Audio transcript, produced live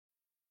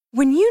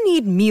When you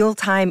need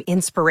mealtime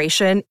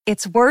inspiration,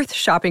 it's worth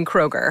shopping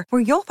Kroger,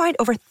 where you'll find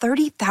over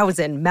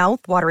 30,000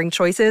 mouth-watering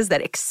choices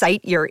that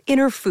excite your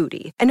inner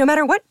foodie. And no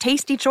matter what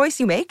tasty choice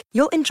you make,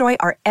 you'll enjoy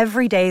our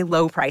everyday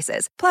low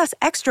prices, plus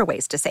extra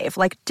ways to save,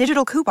 like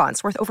digital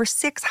coupons worth over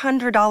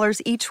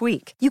 $600 each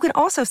week. You can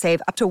also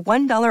save up to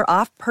 $1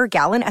 off per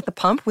gallon at the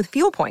pump with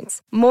fuel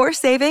points. More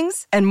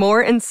savings and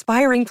more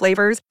inspiring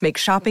flavors make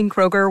shopping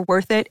Kroger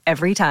worth it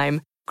every time.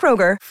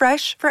 Kroger,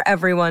 fresh for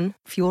everyone.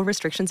 Fuel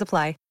restrictions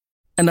apply.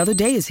 Another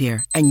day is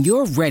here, and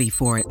you're ready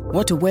for it.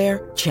 What to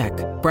wear? Check.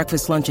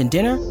 Breakfast, lunch, and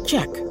dinner?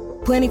 Check.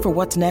 Planning for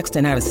what's next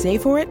and how to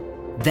save for it?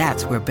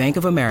 That's where Bank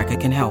of America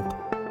can help.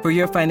 For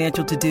your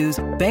financial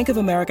to-dos, Bank of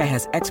America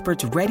has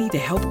experts ready to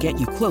help get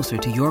you closer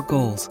to your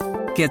goals.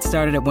 Get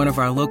started at one of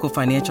our local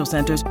financial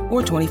centers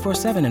or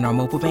 24/7 in our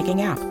mobile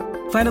banking app.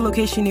 Find a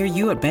location near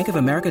you at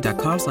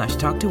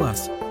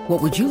bankofamerica.com/talktous.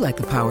 What would you like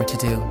the power to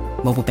do?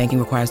 Mobile banking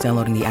requires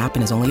downloading the app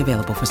and is only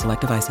available for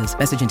select devices.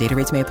 Message and data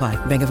rates may apply.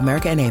 Bank of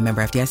America N.A.,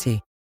 member FDIC.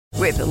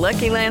 With the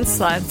Lucky Land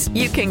Slots,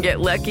 you can get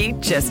lucky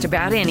just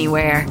about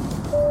anywhere.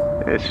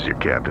 This is your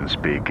captain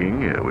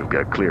speaking. We've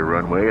got clear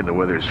runway and the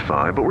weather's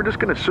fine, but we're just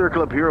going to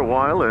circle up here a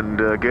while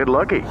and get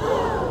lucky.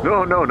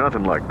 No,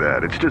 nothing like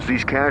that. It's just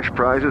these cash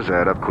prizes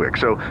add up quick.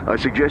 So I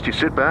suggest you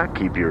sit back,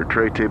 keep your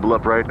tray table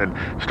upright, and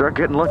start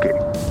getting lucky.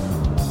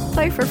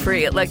 Play for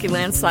free at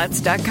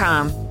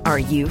LuckyLandSlots.com. Are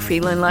you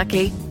feeling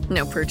lucky?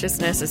 No purchase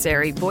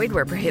necessary. Void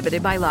where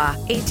prohibited by law.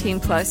 18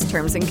 plus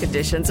terms and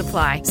conditions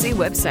apply. See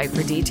website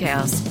for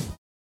details.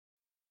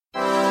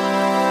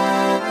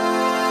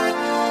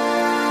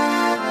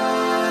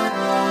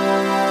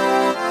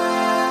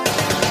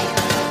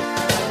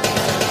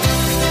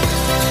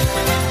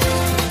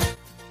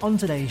 On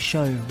today's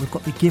show, we've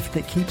got the gift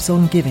that keeps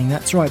on giving.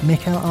 That's right,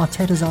 Mikel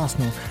Arteta's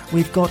Arsenal.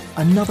 We've got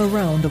another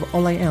round of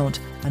Ole out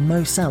and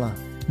Mo Salah.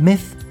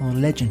 Myth or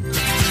legend?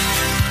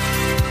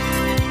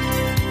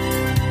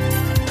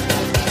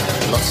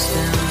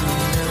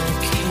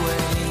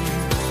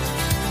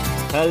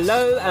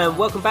 Hello and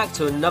welcome back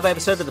to another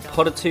episode of the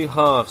Pod of Two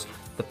Halves,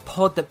 the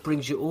pod that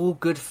brings you all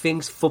good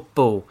things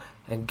football.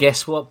 And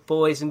guess what,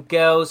 boys and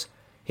girls?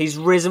 He's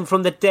risen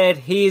from the dead.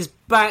 He is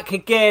back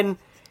again.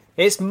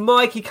 It's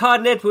Mikey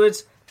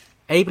Carden-Edwards,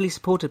 ably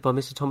supported by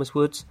Mr. Thomas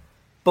Woods.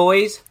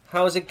 Boys,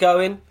 how's it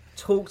going?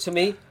 Talk to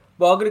me.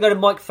 Well, I'm going to go to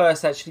Mike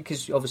first, actually,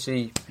 because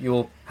obviously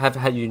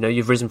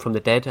you've risen from the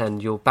dead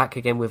and you're back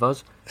again with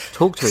us.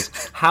 Talk to us.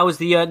 How is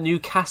the new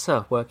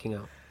CASA working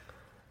out?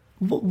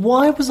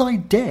 Why was I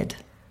dead?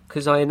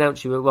 Because I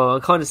announced you were... Well, I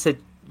kind of said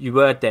you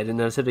were dead, and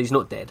then I said he's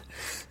not dead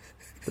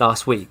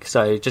last week.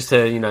 So just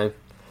to,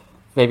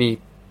 maybe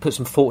put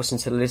some thoughts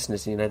into the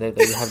listeners, they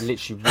have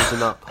literally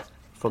risen up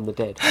from the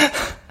dead.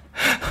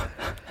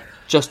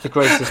 Just the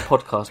greatest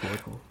podcast,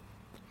 Michael.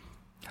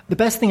 The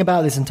best thing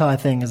about this entire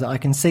thing is that I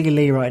can see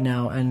Lee right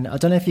now, and I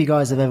don't know if you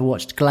guys have ever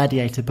watched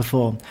Gladiator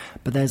before,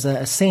 but there's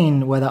a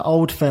scene where that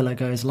old fella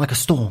goes like a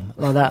storm,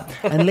 like that,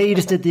 and Lee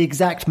just did the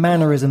exact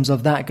mannerisms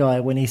of that guy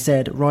when he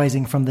said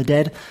rising from the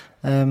dead.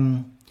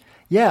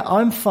 Yeah,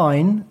 I'm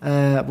fine.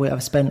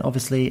 I've spent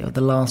obviously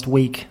the last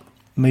week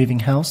moving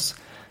house.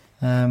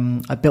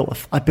 I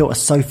built a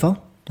sofa.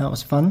 That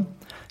was fun.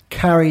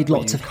 Carried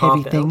lots of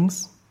heavy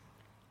things.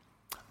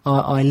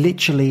 I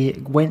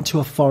literally went to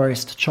a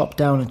forest, chopped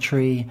down a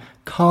tree,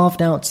 carved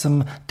out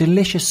some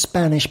delicious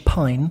Spanish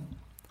pine,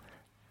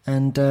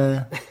 and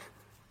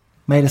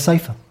made a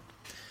sofa.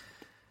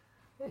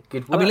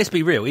 Good work. I mean, let's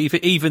be real.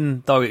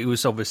 Even though it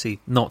was obviously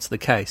not the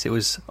case, it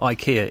was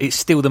IKEA. It's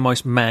still the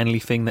most manly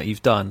thing that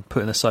you've done,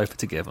 putting a sofa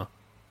together.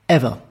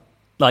 Ever.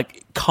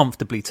 Like,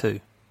 comfortably too.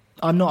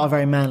 I'm not a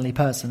very manly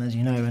person, as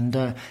you know, and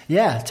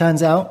it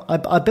turns out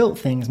I built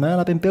things, man.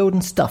 I've been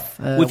building stuff.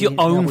 With your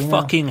own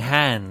fucking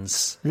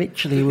hands.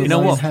 Literally with my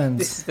own hands.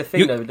 This is the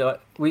thing, though.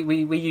 Like,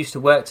 we used to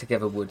work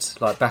together,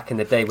 Woods, like back in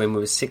the day when we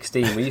were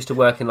 16. We used to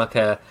work in like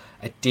a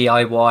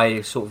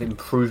DIY sort of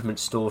improvement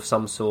store of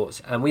some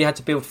sorts, and we had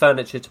to build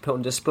furniture to put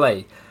on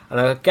display. And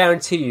I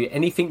guarantee you,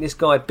 anything this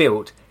guy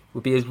built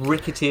would be as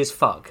rickety as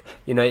fuck.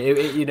 If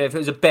it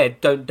was a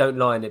bed, don't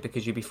lie on it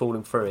because you'd be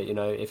falling through it.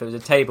 If it was a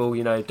table,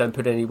 don't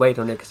put any weight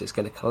on it because it's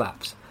going to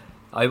collapse.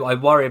 I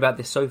worry about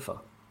this sofa.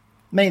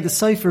 Mate, the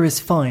sofa is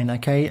fine,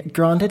 okay?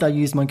 Granted, I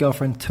used my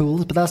girlfriend's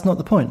tools, but that's not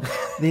the point.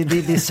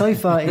 The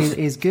sofa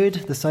is good.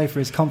 The sofa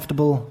is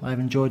comfortable. I've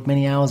enjoyed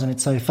many hours on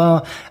it so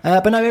far.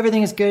 But no,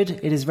 everything is good.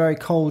 It is very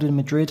cold in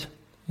Madrid.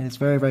 It is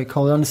very, very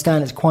cold. I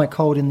understand it's quite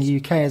cold in the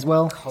UK as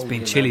well. It's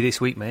been chilly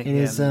this week, mate.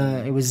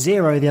 It was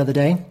 0 the other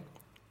day.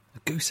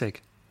 Goose egg.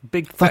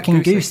 Big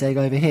fucking goose egg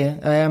over here.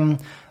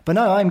 But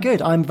no, I'm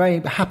good. I'm very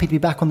happy to be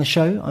back on the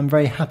show. I'm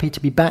very happy to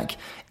be back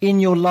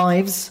in your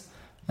lives.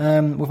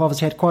 We've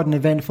obviously had quite an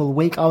eventful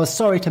week. I was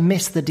sorry to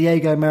miss the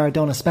Diego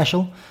Maradona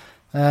special.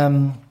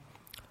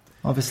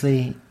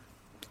 Obviously,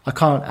 I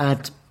can't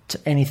add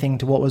anything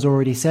to what was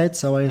already said,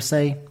 so I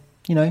say,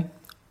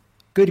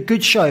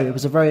 good show. It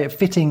was a very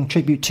fitting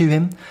tribute to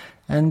him.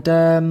 And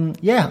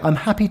I'm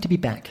happy to be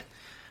back.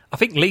 I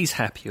think Lee's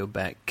happy you're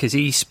back because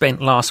he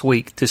spent last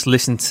week just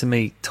listening to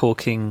me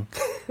talking,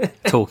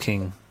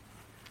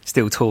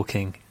 still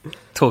talking.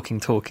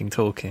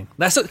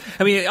 That's.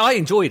 I mean, I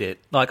enjoyed it.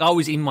 Like, I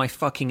was in my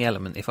fucking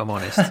element, if I'm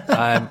honest.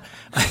 I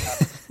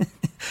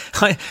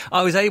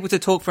was able to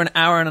talk for an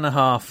hour and a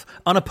half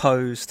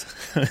unopposed.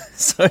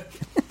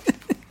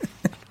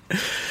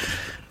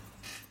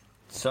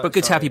 But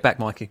good to have you back,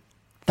 Mikey.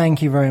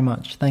 Thank you very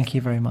much.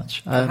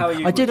 How are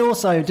you? I did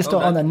also, just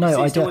on that note,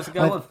 I do want to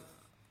go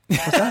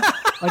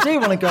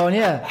on,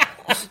 yeah.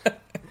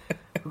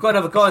 We've got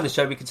another guy on the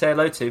show we can say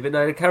hello to, but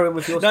no, carry on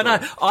with your story. No,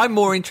 I'm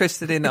more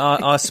interested in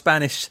our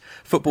Spanish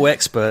football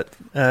expert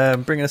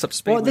bringing us up to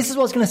speed. Well, this is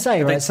what I was going to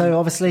say, right? So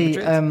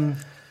obviously, I'm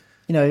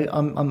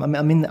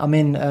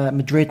in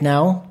Madrid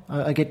now.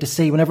 I get to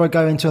see, whenever I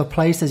go into a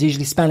place, there's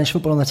usually Spanish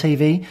football on the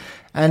TV,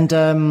 and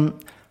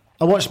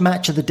I watched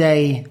Match of the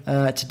Day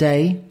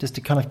today just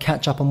to kind of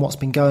catch up on what's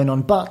been going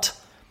on. But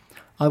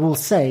I will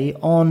say,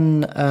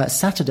 on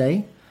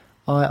Saturday,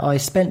 I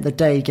spent the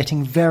day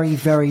getting very,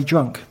 very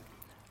drunk,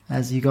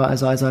 as I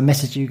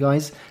messaged you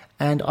guys,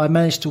 and I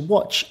managed to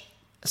watch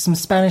some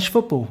Spanish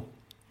football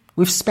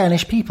with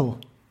Spanish people.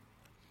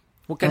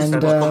 What kind of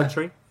Spanish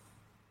commentary?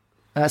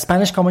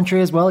 Spanish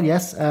commentary as well,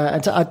 yes.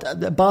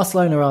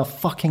 Barcelona are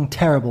fucking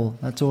terrible.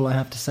 That's all I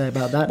have to say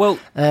about that. Well,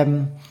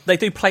 they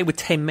do play with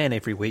 10 men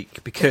every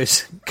week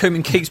because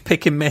Koeman keeps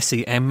picking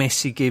Messi, and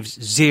Messi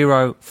gives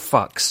zero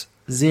fucks.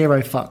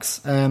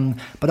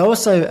 But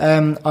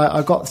also,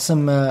 I got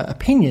some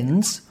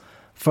opinions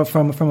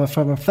from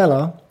a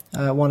fella,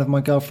 one of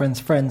my girlfriend's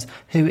friends,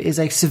 who is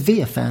a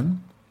Sevilla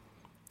fan,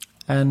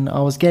 and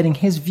I was getting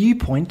his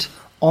viewpoint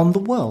on the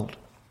world.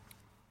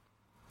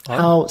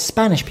 How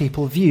Spanish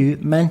people view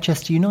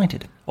Manchester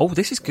United. Oh,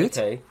 this is good.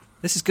 Okay.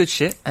 This is good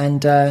shit.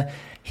 And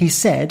he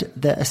said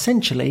that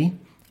essentially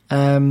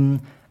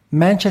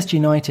Manchester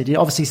United,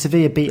 obviously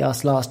Sevilla beat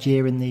us last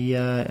year in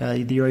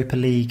the Europa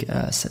League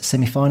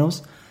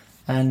semi-finals,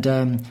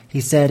 and he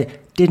said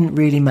it didn't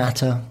really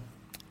matter.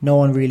 No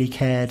one really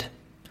cared.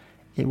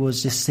 It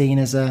was just seen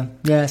as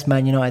it's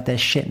Man United, they're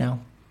shit now.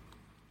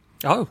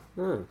 Oh.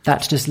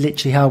 That's just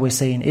literally how we're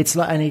seen. It's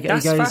like, and he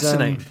goes,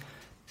 fascinating.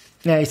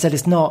 He said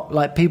it's not,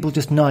 like, people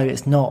just know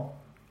it's not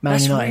Man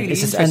That's United. Really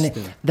it's just,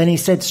 interesting. and then he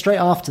said straight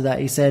after that,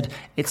 he said,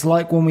 it's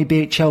like when we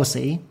beat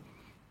Chelsea,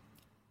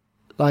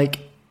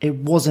 like, it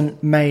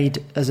wasn't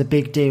made as a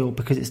big deal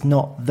because it's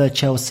not the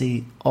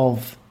Chelsea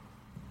of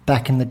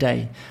back in the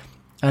day.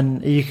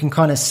 And you can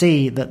kind of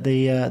see that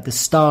the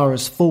star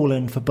has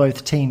fallen for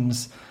both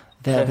teams.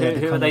 Who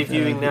are they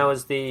viewing now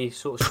as the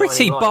sort of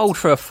pretty shining bold lights?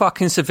 for a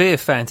fucking Sevilla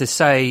fan to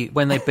say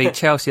when they beat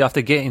Chelsea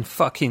after getting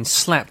fucking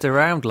slapped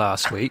around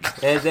last week?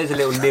 There's a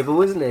little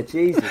nibble, isn't there?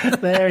 Jesus.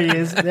 There he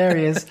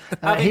is.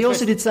 He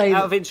also did say,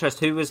 out of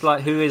interest, who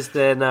is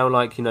there now?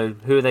 Like,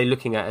 who are they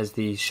looking at as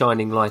the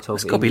shining light of?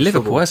 It's got to be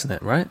Liverpool, hasn't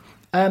it? Right?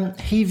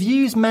 He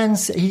views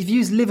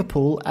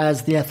Liverpool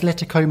as the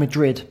Atletico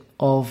Madrid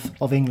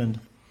of England.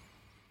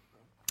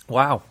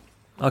 Wow.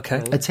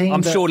 Okay. A team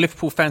I'm sure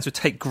Liverpool fans would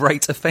take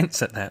great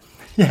offence at that.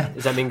 Yeah.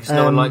 Does that mean because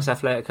no one likes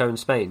Atletico in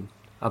Spain,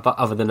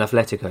 other than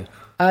Atletico?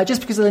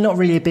 Just because they're not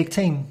really a big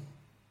team.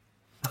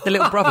 They're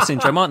little brother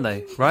syndrome, aren't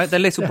they? Right? They're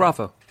little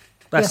brother.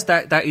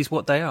 That is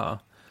what they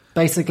are.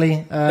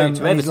 Basically, to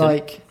Everton. He's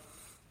like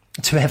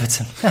to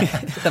Everton.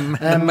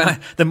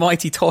 the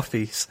mighty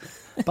Toffees.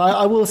 But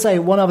I will say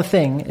one other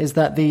thing is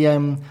that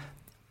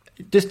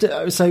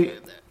so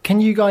can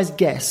you guys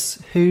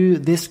guess who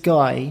this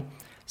guy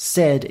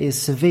said is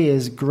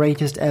Sevilla's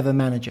greatest ever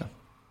manager?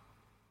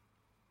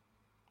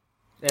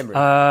 Emery.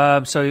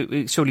 So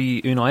it's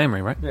surely Unai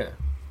Emery, right? Yeah.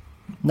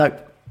 No.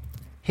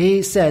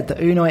 He said that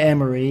Unai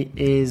Emery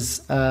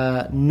is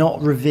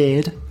not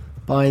revered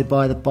by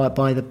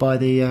the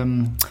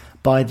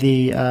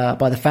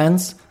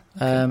fans.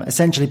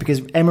 Essentially,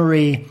 because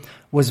Emery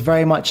was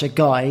very much a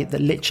guy that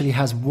literally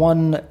has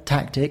one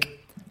tactic,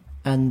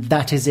 and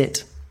that is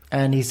it.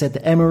 And he said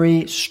that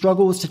Emery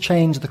struggles to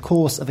change the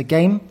course of a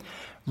game.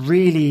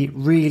 Really,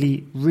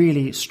 really,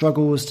 really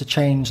struggles to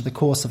change the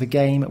course of a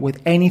game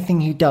with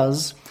anything he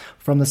does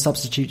from the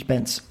substitutes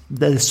bench.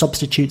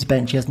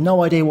 He has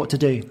no idea what to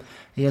do.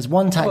 He has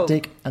one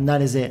tactic, and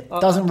that is it.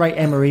 Doesn't rate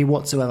Emery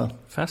whatsoever.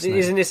 Fascinating.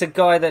 Isn't this a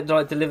guy that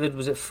delivered?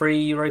 Was it 3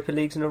 Europa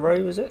Leagues in a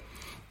row? Was it?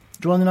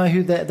 Do you want to know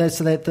who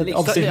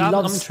obviously he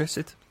loves? I'm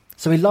interested.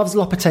 So he loves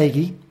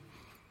Lopetegui.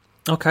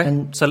 Okay.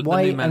 And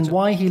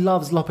why he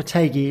loves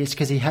Lopetegui is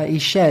because he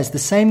shares the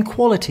same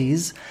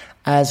qualities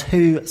as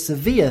who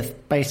Sevilla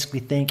basically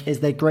think is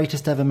their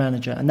greatest ever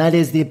manager, and that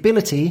is the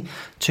ability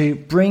to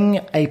bring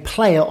a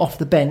player off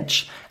the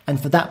bench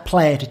and for that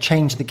player to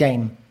change the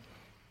game.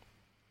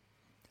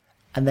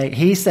 And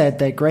he said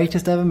their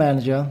greatest ever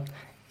manager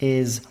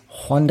is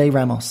Juan de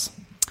Ramos.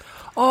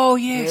 Oh,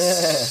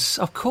 yes.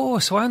 Of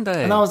course, Juan de.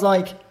 And I was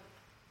like,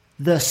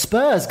 the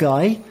Spurs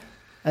guy.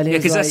 And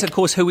because that's, of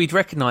course, who we'd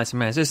recognise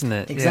him as, isn't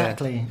it?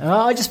 Exactly. Yeah. And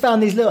I just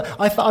found these little...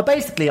 I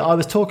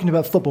was talking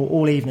about football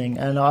all evening,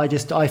 and I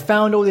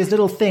found all these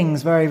little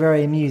things very,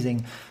 very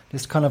amusing.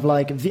 Just kind of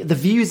like the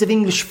views of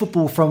English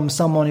football from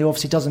someone who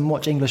obviously doesn't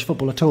watch English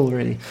football at all,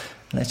 really.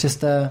 And it's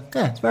just,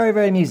 it's very,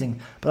 very amusing.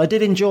 But I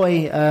did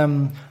enjoy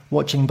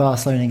watching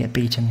Barcelona get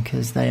beaten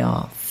because they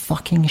are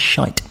fucking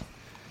shite.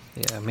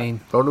 Yeah, I mean,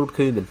 Ronald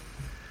Koeman.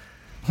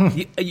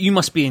 you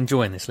must be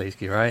enjoying this,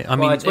 Leesky, right? I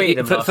I tweeted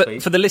him last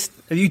week. For the list,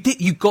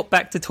 you got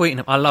back to tweeting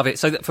him. I love it.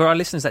 So that for our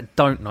listeners that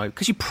don't know,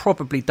 because you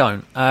probably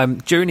don't,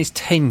 during his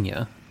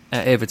tenure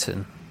at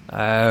Everton,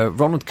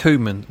 Ronald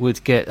Koeman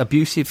would get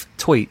abusive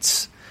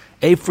tweets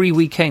every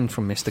weekend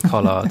from Mr.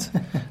 Collard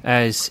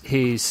as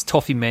his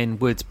toffee men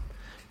would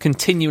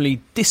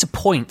continually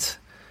disappoint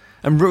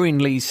and ruin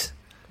Lee's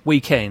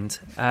weekend.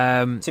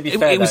 To be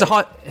fair,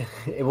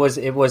 it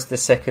was the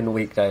second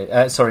week though.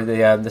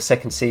 The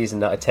second season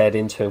that I teared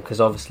into him,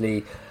 because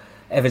obviously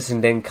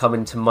Everton then come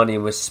into money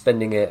and was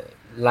spending it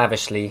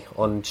lavishly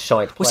on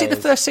shite players. Was it the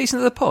first season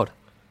of the pod?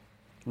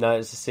 No, it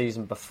was the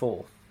season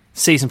before.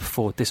 Season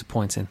before,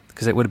 disappointing,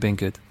 because it would have been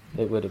good.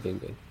 It would have been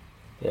good.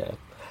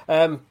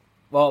 Yeah.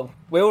 Well,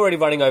 we're already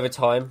running over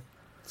time.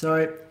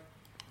 Sorry.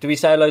 Do we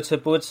say hello to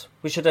Woods?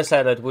 We should say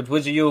hello to Woods.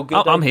 Woods, are you all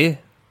good? I'm here.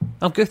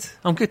 I'm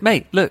good,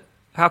 mate. Look,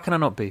 how can I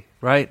not be,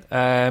 right?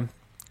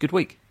 Good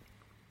week.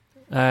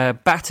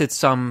 Battered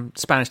some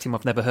Spanish team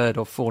I've never heard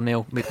of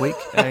 4-0 midweek.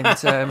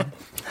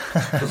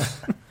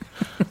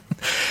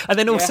 And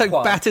then also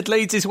battered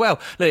Leeds as well.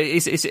 Look,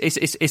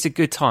 it's a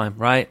good time,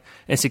 right?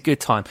 It's a good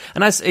time.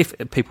 And as if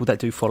people that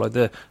do follow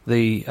the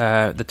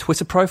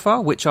Twitter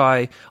profile, which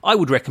I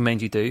would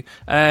recommend you do,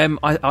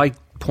 I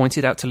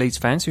pointed out to Leeds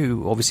fans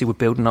who obviously were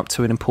building up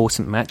to an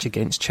important match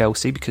against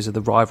Chelsea because of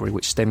the rivalry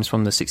which stems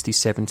from the 60s,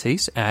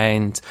 70s,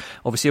 and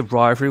obviously a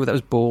rivalry that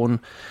was born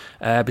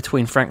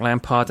between Frank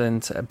Lampard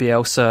and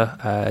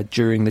Bielsa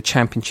during the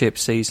championship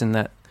season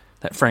that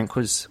Frank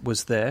was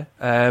there.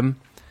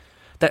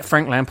 That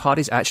Frank Lampard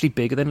is actually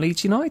bigger than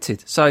Leeds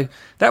United. So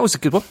that was a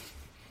good one.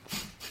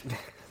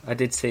 I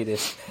did see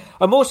this.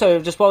 I'm also,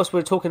 just whilst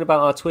we're talking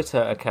about our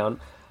Twitter account,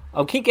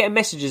 I'll keep getting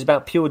messages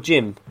about Pure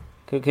Gym.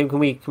 Can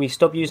we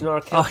stop using our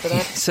account for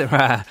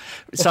that?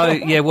 So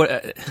yeah,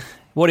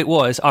 what it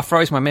was, I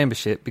froze my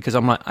membership because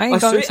I'm like, I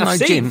ain't going to no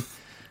gym.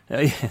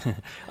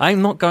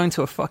 I'm not going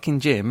to a fucking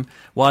gym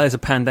while there's a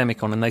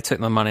pandemic on, and they took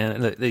my money.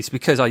 And it's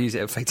because I use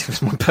it effectively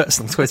as my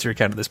personal Twitter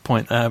account at this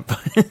point.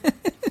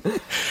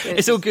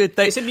 It's all good.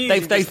 It's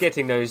amusing just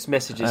getting those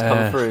messages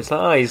come through. It's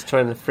like, he's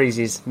trying to freeze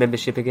his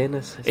membership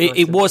again.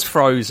 It was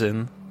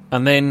frozen,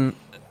 and then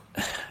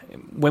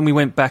when we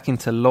went back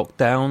into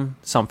lockdown,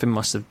 something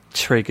must have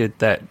triggered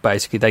that.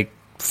 Basically, they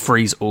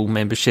freeze all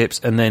memberships,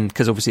 and then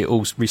because obviously it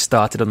all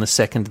restarted on the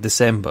 2nd of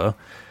December.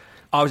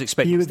 I was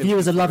expecting...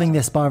 Viewers are loving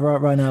this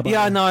right now.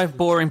 Yeah, I know.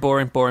 Boring.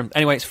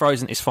 Anyway, it's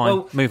frozen. It's fine.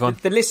 Well, move on.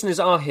 The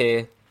listeners are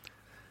here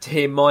to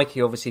hear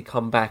Mikey obviously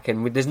come back,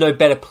 and there's no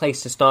better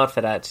place to start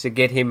for that, to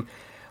get him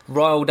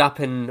riled up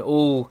and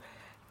all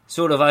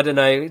sort of, I don't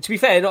know. To be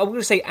fair, I'm going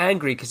to say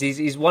angry, because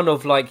he's one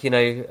of, like,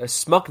 a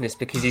smugness,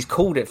 because he's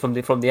called it from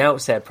the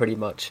outset pretty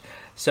much.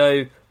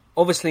 So,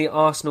 obviously,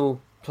 Arsenal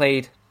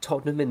played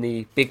Tottenham in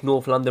the big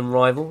North London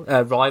rival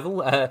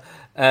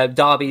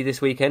derby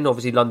this weekend.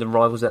 Obviously, London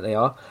rivals that they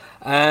are.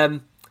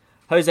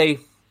 Jose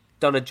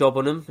done a job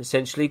on them,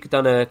 essentially.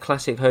 Done a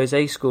classic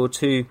Jose, scored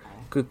 2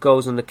 good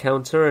goals on the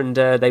counter, and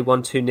they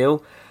won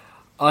 2-0.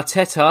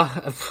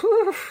 Arteta,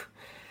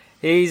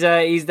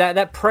 he's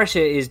that pressure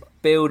is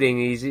building.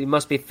 He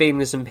must be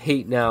feeling some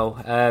heat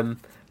now.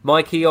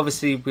 Mikey,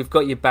 obviously, we've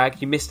got your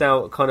back. You missed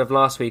out kind of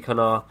last week on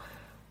our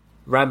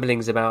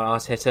ramblings about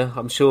Arteta.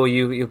 I'm sure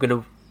you're going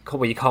to...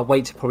 Well, you can't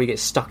wait to probably get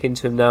stuck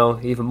into him now,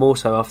 even more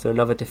so after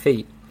another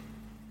defeat.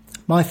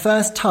 My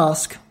first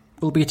task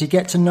will be to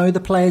get to know the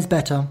players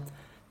better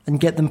and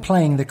get them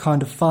playing the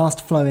kind of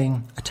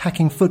fast-flowing,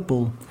 attacking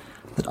football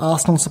that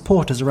Arsenal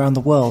supporters around the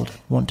world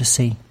want to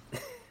see.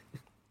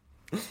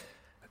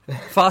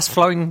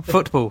 Fast-flowing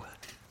football.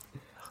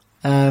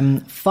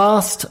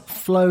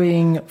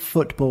 Fast-flowing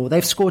football.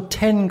 They've scored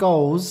 10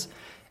 goals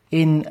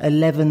in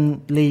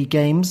 11 league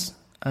games.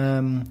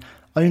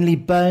 Only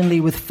Burnley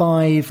with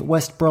 5,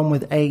 West Brom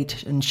with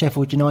 8, and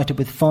Sheffield United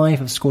with 5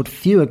 have scored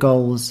fewer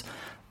goals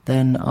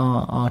than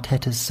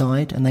Arteta's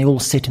side, and they all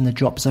sit in the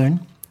drop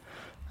zone.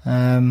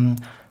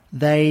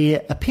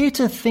 They appear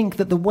to think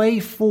that the way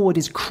forward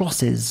is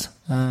crosses.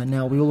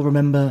 Now, we all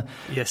remember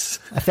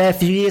a fair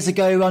few years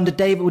ago under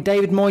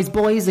David Moyes'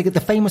 boys,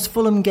 the famous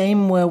Fulham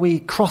game where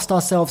we crossed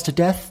ourselves to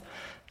death.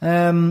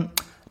 How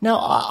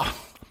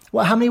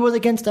many was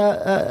against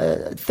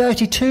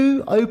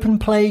 32 open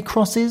play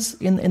crosses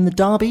in the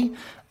derby,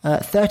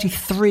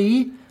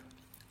 33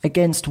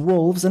 against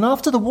Wolves. And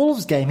after the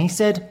Wolves game, he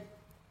said,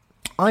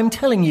 I'm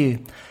telling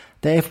you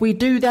that if we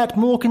do that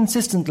more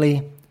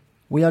consistently,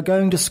 we are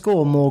going to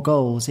score more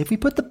goals. If we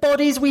put the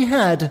bodies we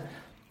had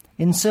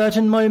in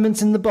certain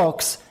moments in the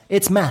box,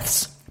 it's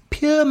maths,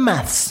 pure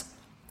maths,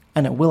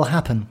 and it will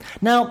happen.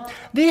 Now,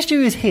 the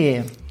issue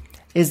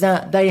is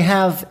that they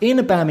have in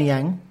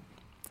Aubameyang,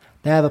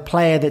 they have a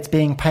player that's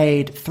being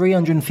paid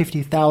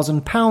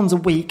 £350,000 a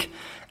week,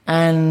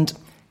 and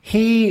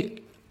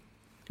he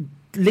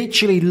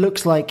literally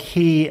looks like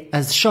he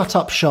has shut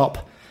up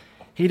shop.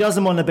 He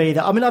doesn't want to be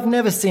there. I mean, I've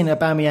never seen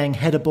Aubameyang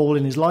head a ball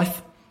in his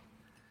life.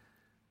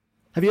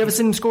 Have you ever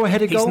seen him score a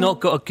headed goal? He's not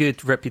got a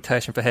good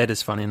reputation for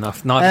headers, funny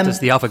enough. Neither does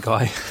the other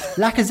guy.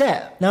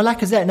 Lacazette.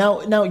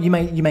 Now you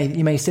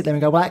may sit there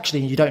and go, well,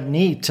 actually, you don't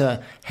need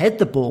to head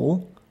the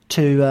ball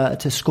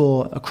to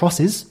score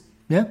crosses.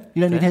 Yeah,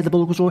 you don't need to head the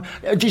ball to score.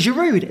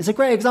 Giroud is a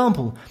great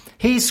example.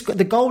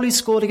 The goal he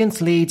scored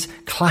against Leeds,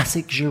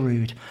 classic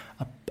Giroud.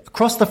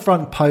 Across the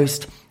front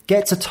post,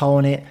 gets a toe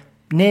on it,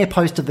 near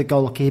post of the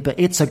goalkeeper.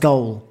 It's a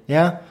goal.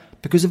 Yeah.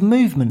 Because of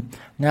movement.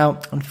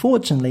 Now,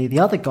 unfortunately, the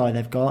other guy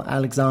they've got,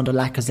 Alexander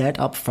Lacazette,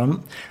 up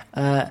front,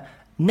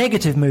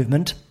 negative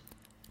movement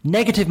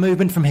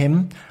from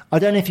him. I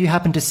don't know if you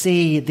happen to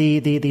see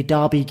the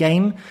Derby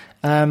game.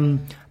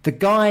 The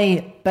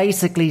guy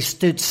basically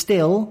stood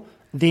still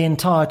the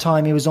entire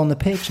time he was on the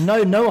pitch.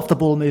 No off the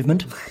ball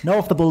movement. No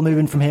off the ball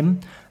movement from him.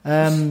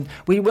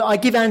 I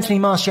give Anthony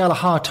Martial a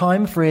hard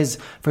time for his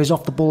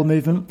off the ball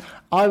movement.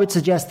 I would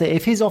suggest that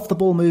if his off the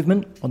ball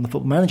movement on the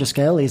Football Manager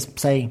scale is,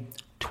 say,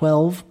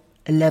 12,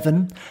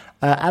 11.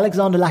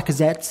 Alexander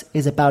Lacazette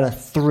is about a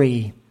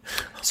 3.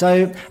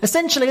 So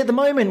essentially, at the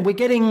moment, we're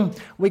getting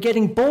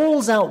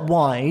balls out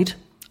wide.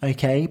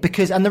 Okay,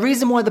 and the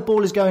reason why the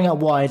ball is going out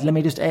wide, let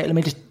me just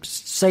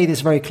say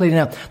this very clearly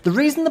now. The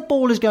reason the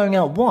ball is going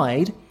out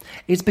wide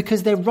is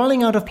because they're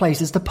running out of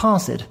places to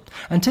pass it.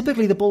 And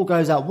typically the ball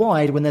goes out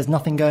wide when there's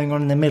nothing going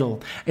on in the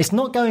middle. It's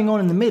not going on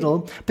in the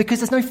middle because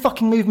there's no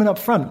fucking movement up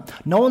front.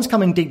 No one's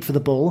coming deep for the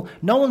ball.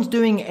 No one's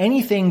doing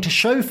anything to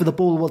show for the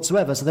ball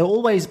whatsoever. So they're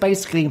always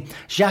basically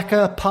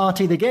Xhaka,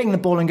 Partey, they're getting the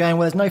ball and going,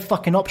 well, there's no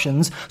fucking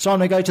options, so I'm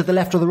going to go to the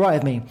left or the right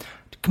of me.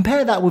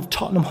 Compare that with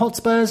Tottenham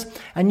Hotspurs,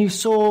 and you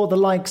saw the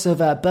likes of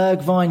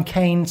Bergwijn,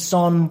 Kane,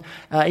 Son,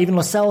 even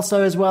Lo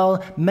Celso as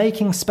well,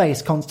 making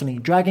space constantly,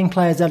 dragging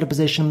players out of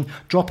position,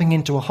 dropping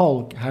into a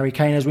hole. Harry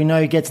Kane, as we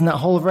know, gets in that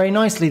hole very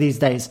nicely these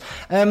days.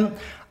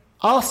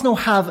 Arsenal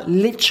have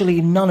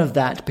literally none of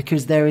that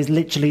because there is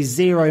literally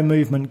zero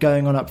movement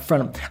going on up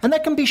front. And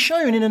that can be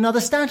shown in another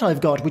stat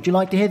I've got. Would you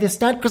like to hear this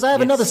stat? Because I have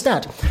another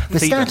stat. The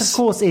stat, of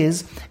course,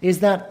 is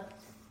that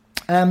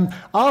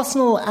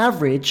Arsenal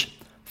average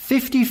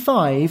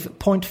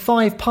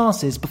 55.5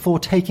 passes before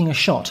taking a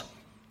shot.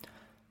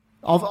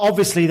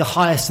 Obviously the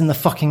highest in the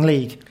fucking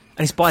league.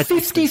 And it's by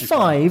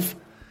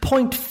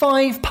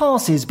 55.5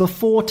 passes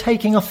before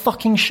taking a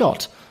fucking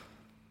shot.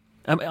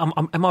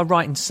 Am I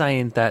right in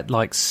saying that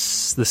like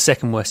the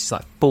second worst is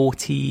like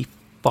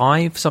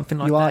 45, something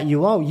like that?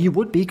 You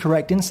would be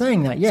correct in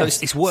saying that, yes.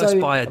 So it's worse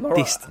by a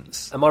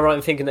distance. Am I right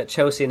in thinking that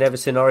Chelsea and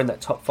Everton are in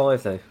that top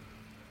 5 though?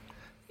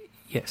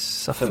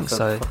 Yes, I think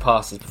so. For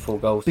passes before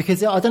goals.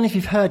 Because I don't know if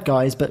you've heard,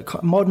 guys,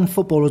 but modern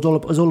football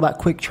is all about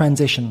quick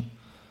transition.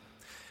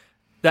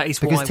 That is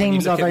because why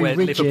teams are very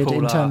rigid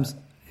Liverpool in terms.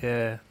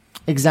 Yeah.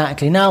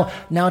 Exactly. Now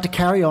to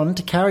carry on,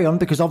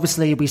 because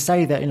obviously we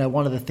say that,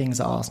 one of the things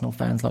that Arsenal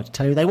fans like to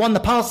tell you, they won the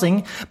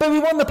passing, but we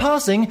won the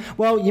passing.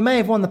 Well, you may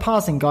have won the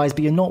passing, guys,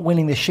 but you're not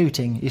winning the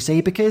shooting, you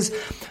see, because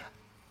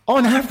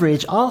on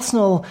average,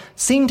 Arsenal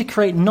seem to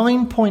create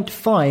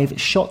 9.5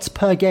 shots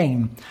per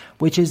game,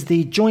 which is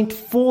the joint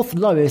 4th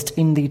lowest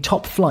in the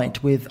top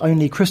flight, with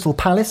only Crystal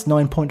Palace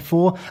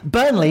 9.4,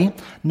 Burnley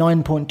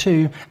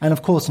 9.2, and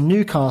of course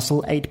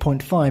Newcastle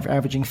 8.5,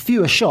 averaging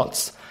fewer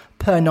shots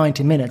per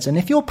 90 minutes. And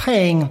if you're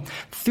paying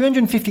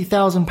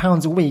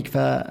 £350,000 a week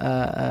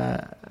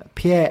for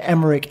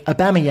Pierre-Emerick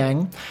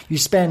Aubameyang, you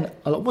spend,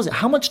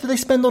 how much do they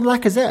spend on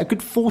Lacazette? A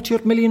good 40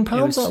 odd million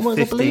pounds? It was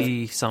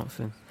 50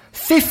 something.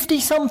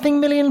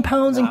 50-something million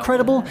pounds,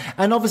 incredible.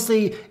 And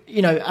obviously,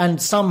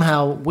 and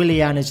somehow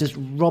Willian is just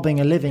robbing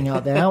a living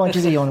out there. How much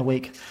is he on a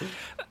week?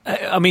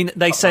 I mean,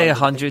 they say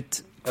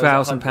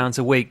 £100,000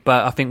 a week,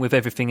 but I think with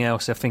everything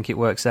else, I think it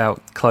works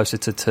out closer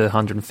to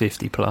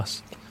 150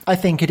 plus. I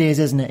think it is,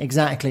 isn't it?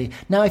 Exactly.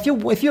 Now, if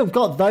you've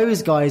got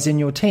those guys in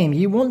your team,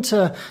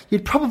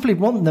 you'd probably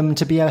want them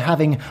to be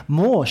having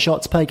more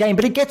shots per game,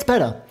 but it gets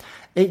better.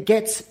 It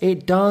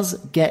does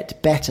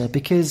get better,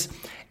 because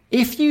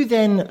if you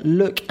then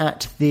look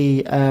at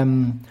the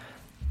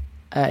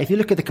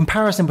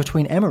comparison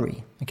between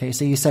Emery, okay,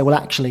 so you say, well,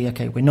 actually,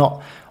 okay, we're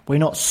not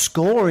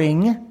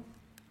scoring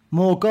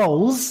more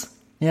goals,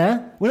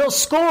 yeah, we're not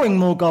scoring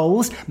more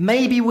goals.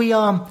 Maybe we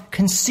are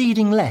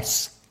conceding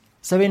less.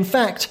 So, in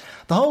fact,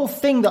 the whole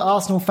thing that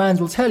Arsenal fans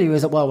will tell you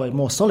is that, well, we're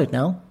more solid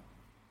now.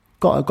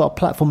 Got a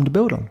platform to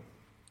build on.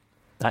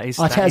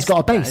 Arteta's got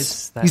a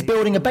base. He's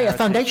building a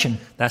foundation.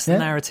 That's the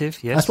narrative.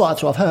 Yes,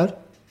 that's what I've heard.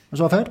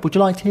 Would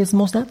you like to hear some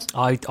more stats?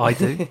 I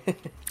do.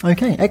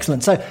 Okay,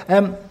 excellent. So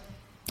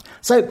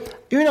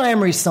Unai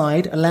Emery's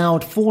side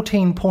allowed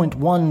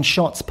 14.1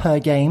 shots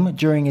per game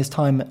during his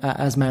time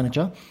as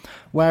manager,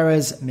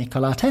 whereas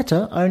Mikel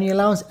Arteta only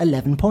allows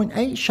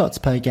 11.8 shots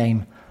per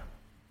game.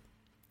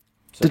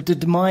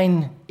 Did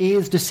mine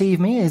ears deceive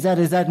me? Is that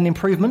an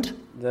improvement?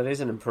 That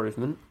is an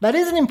improvement. That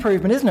is an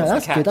improvement, isn't it?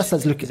 That's good.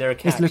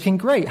 It's looking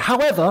great.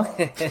 However,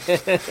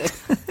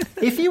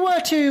 if you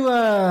were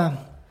to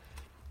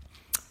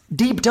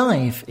deep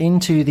dive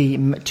into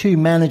the two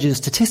managers'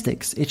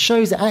 statistics, it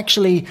shows that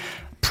actually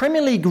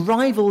Premier League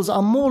rivals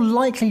are more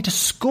likely to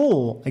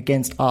score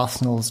against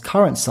Arsenal's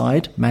current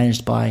side,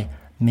 managed by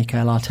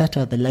Mikel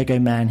Arteta, the Lego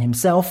man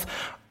himself,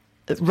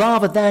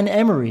 rather than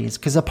Emery's,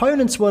 because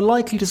opponents were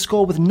likely to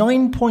score with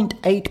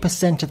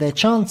 9.8% of their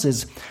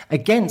chances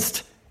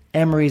against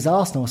Emery's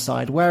Arsenal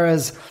side,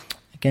 whereas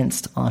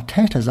against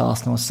Arteta's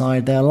Arsenal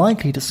side, they're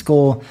likely to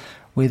score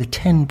with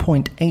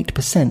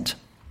 10.8%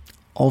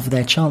 of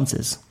their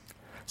chances.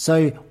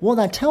 So what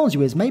that tells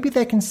you is maybe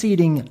they're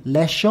conceding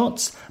less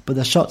shots, but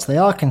the shots they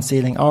are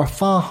conceding are of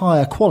far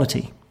higher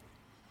quality.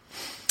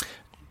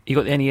 You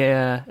got any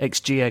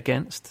XG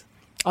against?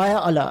 I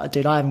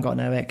haven't got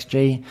no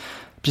XG,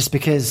 just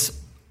because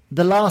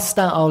the last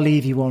stat I'll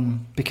leave you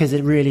on, because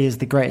it really is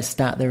the greatest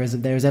stat there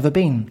has ever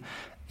been,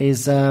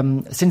 is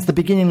since the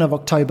beginning of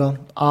October,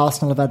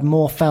 Arsenal have had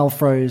more foul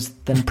throws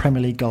than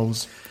Premier League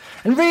goals.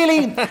 And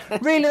really,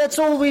 that's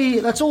all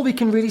we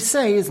can really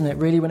say, isn't it?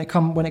 Really, when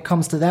it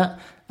comes to that.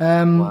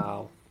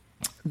 Wow.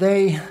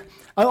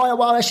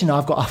 Actually, no.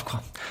 I've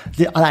got.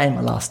 That ain't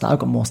my last stat. I've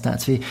got more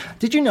stats for you.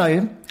 Did you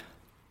know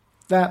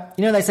that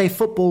they say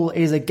football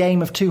is a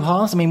game of two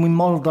halves? I mean, we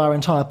modelled our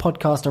entire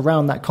podcast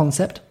around that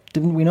concept,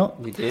 didn't we not?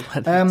 We did.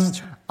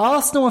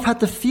 Arsenal have had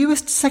the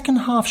fewest second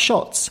half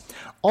shots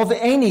of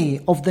any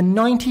of the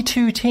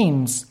 92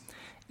 teams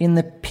in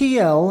the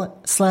PL/EFL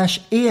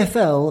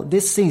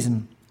this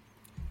season.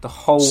 The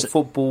whole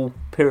football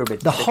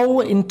pyramid. The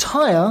whole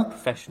entire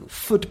professional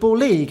football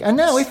league. And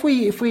now, if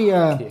we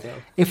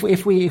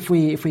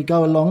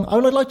go along, I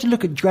would like to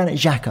look at Granit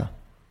Xhaka.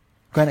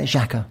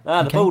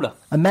 The baller.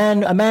 A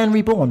man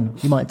reborn,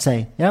 you might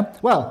say. Yeah.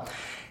 Well,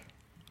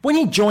 when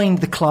he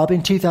joined the club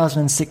in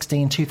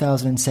 2016,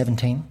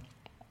 2017,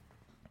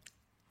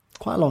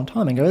 quite a long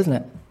time ago, isn't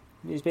it?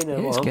 He's been there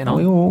a while.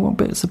 We're all a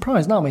bit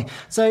surprised, aren't we?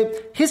 So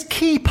his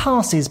key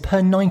passes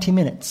per 90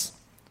 minutes,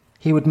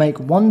 he would make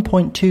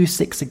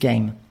 1.26 a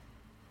game.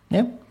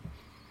 Yeah?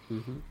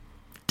 Mm-hmm.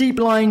 Deep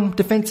line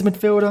defensive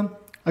midfielder,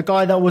 a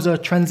guy that was a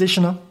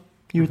transitioner,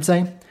 you would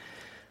say.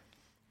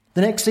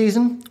 The next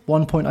season,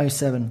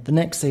 1.07. The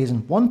next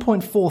season,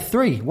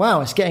 1.43. Wow,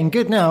 it's getting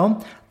good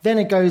now. Then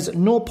it goes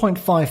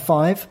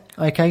 0.55.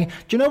 Okay.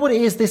 Do you know what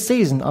it is this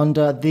season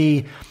under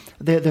the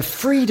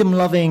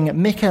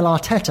freedom-loving Mikel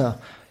Arteta?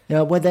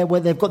 Where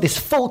they've got this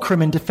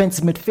fulcrum in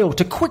defensive midfield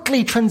to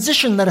quickly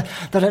transition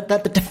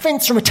the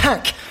defence from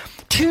attack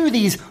to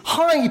these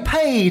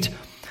high-paid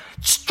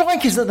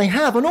strikers that they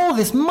have and all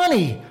this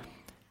money.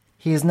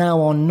 He is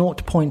now on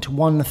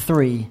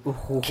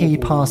 0.13 key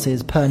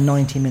passes per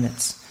 90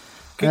 minutes.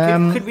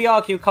 Could we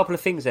argue a couple of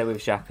things there with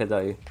Xhaka,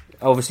 though?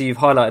 Obviously, you've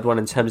highlighted one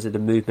in terms of the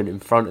movement in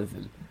front of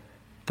him.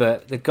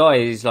 But the guy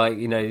is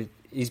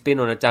he's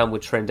been on a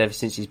downward trend ever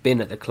since he's been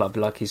at the club.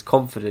 Like, his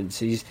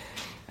confidence,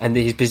 and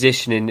his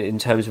positioning in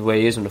terms of where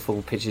he is on the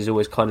football pitch has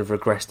always kind of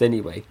regressed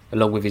anyway,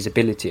 along with his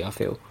ability, I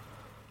feel.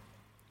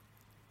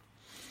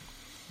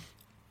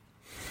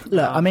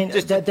 Look, I mean,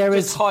 there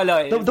is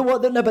highlighting.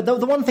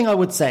 The one thing I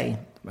would say,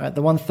 right?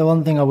 The one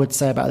thing I would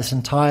say about this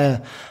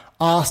entire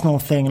Arsenal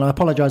thing, and I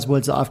apologise,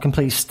 Woods, that I've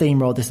completely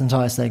steamrolled this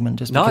entire segment.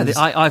 Just because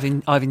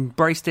I've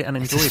embraced it and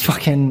enjoyed it.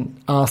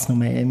 Fucking Arsenal,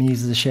 mate. It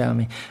amuses the shit out of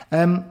me.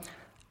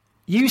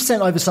 You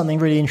sent over something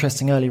really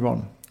interesting earlier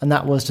on, and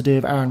that was to do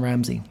with Aaron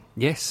Ramsey.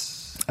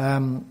 Yes.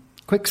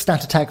 Quick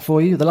stat attack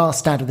for you. The last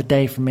stat of the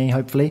day from me,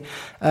 hopefully.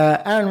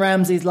 Aaron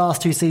Ramsey's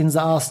last two seasons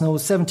at Arsenal,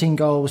 17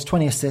 goals,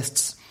 20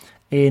 assists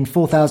in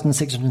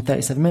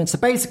 4,637 minutes. So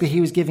basically,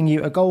 he was giving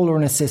you a goal or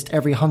an assist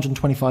every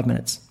 125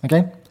 minutes.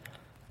 Okay?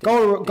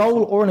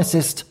 Goal or an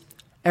assist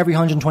every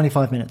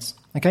 125 minutes.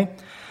 Okay?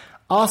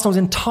 Arsenal's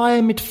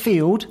entire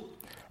midfield,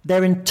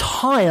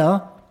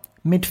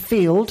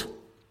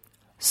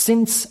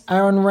 since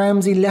Aaron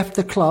Ramsey left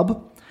the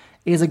club,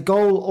 is a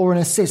goal or an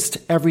assist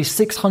every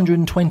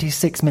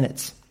 626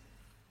 minutes.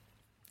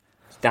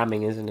 It's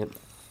damning, isn't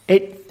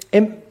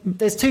it?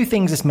 There's two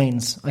things this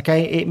means.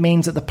 Okay? It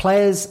means that the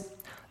players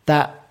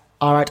that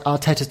are at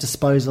Arteta's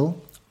disposal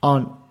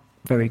aren't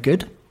very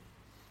good.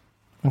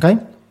 Okay?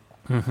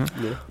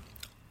 Mm-hmm. Yeah.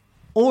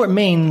 Or it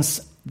means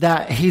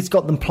that he's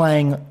got them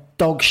playing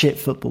dog shit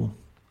football.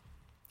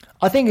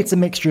 I think it's a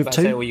mixture of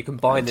two. Well, you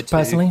combine the two.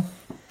 Personally,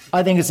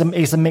 I think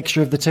it's a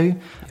mixture of the two.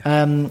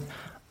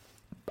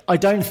 I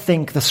don't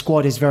think the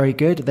squad is very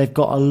good. They've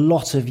got a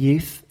lot of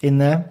youth in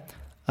there.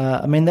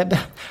 But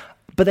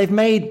they've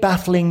made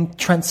baffling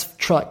decisions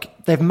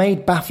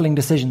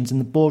in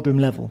the boardroom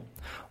level.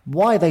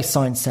 Why they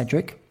signed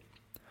Cedric?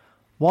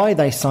 Why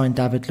they signed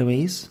David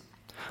Luiz?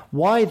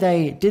 Why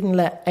they didn't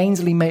let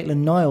Ainsley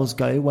Maitland-Niles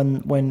go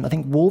when I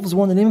think Wolves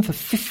wanted him for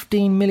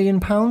 £15 million,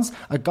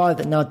 a guy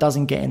that now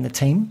doesn't get in the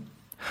team.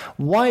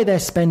 Why they're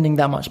spending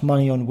that much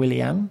money on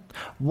Willian.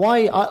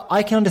 Why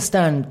I can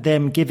understand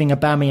them giving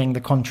Aubameyang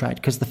the contract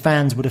because the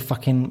fans would have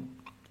fucking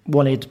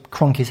wanted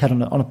Kroenke's head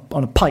on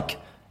a pike.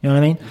 You know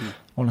what I mean? Mm-hmm.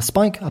 On a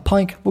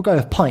pike. We'll go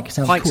with pike.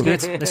 Sounds Pike's cool. good.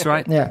 That's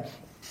right. Yeah.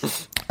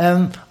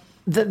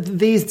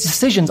 These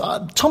decisions.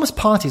 Thomas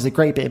Partey's a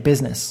great bit of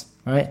business,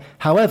 right?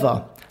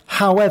 However,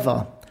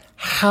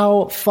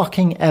 how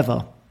fucking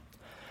ever?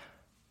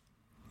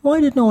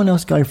 Why did no one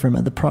else go for him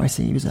at the price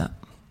he was at?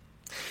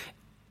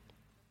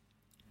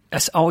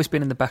 That's always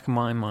been in the back of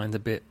my mind a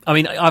bit. I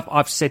mean,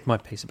 I've said my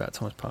piece about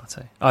Thomas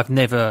Partey. I've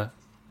never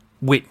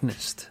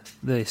witnessed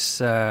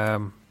this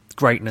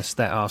greatness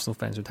that Arsenal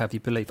fans would have you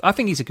believe. I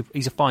think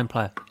he's a fine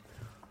player,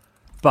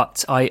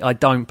 but I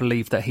don't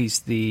believe that he's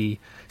the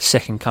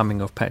second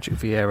coming of Patrick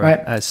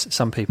Vieira, as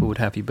some people would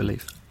have you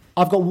believe.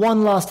 I've got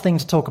one last thing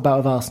to talk about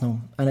with Arsenal,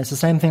 and it's the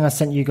same thing I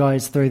sent you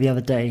guys through the other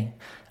day,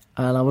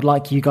 and I would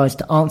like you guys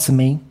to answer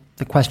me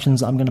the questions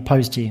that I'm going to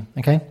pose to you,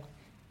 okay?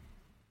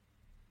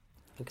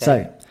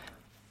 So,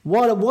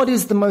 what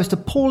is the most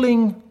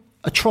appalling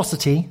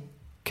atrocity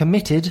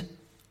committed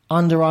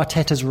under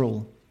Arteta's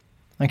rule?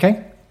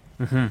 Okay?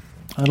 Mm-hmm.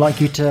 I'd like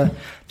you to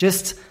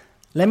just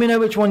let me know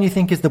which one you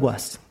think is the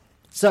worst.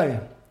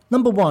 So,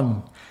 number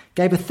 1,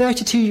 gave a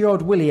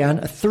 32-year-old Willian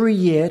a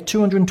 3-year,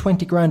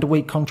 220 grand a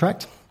week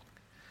contract.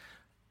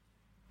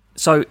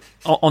 So,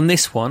 on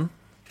this one,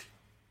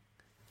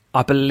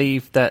 I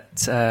believe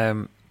that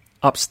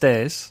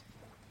upstairs,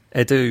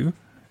 Edu,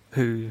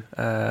 who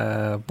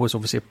was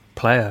obviously a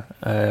player,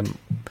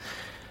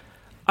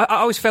 I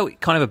always felt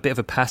kind of a bit of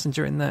a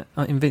passenger in that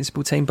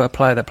Invincible team, but a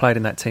player that played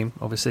in that team,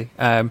 obviously.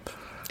 It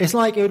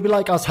would be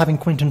like us having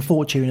Quinton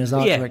Fortune as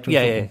our director of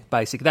football. Yeah,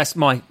 basically. That's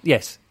my...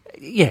 Yes,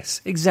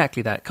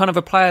 exactly that. Kind of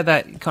a player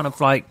that kind of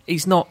like...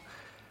 He's not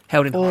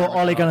held in... Or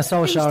Ole Gunnar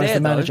Solskjaer as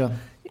the manager.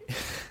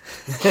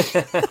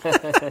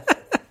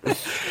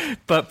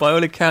 But by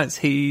all accounts,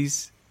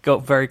 he's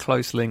got very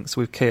close links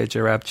with Kia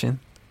Joorabchian.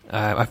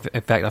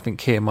 In fact, I think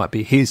Kia might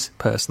be his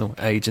personal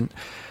agent,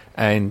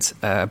 and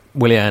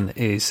Willian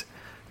is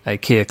a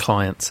Kia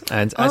client.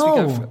 And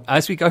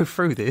as we go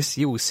through this,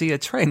 you will see a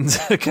trend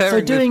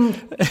occurring.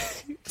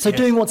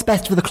 Doing what's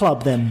best for the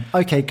club, then.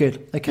 Okay,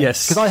 good. Okay,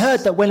 yes. Because I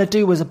heard that when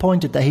Edu was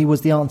appointed, that he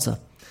was the answer.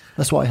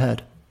 That's what I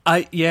heard.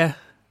 I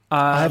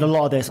heard a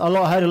lot of this.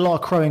 I heard a lot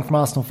of crowing from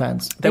Arsenal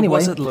fans. They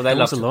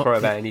love to crow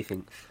about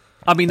anything.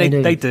 I mean,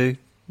 they do.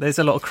 There's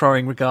a lot of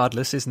crowing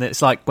regardless, isn't it?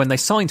 It's like when they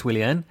signed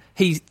Willian,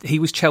 he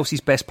was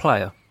Chelsea's best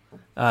player.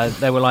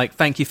 They were like,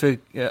 thank you for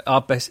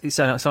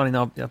signing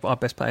our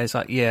best player. It's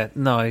like,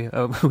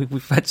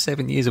 we've had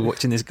 7 years of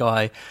watching this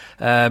guy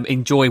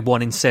enjoy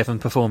 1 in 7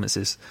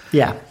 performances.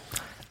 Yeah.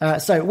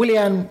 So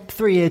Willian,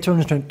 3-year,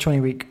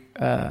 220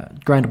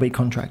 grand a week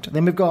contract.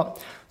 Then we've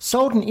got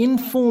sold an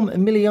in-form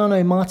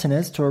Emiliano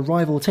Martinez to a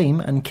rival team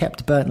and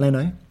kept Bernd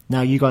Leno.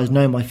 Now, you guys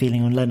know my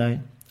feeling on Leno.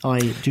 I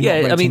do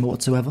not rate him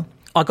whatsoever.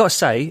 I got to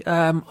say,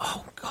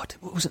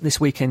 what was it this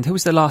weekend? Who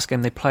was the last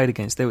game they played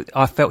against?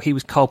 I felt he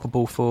was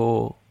culpable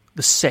for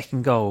the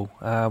second goal.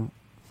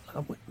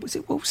 Was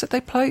it Wolves that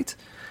they played?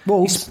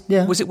 Wolves,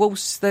 Was it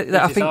Wolves?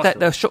 I think that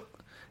the shot...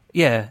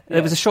 Yeah,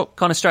 there was a shot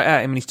kind of straight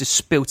at him and he's just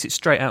spilt it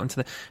straight out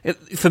into the...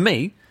 For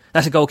me,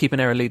 that's a goalkeeping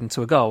error leading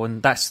to a goal,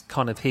 and that's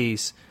kind of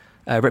his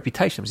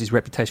reputation. It was his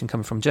reputation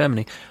coming from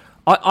Germany.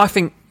 I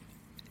think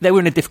they were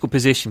in a difficult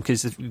position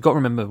because you've got to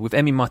remember, with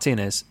Emi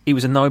Martinez, he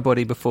was a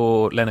nobody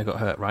before Leno got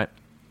hurt, right?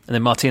 And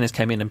then Martinez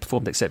came in and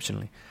performed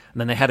exceptionally. And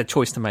then they had a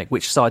choice to make.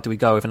 Which side do we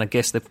go with? And I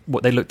guess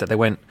what they looked at, they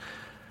went,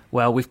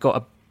 well, we've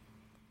got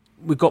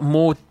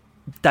more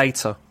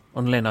data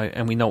on Leno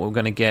and we know what we're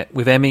going to get.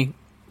 With Emi,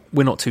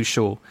 we're not too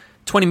sure.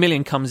 20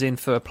 million comes in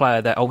for a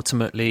player that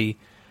ultimately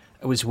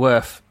was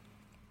worth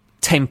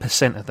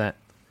 10% of that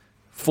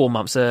 4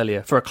 months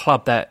earlier for a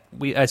club that,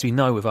 as we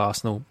know with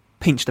Arsenal,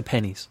 pinched the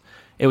pennies.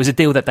 It was a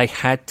deal that they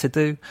had to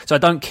do. So I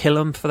don't kill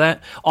them for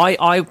that.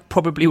 I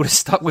probably would have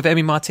stuck with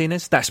Emi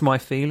Martinez. That's my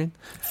feeling.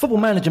 Football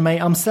Manager, mate,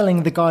 I'm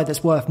selling the guy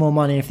that's worth more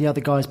money if the other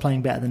guy's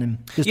playing better than him.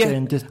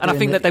 I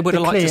think that they would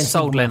have liked to have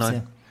sold Leno.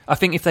 Yeah. I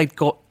think if they'd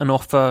got an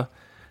offer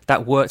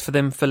that worked for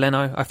them for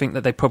Leno, I think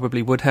that they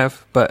probably would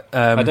have. But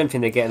I don't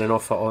think they're getting an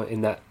offer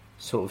in that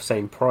sort of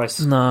same price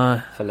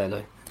for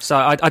Leno. So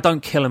I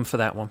don't kill him for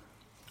that one.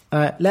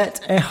 Let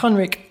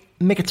Henrik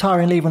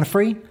Mkhitaryan leave on a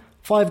free.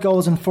 5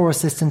 goals and 4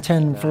 assists and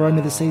 10 for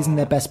Roma this season,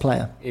 their best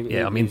player. He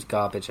was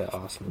garbage at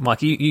Arsenal.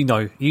 Mike, you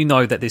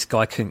know that this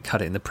guy couldn't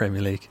cut it in the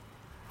Premier League.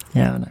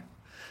 Yeah, I know.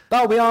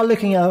 But we are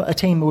looking at a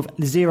team with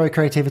zero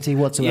creativity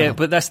whatsoever. Yeah,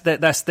 but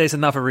there's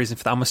another reason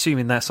for that. I'm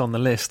assuming that's on the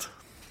list.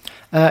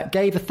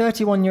 Gave a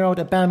 31-year-old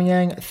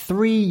Aubameyang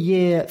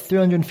 3-year,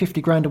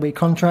 350 grand a week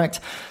contract,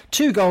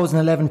 2 goals in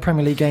 11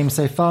 Premier League games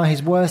so far,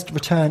 his worst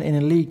return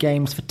in league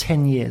games for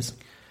 10 years.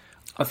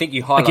 I think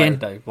you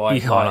highlighted though. Why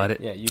you highlighted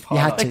it? Yeah, you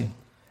had to.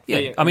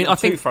 Yeah, I mean, I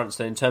think 2 fronts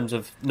though, in terms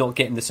of not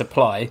getting the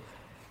supply,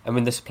 and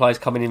when the supply is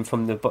coming in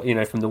from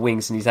the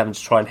wings, and he's having to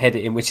try and head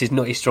it in, which is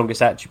not his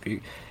strongest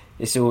attribute.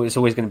 It's always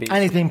going to be.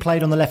 And he's being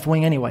played on the left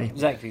wing anyway.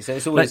 Exactly. So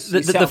it's always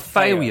the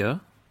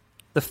failure.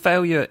 The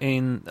failure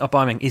in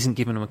Aubameyang isn't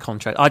giving him a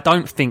contract. I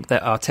don't think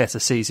that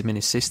Arteta sees him in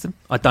his system.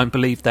 I don't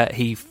believe that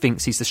he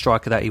thinks he's the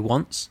striker that he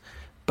wants.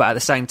 But at the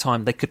same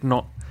time, they could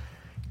not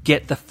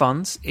get the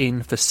funds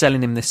in for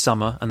selling him this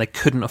summer, and they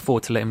couldn't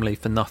afford to let him leave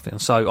for nothing.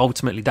 So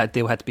ultimately, that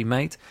deal had to be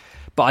made.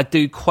 But I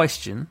do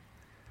question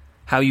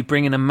how you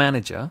bring in a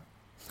manager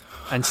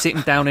and sit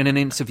him down in an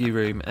interview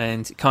room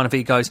and kind of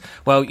he goes,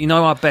 well,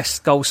 our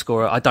best goal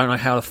scorer, I don't know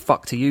how the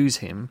fuck to use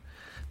him,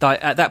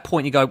 Like, at that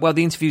point, you go, well,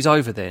 the interview's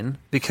over then,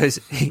 because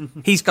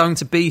he's going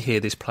to be here,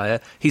 this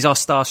player. He's our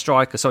star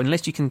striker. So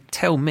unless you can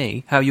tell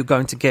me how you're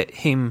going to get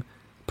him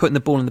putting the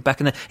ball in the back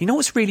of the net. You know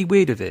what's really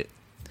weird with it?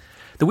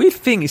 The weird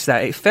thing is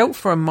that it felt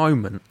for a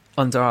moment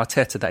under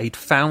Arteta that he'd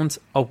found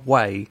a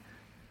way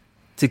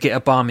to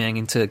get Aubameyang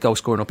into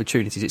goal-scoring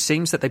opportunities. It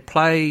seems that they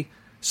play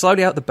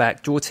slowly out the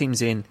back, draw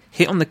teams in,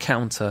 hit on the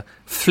counter,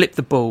 flip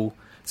the ball,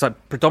 so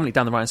predominantly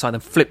down the right side,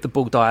 and flip the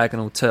ball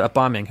diagonal to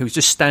Aubameyang, who's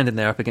just standing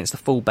there up against the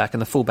fullback,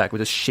 and the fullback would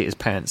just shit his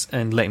pants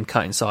and let him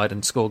cut inside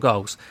and score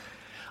goals.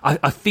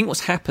 I think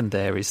what's happened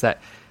there is that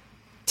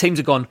teams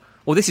have gone,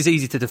 well, this is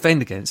easy to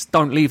defend against.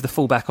 Don't leave the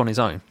fullback on his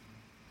own.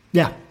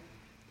 Yeah.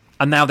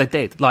 And now they're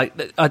dead.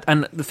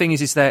 And the thing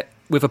is that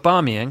with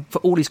Aubameyang, for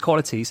all his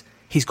qualities,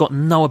 he's got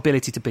no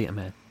ability to beat a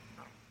man.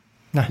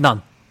 No.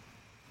 None.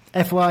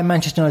 FYI,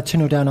 Manchester United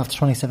 2-0 down after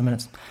 27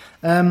 minutes.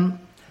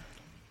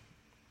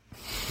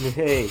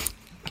 Hey.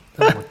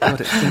 Oh my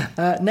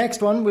God,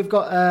 next one, we've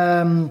got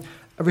a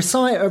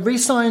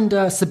re-signed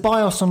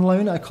Ceballos on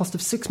loan at a cost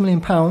of £6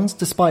 million,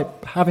 despite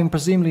having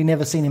presumably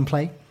never seen him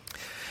play.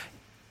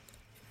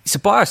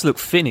 Ceballos looked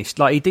finished.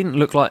 Like, he didn't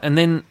look like... And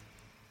then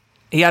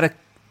he had a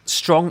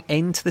strong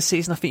end to the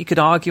season, I think you could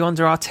argue,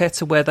 under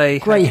Arteta, where they...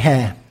 Grey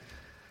hair.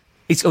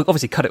 He's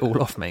obviously cut it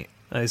all off, mate,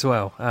 as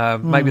well.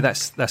 Maybe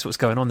that's what's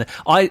going on there.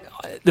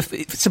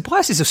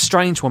 Ceballos is a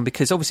strange one,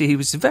 because obviously he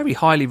was very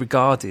highly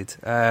regarded,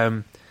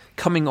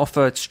 coming off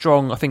a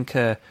strong, I think...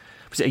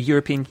 was it a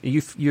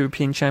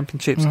European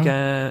Championships?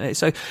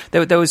 So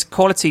there was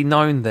quality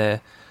known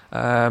there.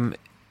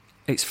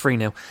 It's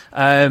 3-0.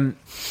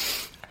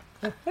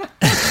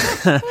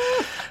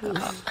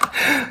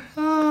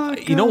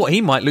 You know what?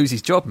 He might lose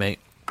his job, mate.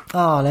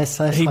 Oh, let's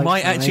hope he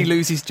might so, actually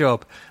lose his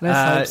job.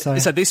 Let's hope so.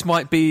 So this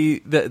might be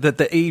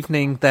the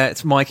evening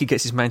that Mikey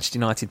gets his Manchester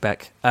United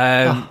back.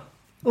 I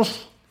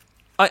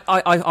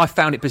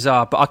found it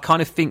bizarre, but I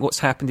kind of think what's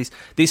happened is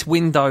this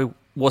window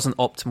wasn't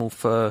optimal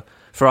for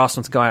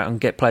Arsenal to go out and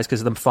get players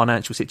because of the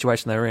financial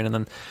situation they were in, and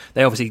then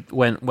they obviously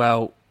went,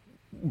 well,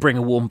 bring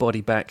a warm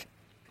body back.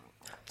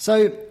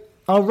 So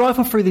I'll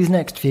rifle through these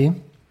next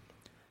few.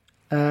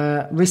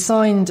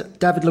 Resigned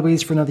David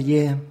Luiz for another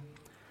year.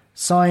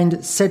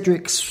 Signed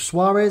Cedric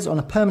Suarez on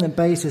a permanent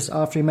basis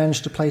after he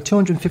managed to play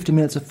 250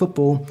 minutes of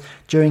football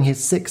during his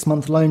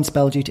 6-month loan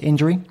spell due to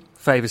injury.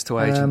 Favours to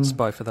agents,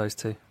 both of those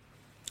two.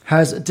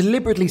 Has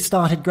deliberately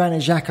started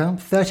Granit Xhaka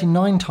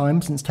 39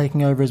 times since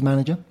taking over as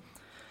manager.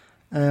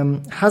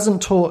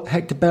 Hasn't taught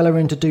Hector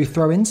Bellerin to do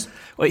throw-ins.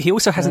 Well, he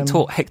also hasn't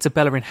taught Hector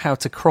Bellerin how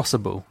to cross a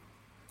ball.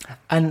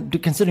 And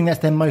considering that's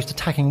their most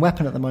attacking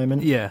weapon at the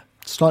moment, yeah,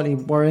 slightly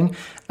worrying.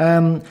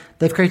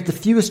 They've created the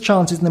fewest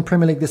chances in the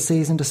Premier League this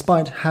season,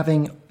 despite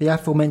having the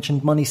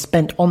aforementioned money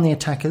spent on the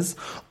attackers,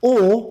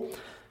 or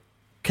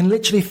can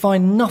literally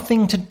find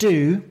nothing to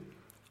do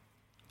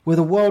with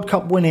a World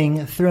Cup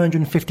winning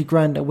 350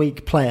 grand a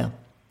week player.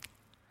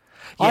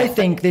 Yeah. I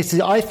think this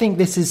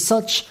is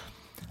such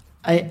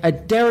a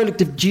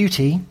derelict of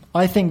duty.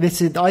 I think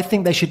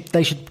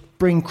they should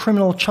bring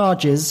criminal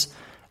charges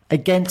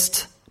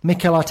against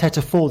Mikel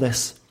Arteta for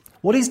this.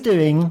 What he's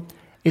doing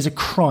is a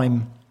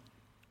crime.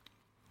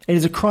 It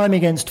is a crime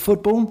against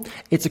football.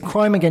 It's a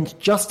crime against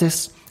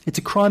justice. It's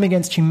a crime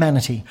against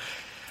humanity.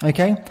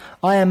 Okay?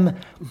 I am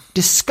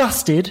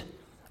disgusted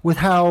with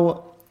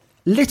how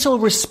little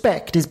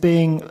respect is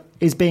being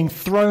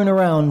thrown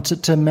around to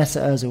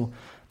Mesut Ozil.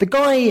 The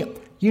guy,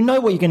 you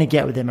know what you're going to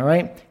get with him, all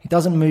right? He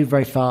doesn't move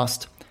very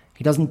fast.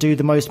 He doesn't do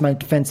the most amount of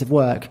defensive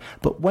work.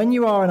 But when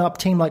you are an up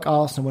team like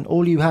Arsenal, when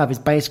all you have is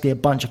basically a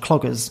bunch of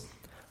cloggers,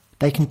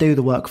 they can do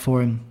the work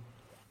for him.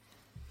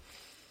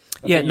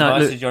 You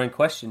answered your own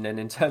question then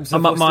in terms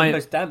of what's the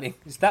most damning.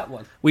 Is that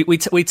one?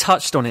 We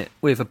touched on it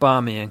with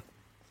Aubameyang.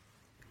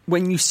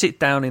 When you sit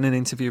down in an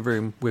interview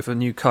room with a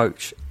new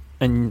coach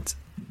and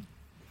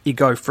you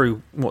go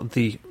through what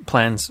the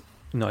plans,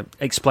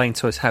 explain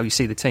to us how you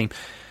see the team.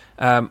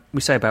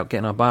 We say about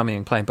getting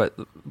Aubameyang playing, but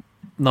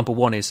number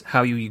one is how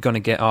are you going to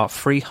get our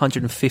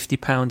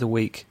 £350 a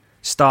week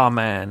star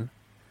man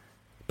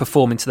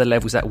performing to the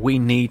levels that we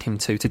need him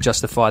to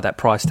justify that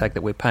price tag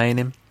that we're paying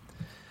him.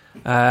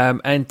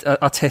 And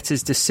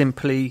Arteta's just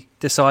simply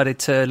decided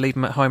to leave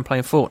him at home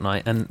playing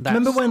Fortnite. And that's...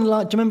 Do you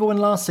remember when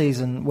last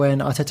season when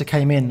Arteta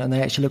came in and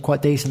they actually looked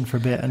quite decent for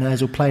a bit, and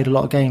Ozil played a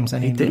lot of games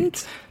and he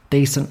did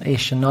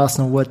decent-ish, and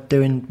Arsenal were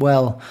doing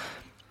well,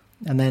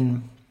 and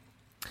then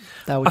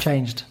that all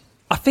changed.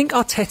 I think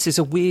Arteta's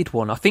a weird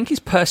one. I think his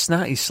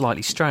personality is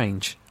slightly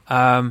strange.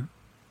 I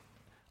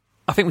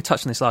think we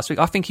touched on this last week.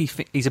 I think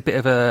he's a bit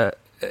of a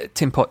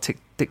tin pot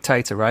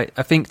dictator, right?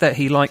 I think that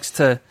he likes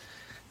to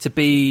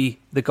be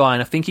the guy,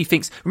 and I think he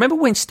thinks... Remember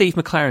when Steve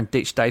McLaren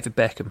ditched David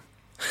Beckham?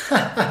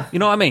 You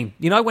know what I mean?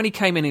 When he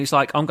came in, he was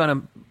like, I'm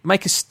going to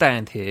make a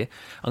stand here.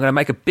 I'm going to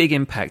make a big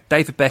impact.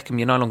 David Beckham,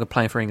 you're no longer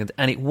playing for England.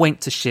 And it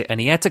went to shit,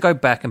 and he had to go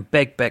back and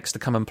beg Becks to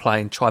come and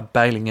play and try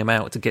bailing him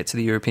out to get to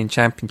the European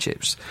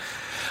Championships.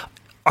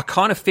 I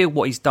kind of feel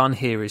what he's done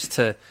here is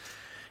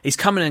he's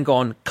come in and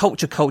gone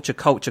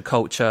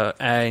culture,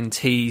 and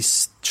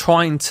he's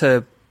trying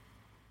to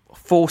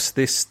forced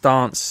this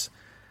stance,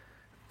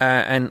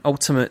 and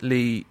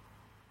ultimately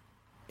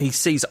he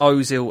sees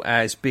Ozil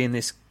as being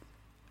this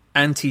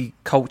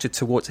anti-culture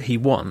to what he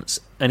wants,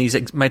 and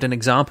he's made an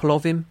example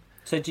of him.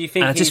 So do you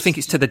think? And I just think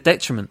it's to the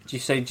detriment. Do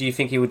you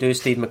think he will do a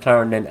Steve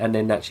McLaren and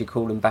then actually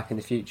call him back in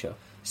the future?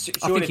 I think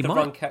he if the might.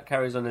 run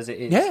carries on as it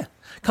is. Yeah.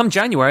 Come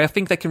January, I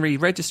think they can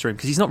re-register him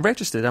because he's not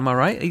registered. Am I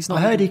right? He's not.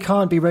 I heard he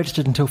can't be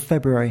registered until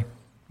February.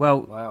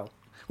 Well, Wow.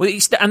 Well,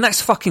 and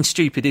that's fucking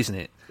stupid, isn't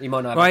it? He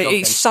might not have right? a job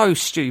It's then. so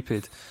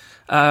stupid.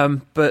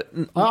 But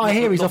I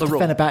hear he's not off to the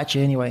rule. Fenerbahce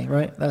anyway,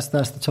 right? That's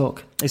the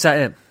talk. Is that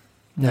it?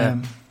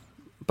 Yeah.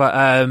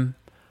 But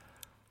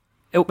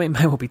it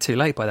may well be too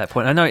late by that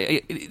point. I know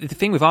the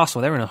thing with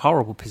Arsenal, they're in a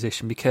horrible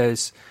position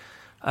because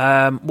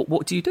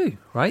what do you do,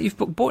 right? You've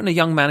brought in a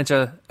young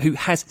manager who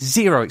has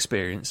zero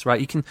experience,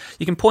 right? You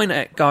can point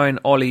at going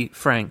Ollie,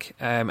 Frank,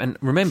 and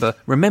remember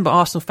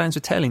Arsenal fans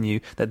were telling you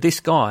that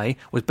this guy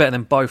was better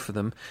than both of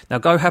them. Now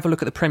go have a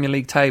look at the Premier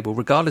League table,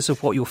 regardless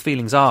of what your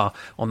feelings are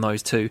on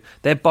those two.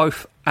 They're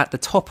both at the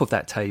top of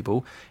that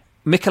table.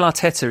 Mikel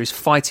Arteta is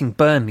fighting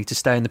Burnley to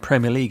stay in the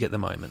Premier League at the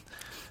moment.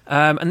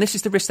 And this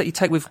is the risk that you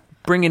take with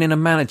bringing in a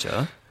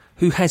manager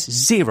who has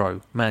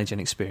zero managing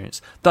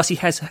experience. Thus, he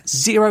has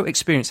zero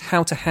experience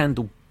how to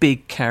handle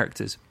big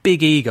characters,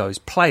 big egos,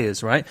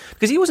 players, right?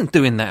 Because he wasn't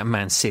doing that at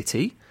Man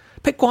City.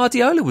 Pep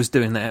Guardiola was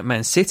doing that at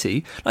Man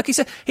City. Like he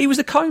said, he was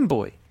the cone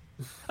boy.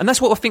 And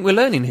that's what I think we're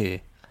learning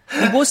here.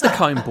 He was the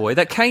cone boy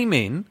that came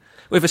in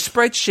with a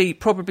spreadsheet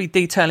probably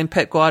detailing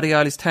Pep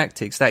Guardiola's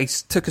tactics, that he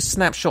took a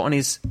snapshot on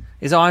his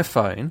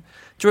iPhone,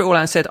 drew it all out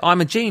and said, I'm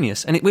a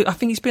genius. And I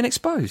think he's been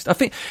exposed. I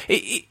think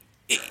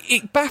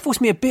it baffles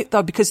me a bit,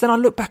 though, because then I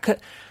look back at,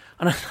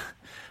 and I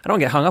don't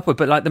get hung up with,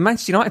 but like the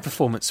Manchester United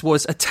performance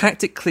was a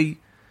tactically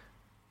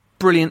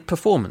brilliant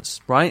performance,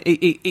 right?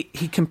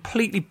 He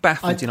completely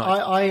baffled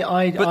United. I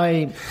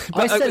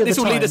said at this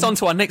the will lead time- us on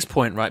to our next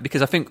point, right?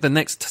 Because I think the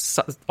next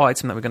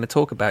item that we're going to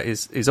talk about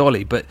is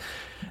Ollie. But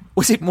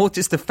was it more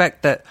just the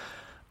fact that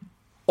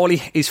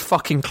Ollie is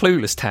fucking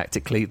clueless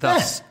tactically?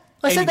 Thus, Yeah.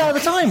 I said that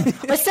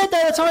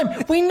at the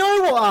time. We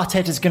know what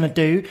Arteta's going to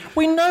do.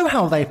 We know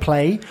how they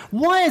play.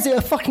 Why is it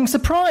a fucking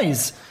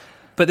surprise?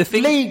 But the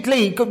thing,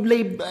 Lee,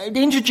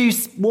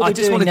 introduce what we're doing I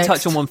just wanted next. to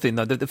touch on one thing,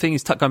 though. The thing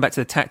is, going back to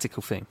the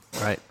tactical thing,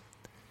 right?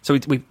 So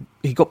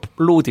he got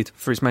lauded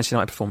for his Manchester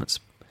United performance.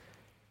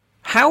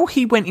 How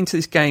he went into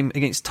this game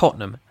against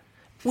Tottenham,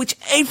 which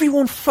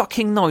everyone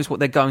fucking knows what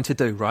they're going to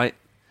do, right?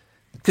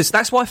 Because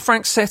that's why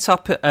Frank set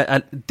up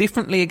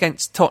differently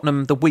against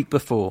Tottenham the week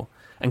before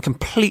and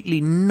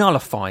completely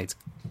nullified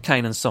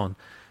Kane and Son.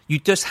 You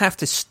just have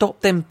to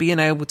stop them being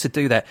able to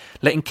do that.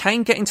 Letting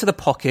Kane get into the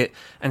pocket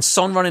and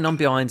Son running on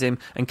behind him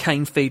and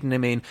Kane feeding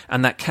him in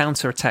and that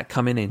counter-attack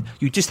coming in.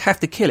 You just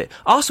have to kill it.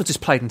 Arsenal just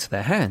played into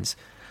their hands.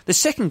 The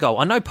second goal,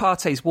 I know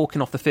Partey's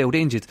walking off the field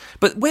injured,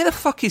 but where the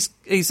fuck is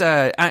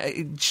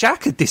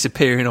Xhaka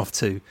disappearing off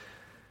to?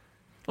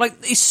 Like,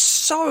 it's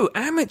so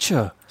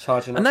amateur.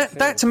 Charging and off the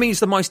that to me is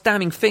the most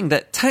damning thing,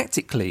 that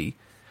tactically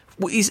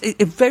is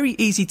a very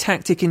easy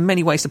tactic in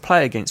many ways to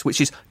play against, which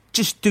is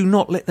just do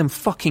not let them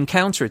fucking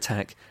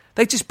counter-attack.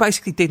 They just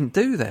basically didn't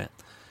do that.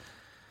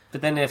 But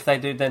then if they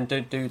do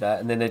that,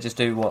 and then they just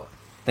do what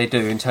they do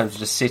in terms of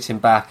just sitting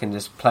back and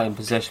just playing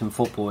possession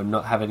football and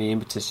not have any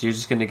impetus, you're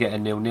just going to get a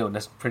 0-0, and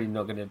that's pretty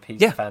not going to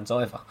appease the fans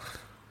either.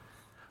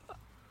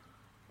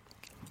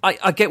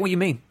 I get what you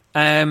mean.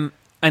 And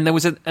there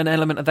was an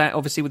element of that,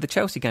 obviously, with the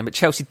Chelsea game. But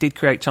Chelsea did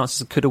create chances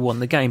that could have won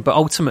the game. But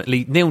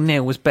ultimately,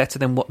 0-0 was better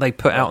than what they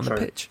put out on the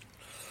pitch.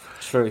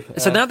 True.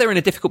 So now they're in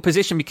a difficult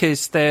position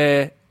because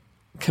they're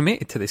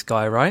committed to this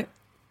guy, right?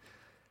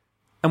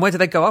 And where do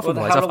they go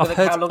otherwise?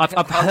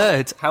 I've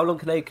heard. How long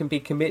can they be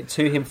committed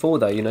to him for,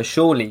 though? You know,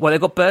 surely. Well, they've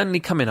got Burnley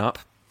coming up.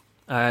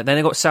 Then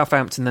they've got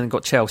Southampton. Then they've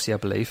got Chelsea, I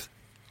believe.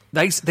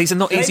 These are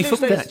not easy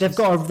football matches.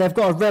 They've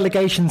got a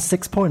relegation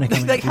 6-pointer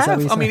coming. They up.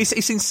 have. I mean,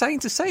 it's insane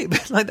to say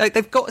it. Like,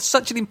 they've got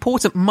such an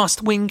important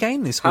must-win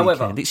game this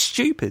weekend. It's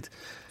stupid.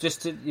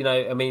 Just to,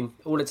 I mean,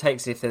 all it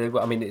takes if they,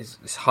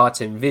 it's hard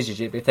to envisage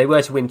it, but if they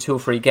were to win 2 or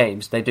 3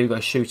 games, they do go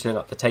shooting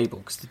up the table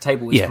because the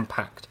table is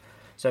compact.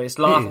 So it's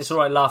all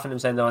right laughing at them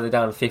saying they're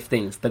down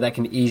 15th, but that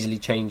can easily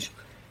change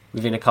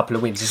within a couple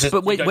of wins.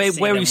 But where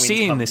are you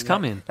seeing this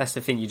coming? That's the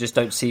thing. You just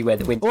don't see where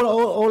the win.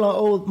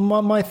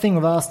 My thing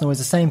with Arsenal is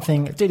the same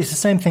thing. Dude, it's the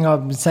same thing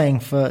I've been saying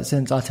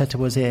since Arteta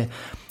was here.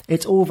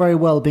 It's all very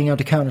well being able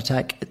to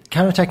counter-attack.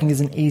 Counter-attacking is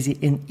an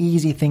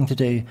easy thing to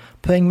do.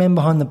 Putting men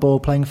behind the ball,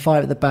 playing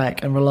 5 at the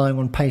back and relying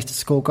on pace to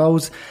score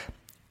goals.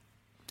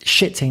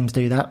 Shit teams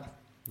do that.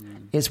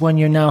 It's when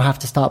you now have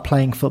to start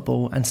playing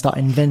football and start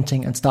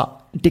inventing and start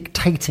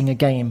dictating a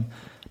game.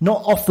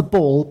 Not off the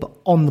ball, but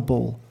on the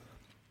ball.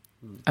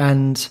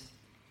 And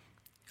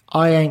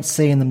I ain't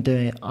seeing them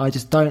doing it. I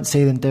just don't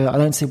see them do it. I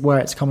don't see where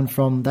it's coming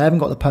from. They haven't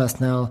got the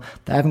personnel.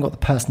 They haven't got the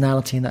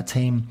personality in that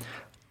team.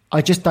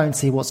 I just don't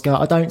see what's going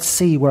on. I don't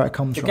see where it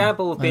comes from. The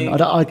gamble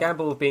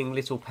of being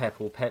little Pep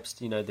or Pep's,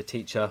 the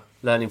teacher,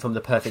 learning from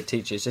the perfect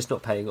teacher, is just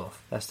not paying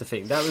off. That's the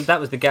thing. That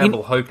was the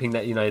gamble, hoping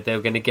that, they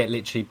were going to get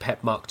literally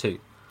Pep Mark II.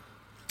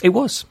 It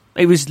was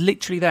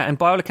literally that, and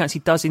by all accounts, he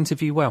does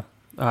interview well.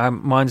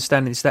 My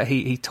understanding is that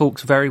he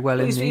talks very well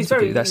in the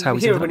interview. That's how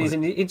he's when he's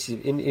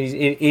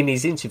in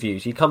his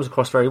interviews. He comes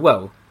across very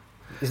well.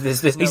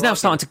 He's now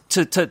starting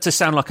to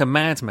sound like a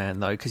madman,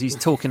 though, because he's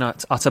talking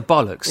utter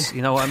bollocks.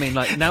 You know what I mean?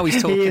 Like, now he's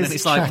talking he is and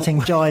it's like...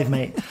 chatting jive,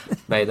 mate.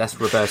 Mate, that's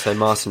Roberto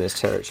Martinez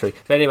territory.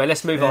 But anyway,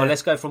 let's move on.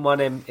 Let's go from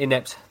one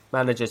inept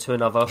manager to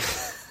another.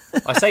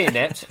 I say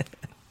inept.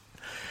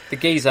 The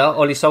geezer,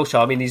 Ollie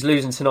Solskjaer, I mean, he's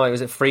losing tonight.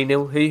 Was it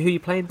 3-0? Who are you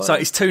playing by? So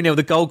it's 2-0.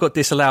 The goal got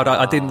disallowed.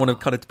 I didn't want to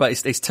kind of... But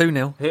it's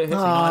 2-0. What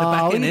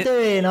are you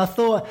doing? I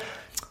thought...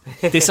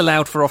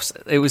 disallowed for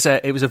offside. It was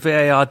a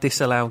VAR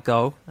disallowed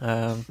goal.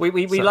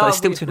 We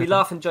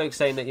laugh and joke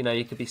saying that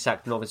you could be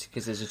sacked, and obviously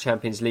because there's a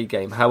Champions League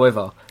game.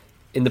 However,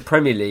 in the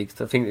Premier League,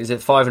 I think is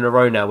it 5 in a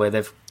row now where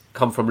they've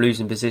come from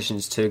losing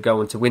positions to go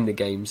on to win the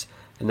games,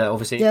 and that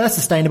obviously that's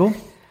sustainable.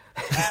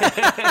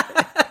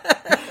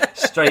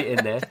 Straight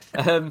in there.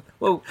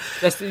 Well,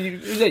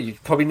 you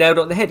probably nailed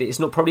it on the head. It's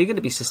not probably going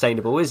to be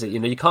sustainable, is it?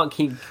 You can't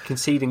keep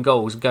conceding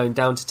goals, going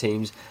down to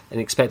teams, and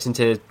expecting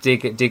to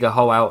dig a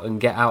hole out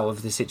and get out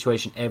of the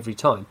situation every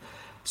time.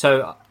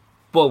 So,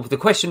 the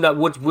question that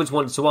Woods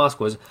wanted to ask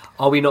was: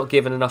 are we not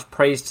giving enough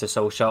praise to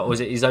Solskjaer, or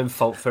is it his own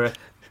fault for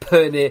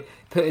putting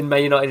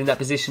Man United in that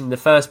position in the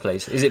first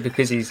place? Is it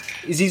because is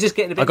he just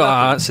getting a bit? I got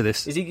lucky? to answer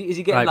this. Is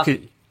he getting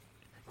lucky?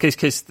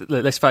 Because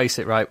let's face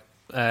it, right?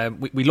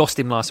 We lost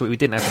him last week. We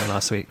didn't have him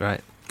last week,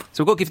 right?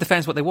 So we've got to give the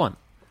fans what they want.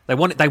 They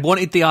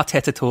wanted the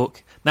Arteta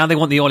talk. Now they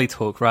want the Ollie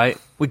talk, right?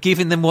 We're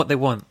giving them what they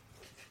want.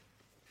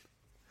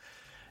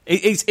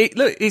 It's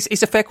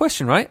a fair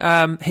question,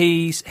 right?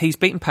 He's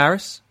beaten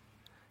Paris.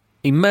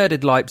 He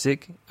murdered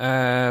Leipzig.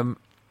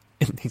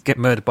 He's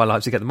getting murdered by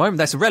Leipzig at the moment.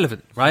 That's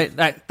irrelevant, right?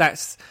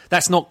 That's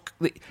not.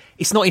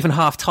 It's not even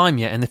half time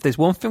yet. And if there's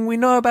one thing we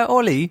know about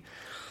Ollie,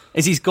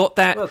 is he's got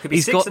that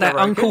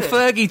Uncle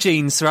Fergie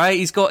genes, right?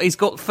 He's got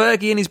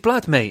Fergie in his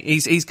blood, mate.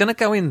 He's going to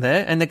go in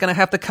there, and they're going to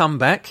have the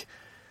comeback.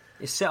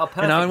 It's set up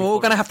perfectly. And we're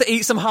all going to have to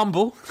eat some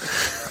humble.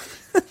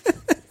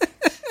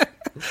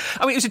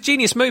 I mean, it was a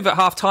genius move at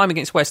half-time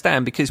against West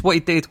Ham, because what he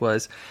did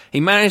was he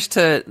managed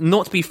to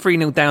not be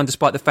 3-0 down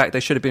despite the fact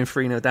they should have been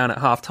 3-0 down at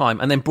half-time,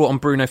 and then brought on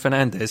Bruno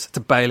Fernandes to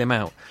bail him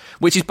out,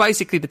 which is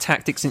basically the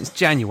tactic since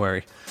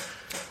January.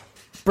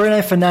 Bruno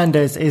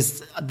Fernandes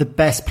is the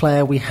best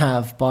player we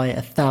have by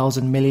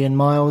 1,000 million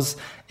miles.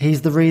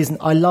 He's the reason...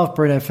 I love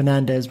Bruno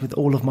Fernandes with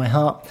all of my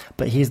heart,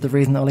 but he's the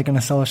reason that Ole Gunnar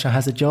Solskjaer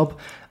has a job.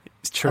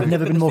 It's true. I've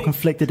never been more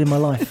conflicted in my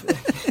life.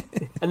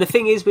 And the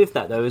thing is with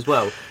that, though, as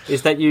well,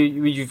 is that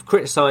you've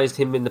criticised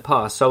him in the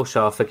past,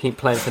 Solskjaer, for keep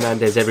playing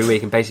Fernandes every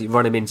week and basically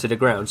run him into the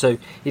ground. So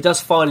he does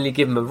finally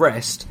give him a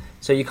rest,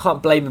 so you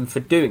can't blame him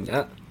for doing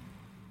that.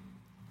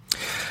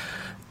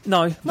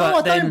 No,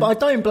 I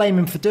don't blame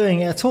him for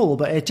doing it at all,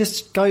 but it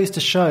just goes to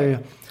show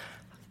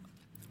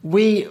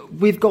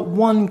we've got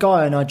one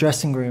guy in our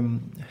dressing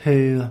room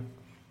who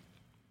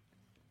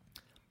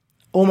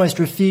almost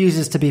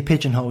refuses to be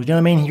pigeonholed. You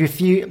know what I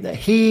mean?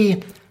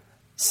 He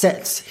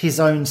sets his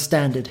own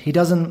standard. He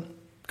doesn't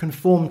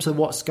conform to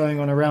what's going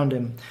on around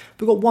him.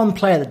 We've got one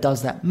player that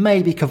does that.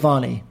 Maybe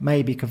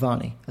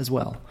Cavani as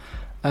well.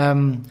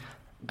 And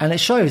it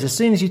shows as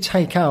soon as you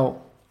take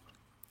out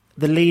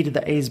the leader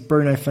that is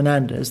Bruno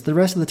Fernandes, the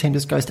rest of the team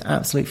just goes to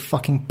absolute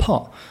fucking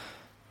pot.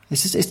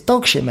 It's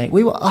dog shit, mate.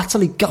 We were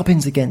utterly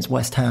gubbins against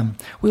West Ham.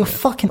 We were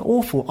fucking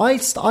awful. I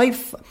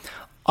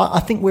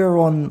think we were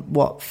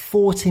on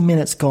 40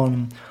 minutes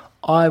gone.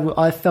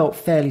 I felt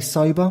fairly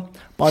sober.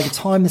 By the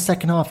time the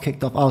second half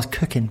kicked off, I was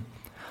cooking.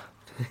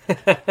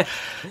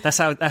 That's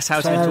how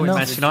to enjoy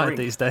Manchester United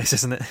these days,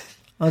 isn't it?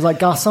 I was like,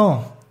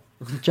 garçon,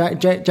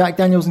 Jack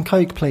Daniels and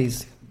Coke,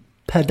 please.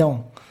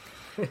 Pardon.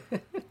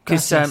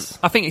 Because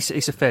I think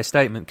it's a fair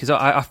statement, because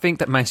I think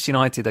that Manchester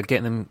United are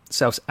getting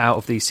themselves out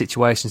of these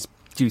situations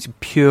due to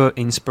pure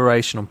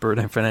inspiration on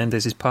Bruno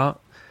Fernandes' part.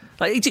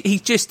 Like,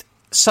 he's just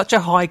such a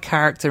high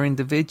character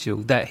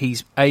individual that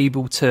he's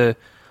able to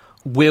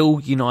will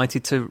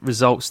United to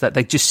results that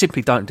they just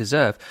simply don't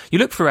deserve. You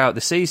look throughout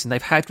the season,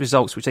 they've had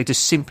results which they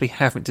just simply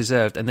haven't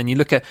deserved, and then you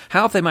look at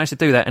how have they managed to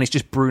do that, and it's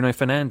just Bruno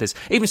Fernandes.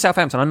 Even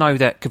Southampton, I know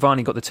that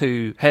Cavani got the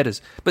 2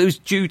 headers, but it was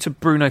due to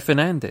Bruno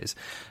Fernandes.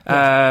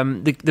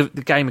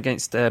 The game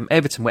against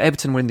Everton, where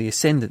Everton were in the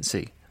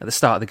ascendancy at the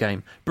start of the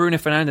game, Bruno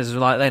Fernandes was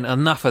like, then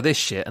enough of this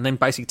shit, and then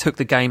basically took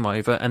the game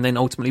over and then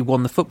ultimately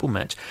won the football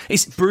match.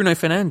 It's Bruno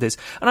Fernandes.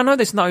 And I know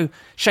there's no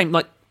shame,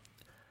 like,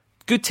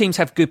 good teams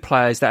have good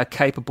players that are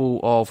capable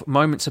of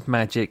moments of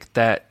magic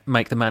that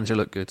make the manager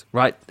look good,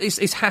 right?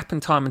 It's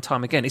happened time and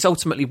time again. It's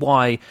ultimately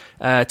why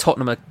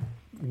Tottenham are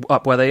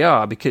up where they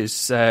are,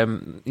 because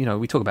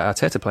we talk about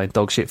Arteta playing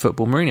dog shit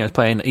football. Mourinho's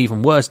playing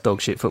even worse dog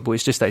shit football.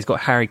 It's just that he's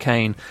got Harry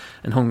Kane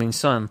and Heung-min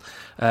Son,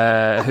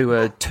 who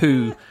are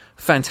 2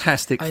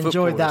 fantastic footballers. I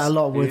enjoyed that a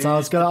lot, Woods. I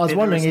was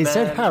wondering, he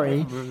said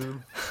Harry.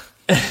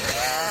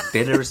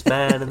 Bitterest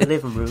man in the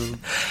living room.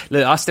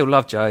 Look, I still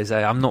love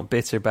Jose. I'm not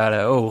bitter about it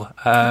at all.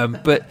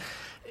 But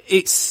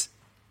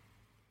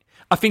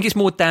I think it's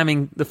more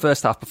damning the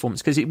first half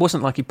performance, because it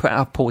wasn't like he put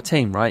out a poor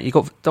team, right? You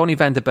got Donny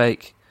van der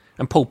Beek,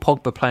 and Paul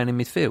Pogba playing in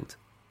midfield.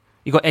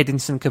 You got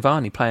Edinson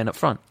Cavani playing up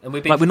front. And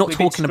we're not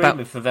talking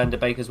about for Van der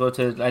Beek as well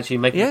to actually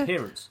make an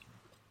appearance.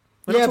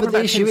 Yeah, but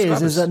the issue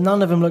is that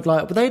none of them looked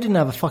like. But they didn't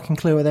have a fucking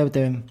clue what they were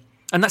doing.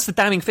 And that's the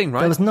damning thing,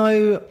 right?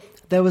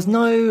 There was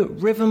no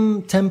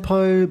rhythm,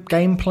 tempo,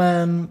 game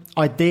plan,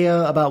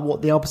 idea about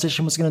what the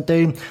opposition was going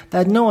to do. They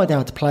had no idea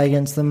how to play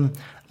against them.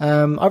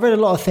 I read a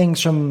lot of things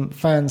from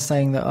fans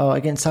saying that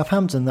against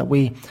Southampton that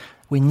we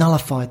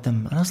nullified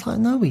them, and I was like,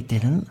 no, we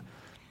didn't.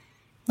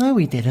 No,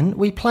 we didn't.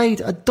 We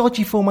played a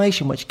dodgy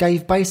formation, which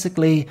gave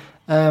basically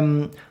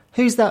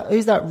who's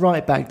that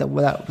right back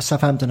that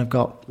Southampton have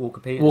got? Walker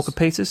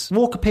Peters.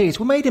 Walker Peters.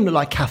 We made him look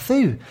like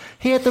Cafu.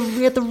 He had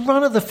the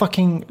run of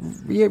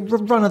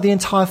the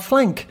entire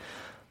flank.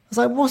 I was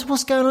like,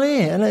 what's going on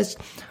here? And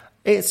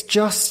it's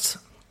just,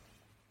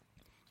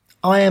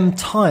 I am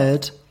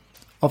tired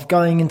of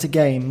going into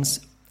games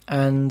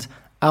and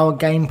our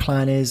game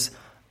plan is,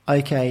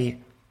 okay,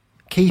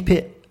 keep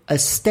it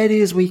as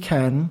steady as we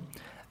can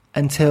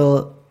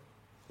until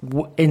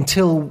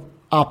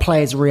our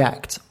players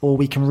react, or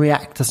we can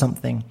react to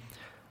something.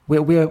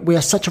 We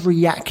are such a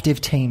reactive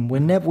team. We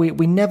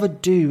never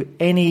do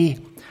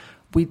any.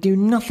 We do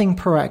nothing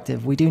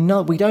proactive. We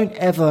don't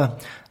ever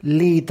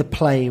lead the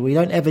play. We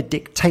don't ever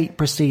dictate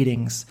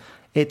proceedings.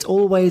 It's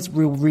always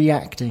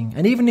reacting.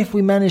 And even if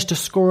we manage to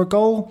score a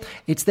goal,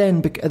 it's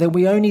then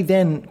we only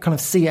then kind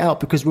of see it out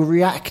because we're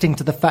reacting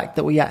to the fact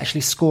that we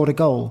actually scored a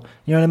goal.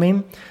 You know what I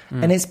mean?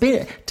 Mm. And it's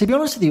been, to be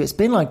honest with you, it's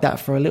been like that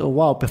for a little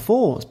while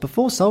before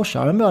Solskjaer.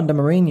 I remember under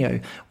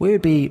Mourinho, we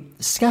would be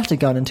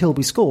scattergun until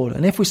we scored.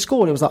 And if we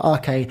scored, it was like,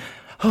 okay,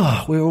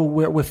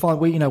 we're fine.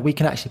 We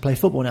can actually play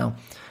football now.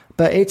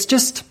 But it's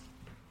just,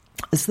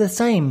 it's the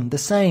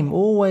same,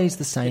 always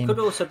the same. It could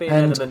also be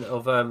an element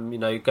of,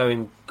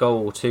 going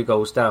goal or 2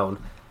 goals down.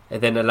 It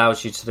then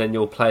allows you to then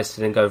your players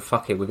to then go,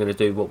 fuck it, we're going to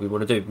do what we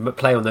want to do.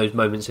 Play on those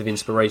moments of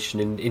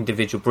inspiration and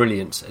individual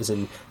brilliance, as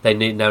in they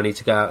now need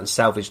to go out and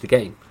salvage the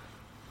game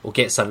or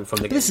get something from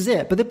the game. This is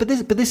it. But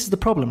this is the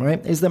problem,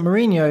 right? Is that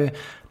Mourinho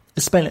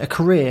has spent a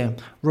career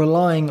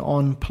relying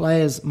on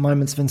players'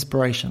 moments of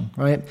inspiration,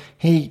 right?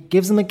 He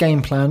gives them a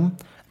game plan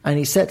and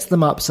he sets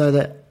them up so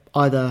that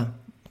either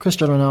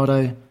Cristiano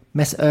Ronaldo,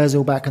 Mesut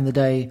Ozil back in the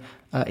day,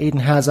 Eden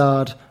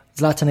Hazard,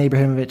 Zlatan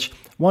Ibrahimovic,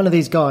 one of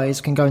these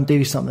guys can go and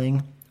do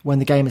something when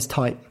the game is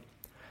tight.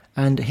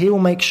 And he will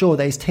make sure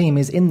that his team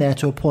is in there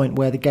to a point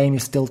where the game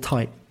is still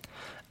tight.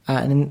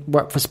 And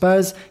for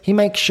Spurs, he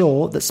makes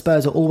sure that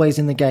Spurs are always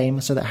in the game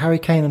so that Harry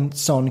Kane and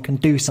Son can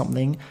do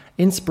something,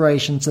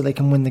 inspiration, so they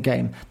can win the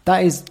game.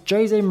 That is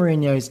Jose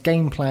Mourinho's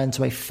game plan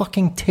to a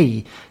fucking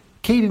T.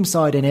 Keep him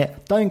side in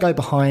it, don't go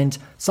behind,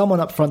 someone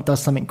up front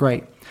does something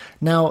great.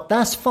 Now,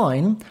 that's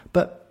fine,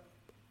 but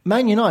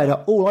Man United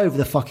are all over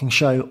the fucking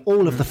show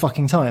all of the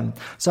fucking time.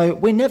 So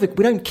we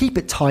don't keep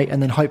it tight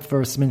and then hope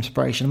for some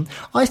inspiration.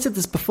 I said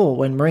this before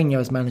when Mourinho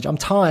was manager. I'm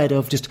tired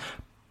of just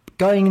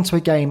going into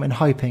a game and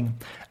hoping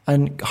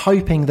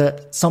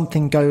that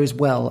something goes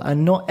well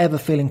and not ever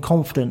feeling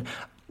confident.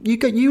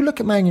 You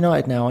look at Man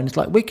United now and it's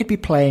like we could be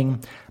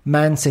playing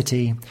Man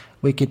City,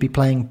 we could be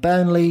playing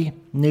Burnley,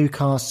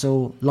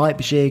 Newcastle,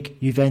 Leipzig,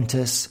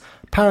 Juventus,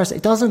 Paris.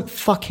 It doesn't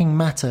fucking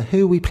matter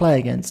who we play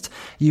against.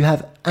 You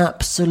have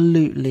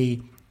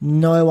absolutely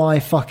no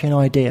fucking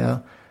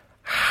idea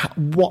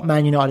what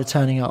Man United are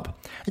turning up.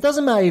 It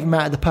doesn't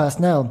matter the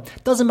personnel.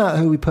 It doesn't matter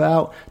who we put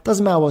out. It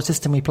doesn't matter what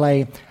system we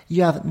play.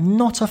 You have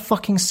not a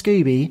fucking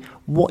Scooby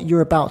what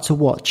you're about to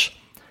watch.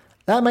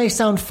 That may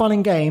sound fun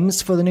in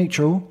games for the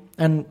neutral,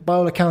 and by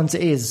all accounts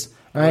it is.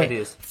 Right? Yeah, it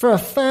is. For a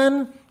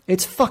fan,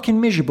 it's fucking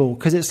miserable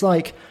because it's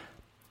like,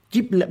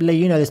 Lee,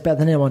 you know this better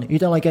than anyone. You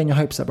don't like getting your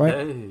hopes up,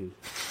 right? No. You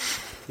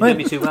know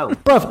me too well.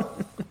 Bruv,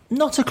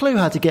 not a clue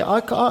how to get...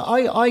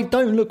 I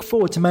don't look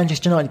forward to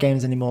Manchester United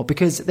games anymore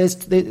because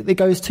it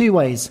goes 2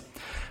 ways.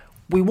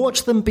 We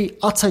watch them be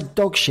utter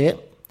dog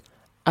shit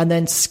and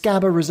then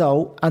scab a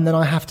result, and then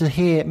I have to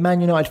hear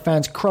Man United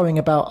fans crowing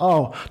about,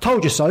 oh,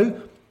 told you so.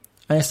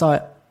 And it's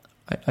like,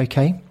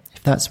 okay,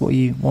 if that's what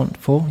you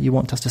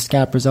want us to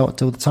scab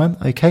results all the time,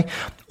 okay.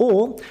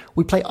 Or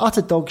we play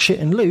utter dog shit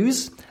and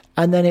lose...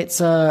 And then it's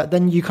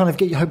then you kind of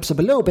get your hopes up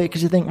a little bit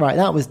because you think, right,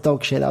 that was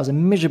dog shit. That was a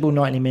miserable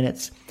 90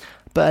 minutes.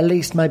 But at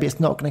least maybe it's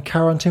not going to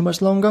carry on too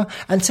much longer.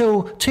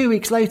 Until 2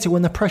 weeks later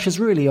when the pressure's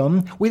really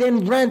on, we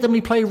then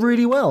randomly play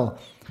really well.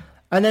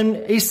 And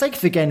then he's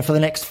safe again for the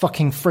next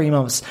fucking 3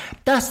 months.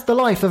 That's the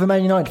life of a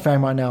Man United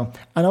fan right now.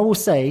 And I will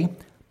say,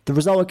 the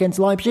result against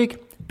Leipzig,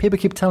 people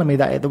keep telling me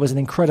that it was an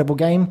incredible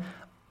game.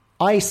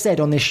 I said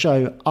on this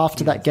show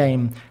after that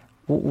game,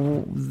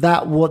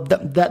 that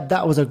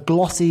was a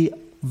glossy...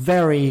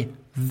 very,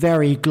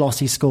 very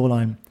glossy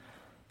scoreline.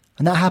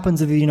 And that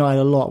happens with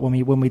United a lot when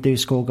we do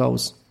score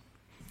goals.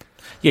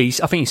 Yeah,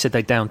 I think you said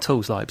they down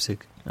tools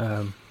Leipzig.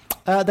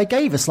 They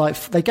gave us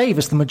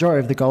the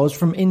majority of the goals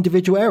from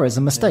individual errors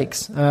and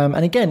mistakes. Yeah.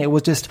 And again, it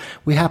was just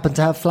we happened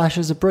to have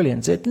flashes of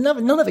brilliance.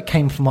 None of it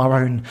came from our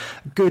own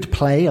good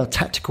play or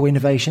tactical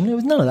innovation. It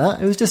was none of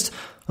that. It was just,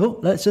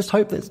 let's just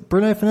hope that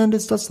Bruno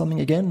Fernandes does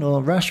something again,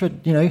 or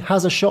Rashford,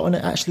 has a shot and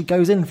it actually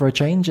goes in for a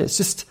change. It's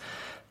just...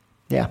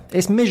 Yeah,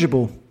 it's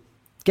miserable.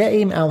 Get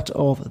him out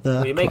of the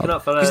Well, you're making club.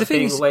 up for that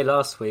being away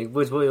last week.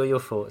 What were your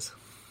thoughts?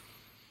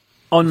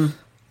 On...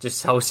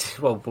 Just how,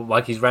 well,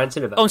 like he's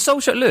ranting about. On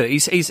Solskjaer, look,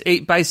 he's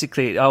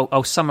basically,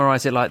 I'll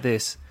summarise it like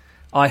this.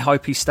 I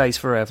hope he stays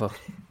forever.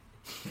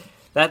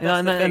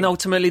 And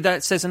ultimately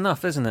that says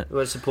enough, doesn't it?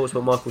 Well, it supports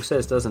what Michael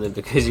says, doesn't it?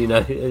 Because,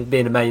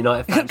 being a Man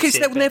United fan... Because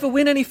they'll never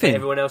win anything.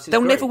 Everyone else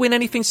they'll never win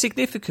anything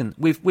significant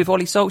with Ole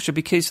Solskjaer,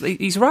 because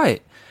he's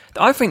right.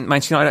 I think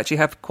Manchester United actually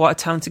have quite a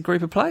talented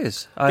group of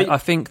players. I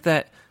think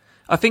that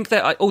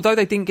although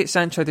they didn't get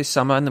Sancho this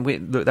summer, and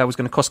that was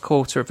going to cost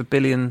 £250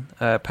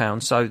 million,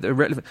 so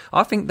irrelevant.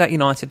 I think that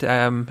United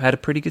had a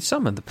pretty good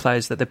summer. The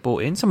players that they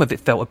brought in, some of it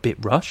felt a bit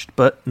rushed,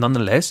 but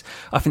nonetheless,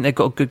 I think they've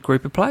got a good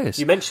group of players.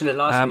 You mentioned it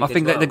last week. I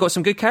think that they've got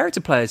some good character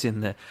players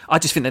in there. I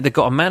just think that they've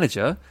got a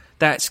manager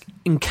that's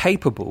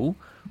incapable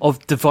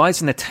of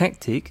devising a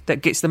tactic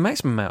that gets the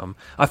maximum out of them.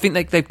 I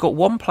think they've got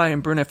one player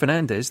in Bruno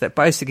Fernandes that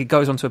basically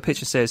goes onto a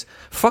pitch and says,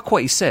 fuck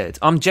what he said,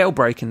 I'm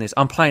jailbreaking this,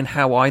 I'm playing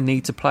how I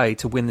need to play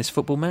to win this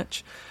football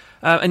match.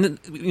 And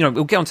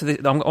we'll get on to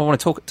this. I want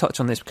to touch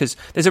on this because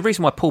there's a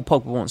reason why Paul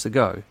Pogba wants to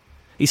go.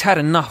 He's had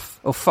enough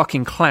of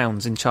fucking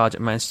clowns in charge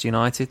at Manchester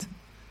United.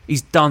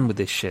 He's done with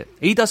this shit.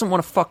 He doesn't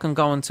want to fucking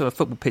go onto a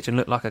football pitch and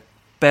look like a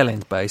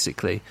bellend,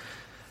 basically.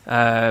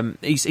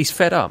 He's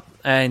fed up,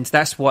 and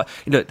that's what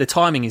the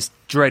timing is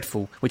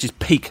dreadful, which is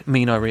peak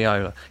Mino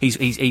Raiola.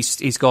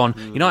 He's gone.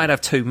 United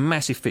have 2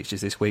 massive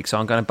fixtures this week, so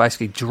I'm going to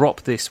basically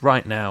drop this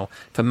right now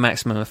for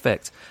maximum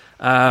effect.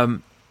 I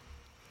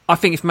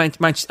think if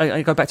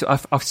I go back to,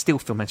 I still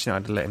feel Manchester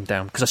United let him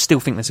down because I still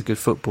think there's a good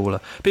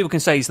footballer. People can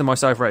say he's the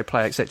most overrated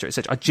player, etc.,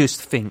 etc. I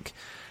just think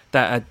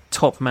that a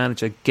top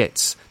manager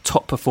gets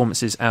top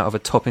performances out of a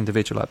top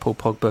individual like Paul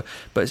Pogba,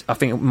 but I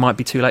think it might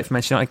be too late for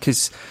Manchester United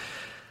because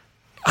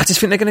I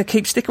just think they're going to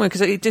keep sticking with it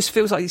because it just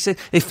feels like,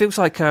 it feels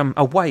like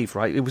a wave,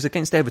 right? It was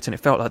against Everton. It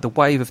felt like the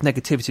wave of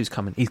negativity was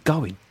coming. He's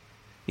going.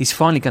 He's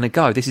finally going to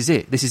go. This is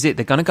it.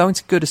 They're going to go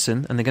into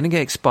Goodison and they're going to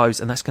get exposed,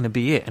 and that's going to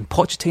be it. And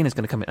Pochettino's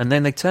going to come in, and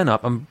then they turn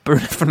up, and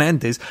Bruno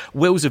Fernandes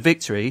wills a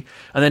victory,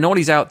 and then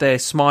Ollie's out there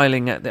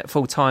smiling at that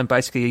full time,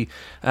 basically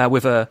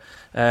with a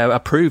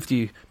proved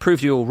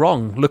you all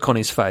wrong look on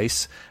his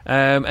face.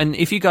 And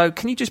if you go,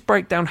 can you just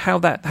break down how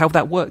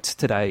that worked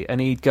today? And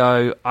he'd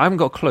go, I haven't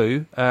got a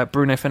clue.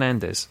 Bruno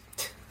Fernandes.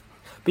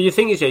 But your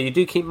thing is, you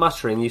do keep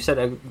muttering. You said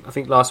it, I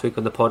think, last week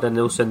on the pod and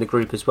also in the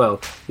group as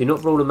well. You're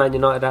not ruling Man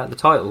United out of the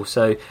title.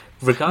 So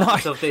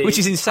regardless of the which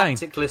is insane,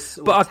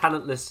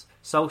 talentless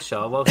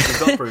Solskjaer, whilst you've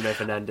got Bruno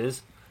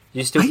Fernandes,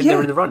 you still think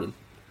they're in the running.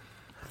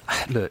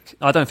 Look,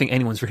 I don't think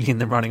anyone's really in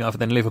the running other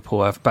than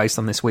Liverpool based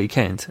on this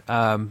weekend.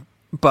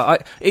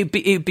 But it'd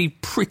be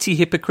pretty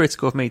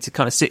hypocritical of me to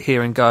kind of sit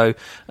here and go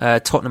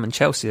Tottenham and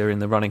Chelsea are in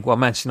the running, while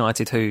Manchester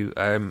United, who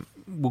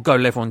will go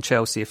level on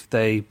Chelsea if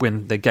they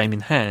win their game in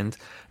hand,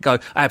 go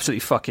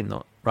absolutely fucking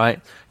not, right?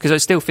 Because I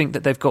still think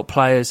that they've got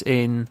players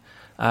in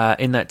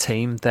that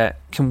team that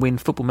can win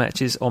football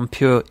matches on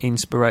pure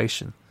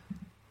inspiration,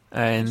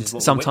 and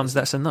sometimes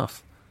that's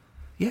enough.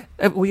 Yeah,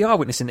 we are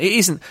witnessing. It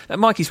isn't.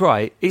 Mikey's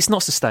right. It's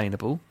not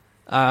sustainable.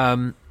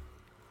 They're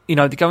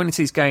going into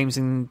these games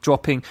and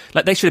dropping,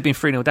 like they should have been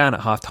 3-0 down at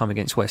half-time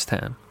against West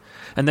Ham.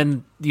 And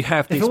then you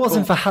have this... If it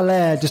wasn't for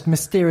Haller just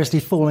mysteriously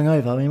falling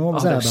over, I mean, what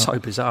was that about? So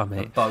bizarre,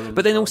 mate. But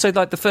then also,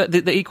 like the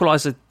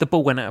equaliser, the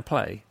ball went out of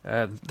play.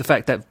 The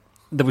fact that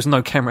there was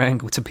no camera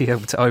angle to be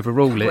able to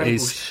overrule it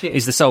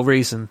is the sole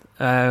reason.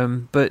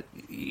 But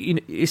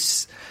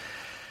it's...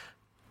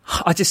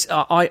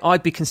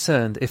 I'd be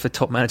concerned if a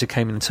top manager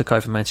came in and took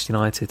over Manchester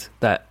United,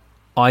 that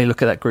I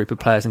look at that group of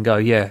players and go,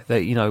 yeah,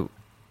 they're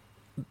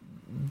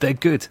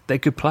good. They're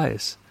good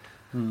players.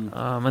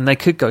 And they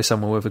could go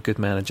somewhere with a good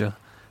manager.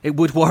 It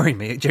would worry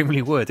me. It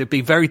genuinely would. It'd be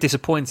very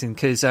disappointing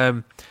because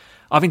I've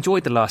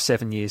enjoyed the last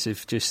 7 years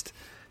of just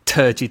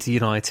turgid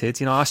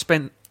United. I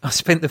spent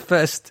the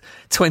first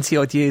 20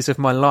 odd years of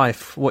my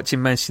life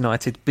watching Manchester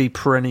United be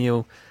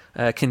perennial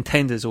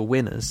contenders or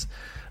winners.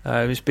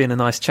 It's been a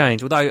nice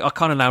change. Although I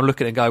kind of now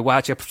look at it and go, well,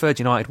 actually, I preferred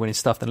United winning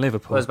stuff than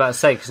Liverpool. I was about to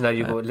say, because now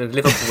you've got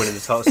Liverpool winning the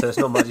title, so it's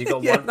not much. You've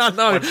got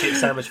one shit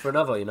sandwich for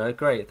another,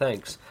 Great,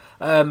 thanks.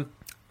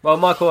 Well,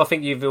 Michael, I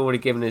think you've already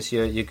given us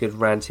your good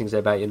rantings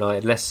about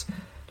United.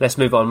 Let's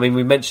move on. I mean,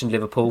 we mentioned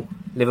Liverpool.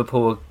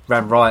 Liverpool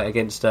ran riot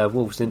against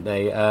Wolves, didn't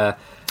they?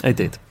 They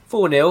did.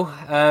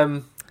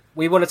 4-0.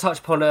 We want to touch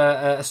upon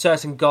a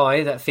certain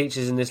guy that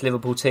features in this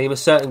Liverpool team, a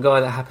certain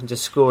guy that happened to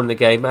score in the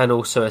game and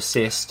also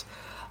assist.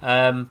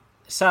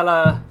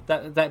 Salah,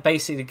 that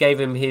basically gave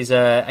him his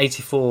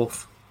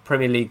 84th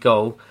Premier League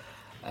goal,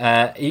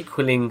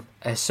 equaling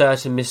a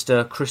certain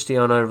Mr.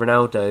 Cristiano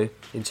Ronaldo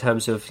in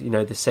terms of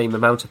the same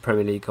amount of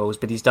Premier League goals,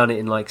 but he's done it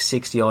in like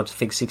 60 odd, I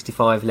think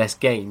 65 less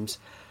games.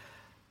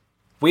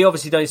 We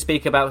obviously don't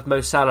speak about Mo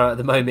Salah at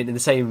the moment in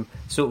the same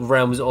sort of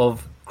realms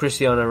of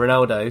Cristiano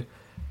Ronaldo.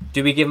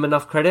 Do we give him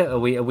enough credit? Are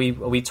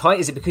we tight?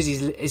 Is it because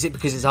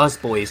it's us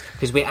boys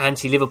because we're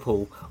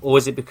anti-Liverpool, or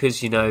is it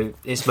because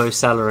it's Mo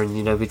Salah and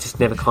we just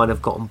never kind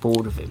of got on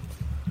board with him?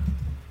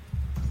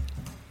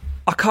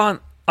 I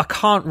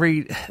can't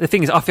read. The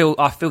thing is, I feel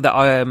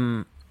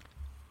that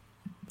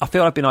I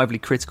feel I've been overly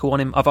critical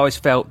on him. I've always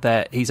felt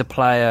that he's a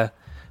player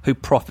who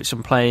profits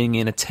from playing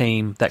in a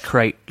team that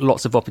create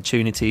lots of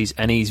opportunities,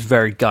 and he's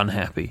very gun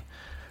happy.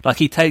 Like,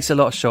 he takes a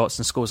lot of shots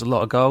and scores a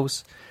lot of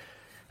goals.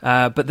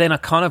 But then I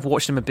kind of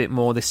watched him a bit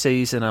more this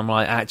season. I'm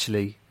like,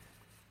 actually,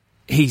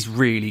 he's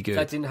really good.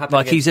 That didn't happen.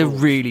 Like, he's Wolves. a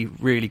really,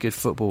 really good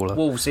footballer.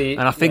 Wolves,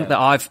 and I think that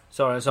I've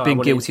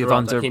been guilty of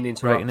underrating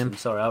him.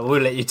 Sorry, I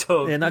will let you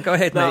talk. Yeah, no, go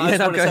ahead, mate. I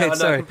go ahead.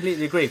 Sorry. I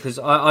completely agree, because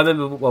I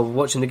remember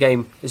watching the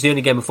game. It's the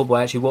only game of football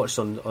I actually watched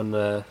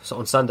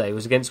on Sunday. It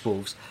was against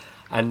Wolves,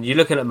 and you're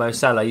looking at Mo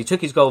Salah. He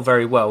took his goal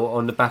very well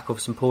on the back of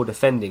some poor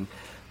defending.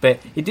 But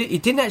he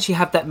didn't actually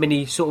have that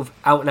many sort of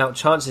out-and-out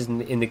chances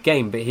in the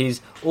game. But his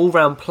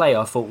all-round play,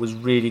 I thought, was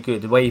really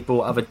good. The way he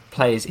brought other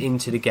players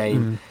into the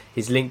game,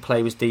 his link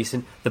play was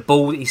decent. The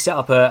ball, he set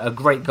up a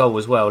great goal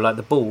as well. Like,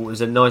 the ball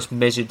was a nice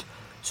measured,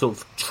 sort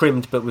of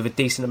trimmed, but with a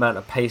decent amount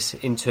of pace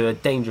into a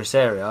dangerous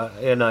area.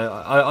 You know,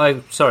 I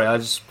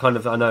just kind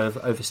of, I know I've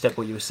overstepped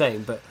what you were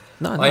saying, but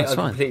no, I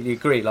fine. completely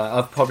agree. Like,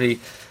 I've probably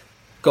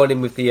got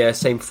him with the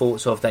same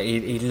thoughts of that.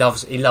 He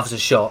loves a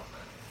shot.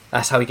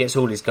 That's how he gets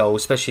all his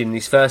goals, especially in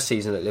his first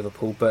season at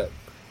Liverpool. But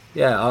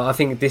yeah, I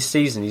think this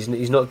season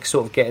he's not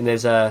sort of getting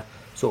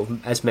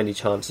as many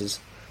chances,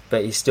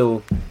 but he's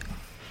still,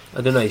 I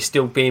don't know, he's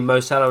still being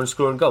Mo Salah and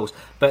scoring goals.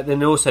 But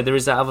then also there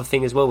is that other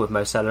thing as well with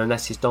Mo Salah, and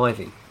that's his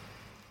diving.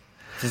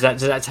 Does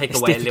that take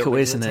away a little bit?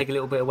 Does it take a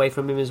little bit away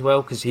from him as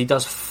well? Because he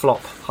does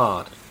flop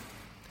hard.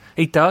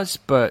 He does,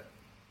 but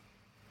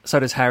so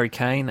does Harry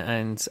Kane,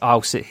 and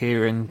I'll sit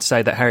here and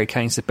say that Harry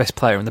Kane's the best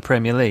player in the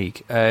Premier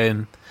League.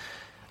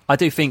 I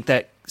do think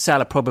that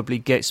Salah probably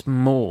gets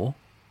more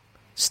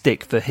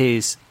stick for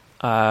his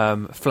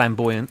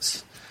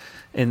flamboyance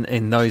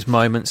in those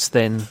moments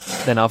than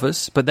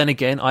others. But then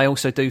again, I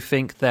also do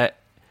think that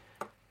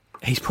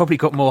he's probably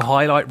got more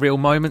highlight reel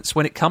moments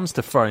when it comes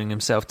to throwing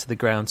himself to the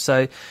ground.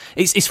 So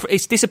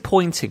it's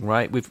disappointing,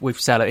 right, with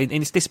Salah. And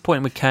it's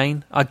disappointing with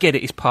Kane. I get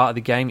it, it's part of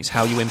the game. It's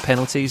how you win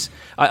penalties.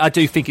 I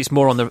do think it's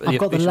more on the... I've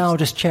got the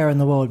loudest chair in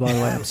the world, by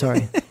the way. I'm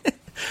sorry.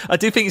 I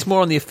do think it's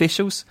more on the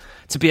officials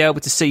to be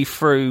able to see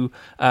through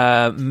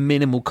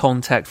minimal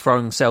contact,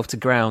 throwing himself to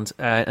ground,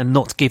 and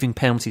not giving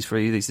penalties for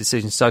these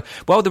decisions. So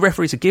while the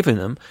referees are giving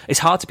them, it's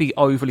hard to be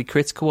overly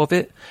critical of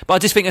it. But I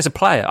just think as a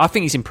player, I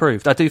think he's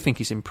improved. I do think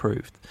he's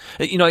improved.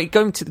 You know,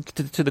 going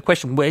to the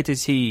question, where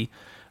does he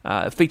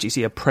feature? Is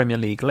he a Premier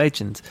League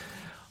legend?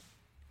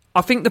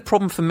 I think the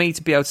problem for me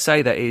to be able to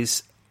say that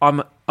is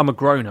I'm a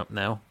grown-up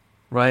now,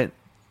 right?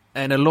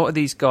 And a lot of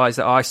these guys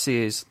that I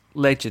see as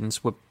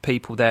legends were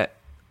people that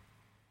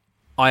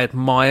I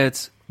admired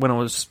when I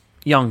was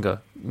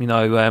younger. You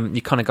know,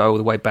 you kind of go all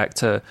the way back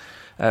to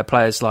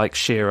players like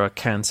Shearer,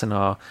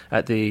 Cantona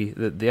at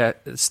the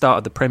start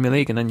of the Premier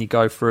League, and then you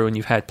go through and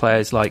you've had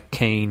players like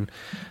Keane,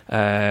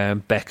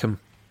 Beckham,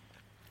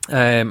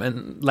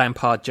 and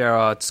Lampard,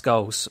 Gerrard,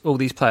 Scholes, all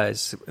these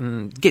players,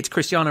 and get to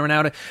Cristiano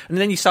Ronaldo, and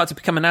then you start to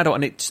become an adult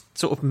and it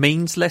sort of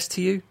means less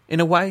to you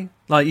in a way.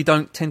 Like, you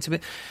don't tend to be...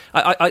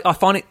 I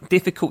find it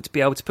difficult to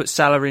be able to put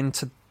Salah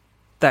into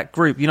that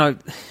group, you know...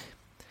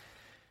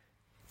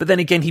 But then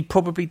again, he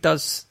probably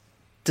does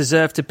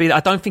deserve to be...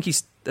 I don't think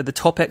he's at the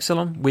top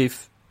echelon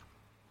with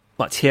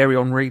like Thierry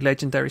Henry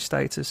legendary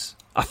status.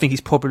 I think he's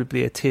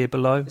probably a tier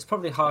below. It's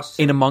probably harsh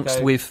to in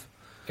amongst with...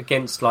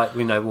 Against, like,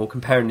 you know, we're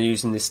comparing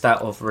using this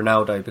stat of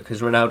Ronaldo,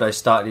 because Ronaldo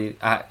started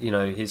at, you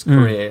know, his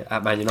career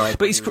at Man United.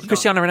 But is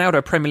Cristiano Ronaldo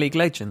a Premier League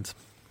legend?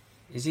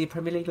 Is he a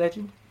Premier League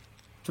legend?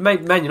 For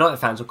Man United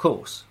fans, of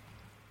course.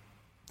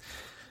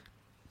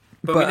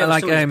 But we never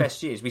saw his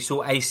best years. We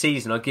saw a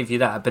season, I'll give you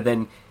that, but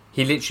then...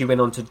 He literally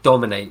went on to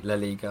dominate La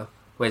Liga,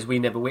 whereas we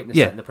never witnessed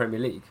that in the Premier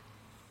League.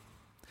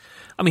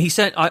 I mean, he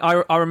said,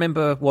 I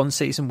remember one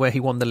season where he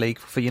won the league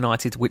for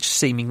United, which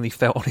seemingly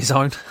felt on his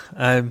own.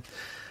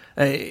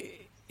 He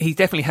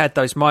definitely had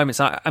those moments.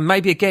 And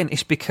maybe, again,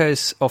 it's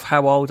because of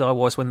how old I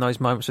was when those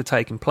moments were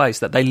taking place,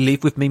 that they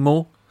live with me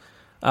more.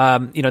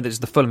 You know, there's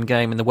the Fulham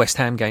game and the West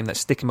Ham game that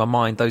stick in my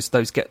mind.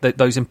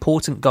 Those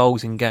important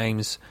goals in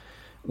games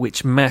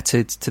which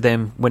mattered to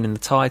them winning the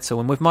title.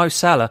 And with Mo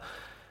Salah...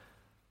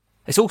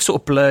 It's all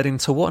sort of blurred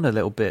into one a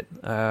little bit.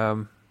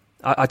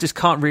 I just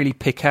can't really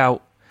pick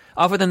out,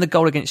 other than the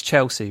goal against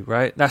Chelsea,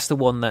 right? That's the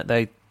one that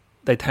they'd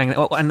hang,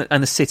 and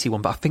the City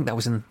one. But I think that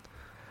was I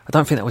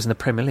don't think that was in the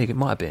Premier League. It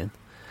might have been.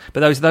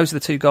 But those are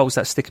the two goals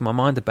that stick in my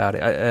mind about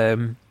it. I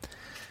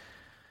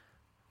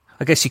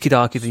guess you could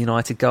argue the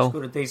United goal,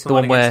 the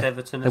one where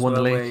Everton they won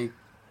the league.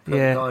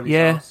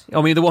 Yeah.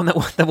 I mean, the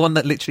one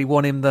that literally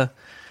won him the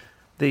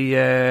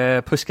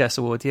Puskas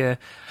Award. Yeah,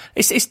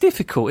 it's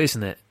difficult,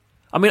 isn't it?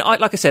 I mean,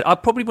 like I said, I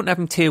probably wouldn't have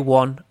him tier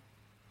 1.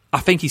 I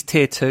think he's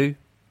tier 2,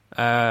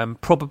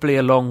 probably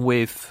along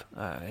with,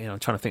 I'm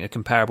trying to think of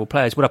comparable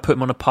players. Would I put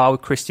him on a par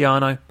with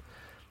Cristiano?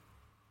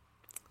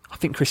 I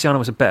think Cristiano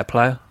was a better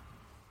player.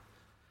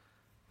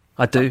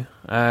 I do.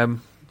 Well,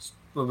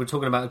 we're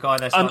talking about a guy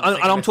that's...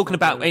 I'm talking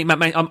about...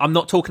 I'm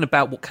not talking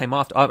about what came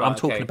after. I'm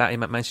talking about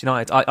him at Manchester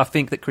United. I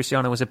think that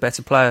Cristiano was a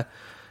better player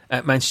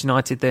at Manchester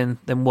United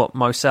than what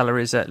Mo Salah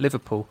is at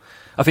Liverpool.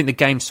 I think the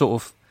game sort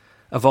of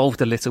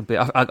evolved a little bit.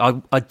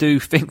 I do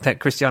think that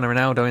Cristiano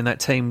Ronaldo in that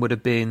team would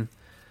have been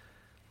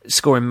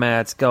scoring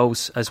mad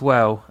goals as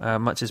well,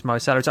 much as Mo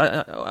Salah.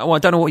 I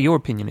don't know what your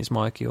opinion is,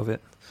 Mikey, of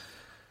it.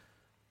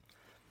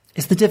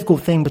 It's the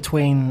difficult thing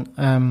between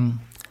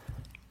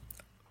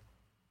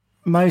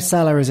Mo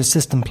Salah is a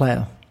system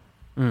player.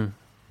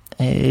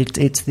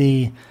 It's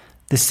the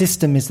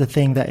system is the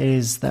thing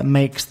that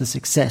makes the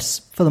success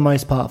for the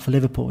most part for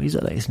Liverpool. He's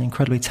an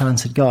incredibly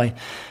talented guy,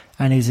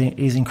 and he's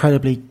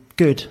incredibly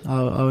good.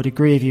 I would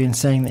agree with you in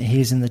saying that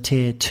he's in the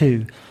tier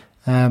 2.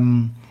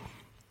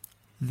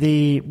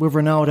 With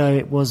Ronaldo,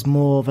 it was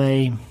more of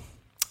a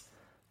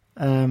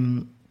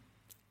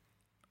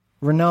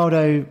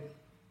Ronaldo.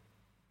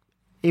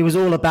 It was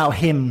all about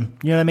him.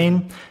 You know what I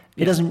mean?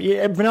 It doesn't.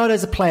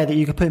 Ronaldo's a player that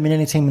you could put him in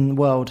any team in the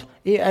world,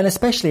 and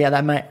especially at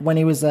that match when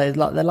he was like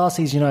the last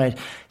season United,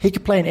 he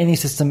could play in any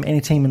system,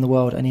 any team in the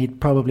world, and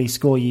he'd probably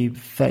score you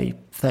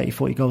 30,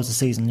 40 goals a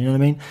season. You know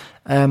what I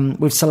mean?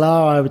 With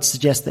Salah, I would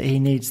suggest that he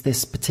needs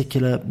this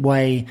particular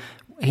way.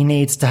 He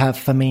needs to have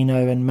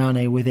Firmino and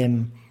Mane with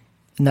him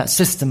in that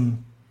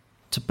system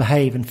to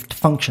behave and to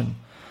function.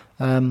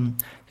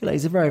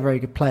 He's a very, very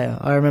good player.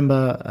 I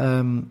remember.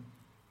 I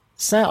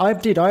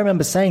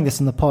remember saying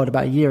this in the pod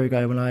about a year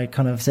ago when I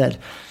kind of said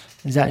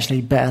he's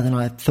actually better than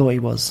I thought he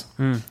was.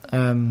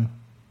 And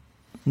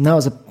that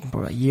was a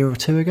year or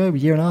two ago, a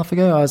year and a half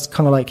ago. I was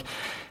kind of like,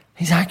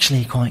 he's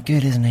actually quite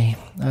good, isn't he?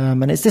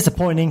 And it's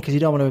disappointing because you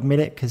don't want to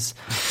admit it because...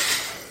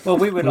 Well,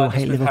 we were like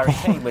this with Harry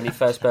Kane when he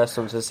first burst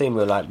onto the scene.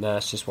 We were like, "No,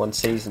 it's just one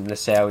season.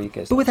 Let's see how he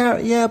gets." But with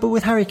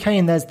Harry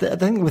Kane, there's the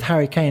thing with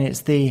Harry Kane.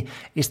 It's the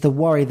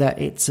worry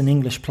that it's an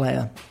English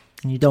player.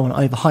 And you don't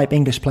want to overhype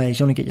English players.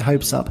 You want to get your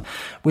hopes up.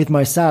 With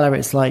Mo Salah,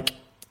 it's like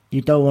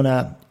you don't want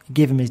to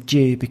give him his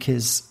due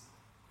because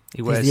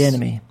he's the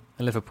enemy.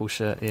 A Liverpool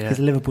shirt, yeah. He's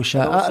a Liverpool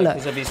shirt. Also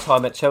because of his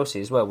time at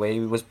Chelsea as well, where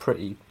he was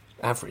pretty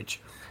average.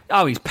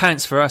 Oh, he's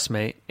pants for us,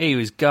 mate. He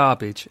was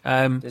garbage.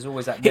 There's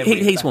always that.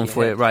 He's one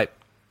for it, right?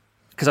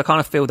 Because I kind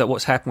of feel that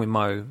what's happened with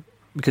Mo,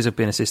 because of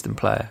being a system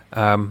player,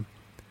 Sadio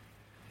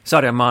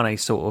Mane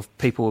sort of,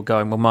 people were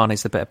going, well,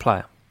 Mane's the better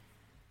player.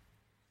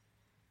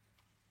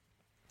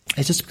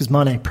 It's just because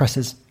Mane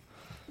presses.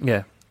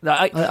 Yeah.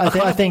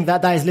 I think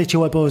that is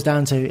literally what it boils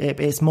down to.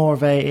 It's more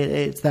of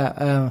it's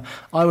that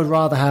I would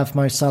rather have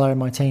Mo Salah in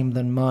my team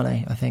than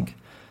Mane, I think.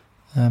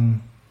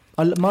 Mane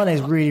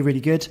is really,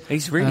 really good.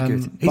 He's really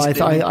good.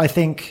 But I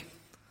think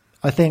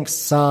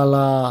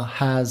Salah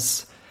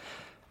has...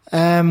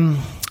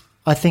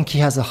 I think he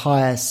has a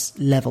highest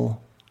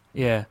level.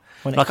 Yeah.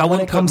 I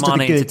wouldn't put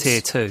Mane into tier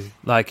 2.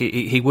 Like,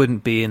 he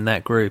wouldn't be in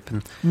that group.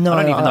 And no,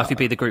 I don't even know if he'd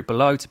be the group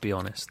below, to be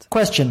honest.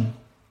 Question.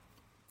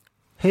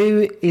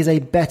 Who is a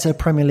better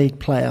Premier League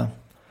player?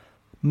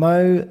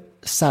 Mo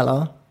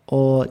Salah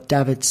or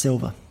David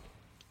Silva?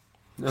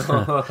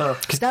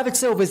 Because David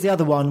Silva is the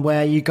other one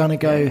where you're going to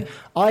go... Yeah.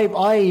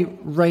 I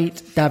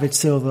rate David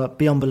Silva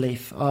beyond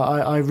belief.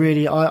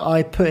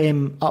 I put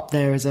him up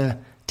there as a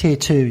tier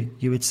 2,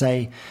 you would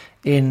say,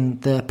 in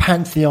the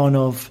pantheon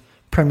of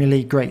Premier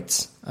League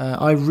greats.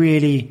 I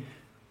really,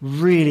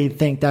 really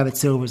think David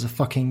Silva is a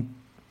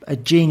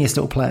genius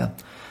little player.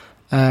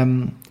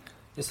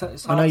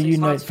 I know you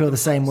feel the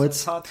same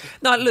words.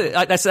 No, look,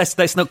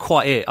 that's not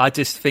quite it. I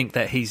just think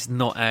that he's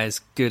not as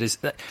good as...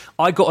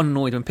 I got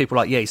annoyed when people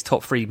were like, yeah, he's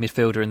top 3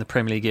 midfielder in the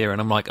Premier League era,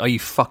 and I'm like, are you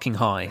fucking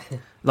high?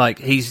 Like,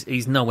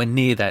 he's nowhere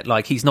near that.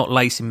 Like, he's not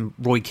lacing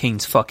Roy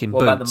Keane's fucking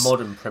boots. What about the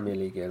modern Premier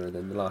League era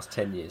then, the last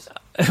 10 years?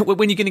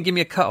 When are you going to give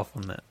me a cut-off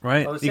on that,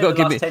 right? You got to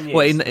give me...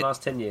 the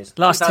last 10 years.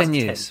 Last 10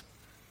 years.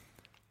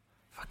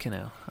 Fucking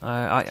hell.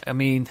 I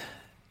mean...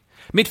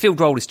 Midfield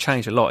role has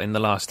changed a lot in the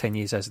last 10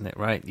 years, hasn't it,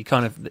 right?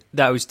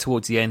 That was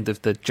towards the end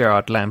of the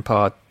Gerrard,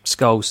 Lampard,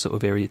 Scholes sort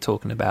of era you're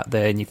talking about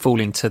there, and you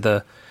fall into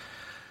the...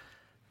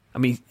 I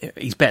mean,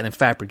 he's better than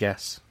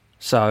Fabregas,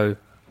 so...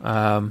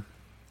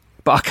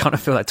 but I kind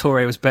of feel like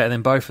Toure was better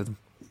than both of them.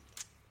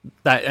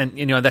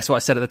 That's what I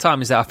said at the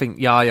time, is that I think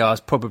Yaya is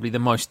probably the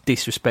most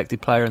disrespected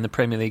player in the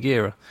Premier League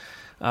era.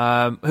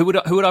 Who would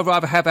I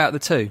rather have out of the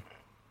two?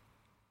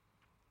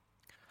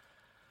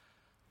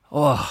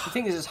 Oh, the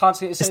thing is, it's hard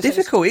to... It's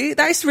difficult.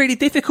 That is really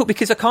difficult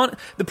because I can't...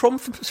 The problem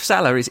for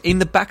Salah is, in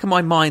the back of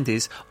my mind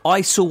is,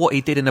 I saw what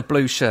he did in a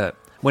blue shirt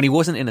when he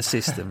wasn't in a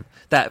system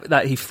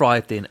that he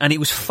thrived in, and it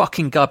was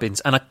fucking gubbins.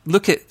 And I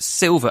look at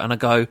Silva and I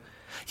go,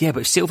 yeah,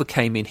 but if Silva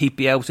came in, he'd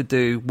be able to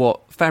do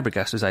what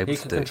Fabregas was able to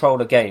do. He can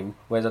control a game,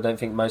 whereas I don't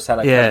think Mo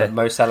Salah can. But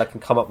Mo Salah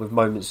can come up with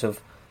moments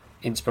of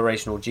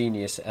inspirational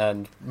genius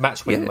and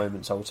match-winning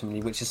moments,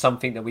 ultimately, which is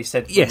something that we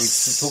said when we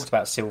talked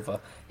about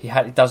Silva. He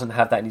doesn't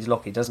have that in his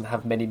locker. He doesn't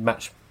have many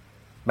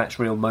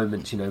match-real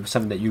moments,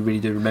 something that you really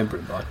do remember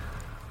him by.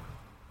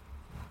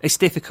 It's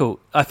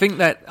difficult. I think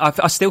that...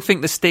 I still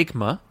think the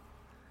stigma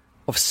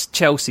of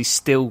Chelsea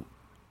still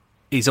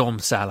is on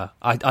Salah.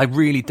 I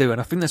really do, and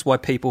I think that's why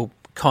people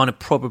kind of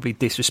probably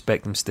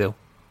disrespect him still.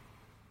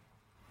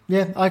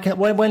 Yeah,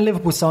 when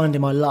Liverpool signed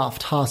him, I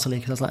laughed heartily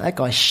because I was like, that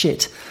guy's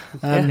shit.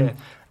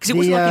 Because it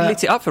wasn't like he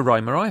lit it up for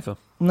Roma either.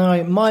 No,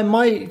 do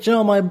you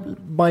know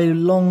my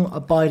long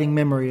abiding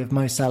memory of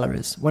Mo Salah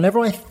is? Whenever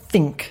I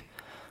think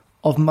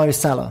of Mo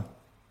Salah,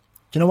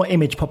 do you know what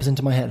image pops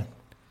into my head?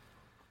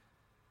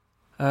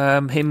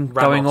 Him Ramos.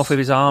 going off with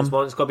his arm.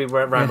 It's got to be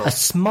Ramos. A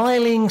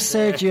smiling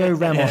Sergio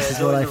Ramos is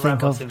what I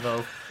think of.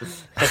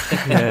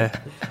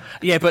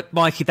 Yeah, but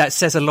Mikey, that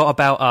says a lot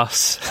about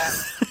us.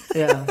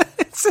 Yeah.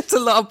 It says a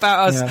lot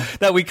about us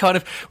that we kind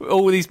of,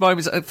 all these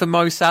moments for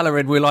Mo Salah,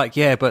 and we're like,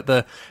 yeah, but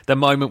the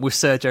moment with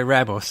Sergio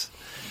Ramos.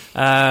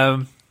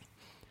 Yeah,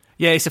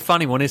 it's a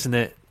funny one, isn't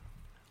it?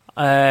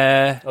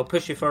 I'll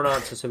push you for an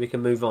answer so we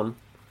can move on.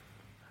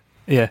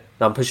 Yeah.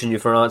 No, I'm pushing you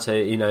for an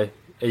answer, you know.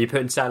 Are you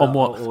putting Salah On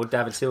what? or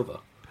David Silva?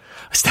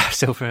 David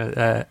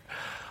Silva.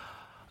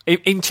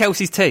 In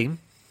Chelsea's team,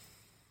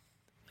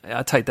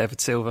 I'd take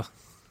David Silva.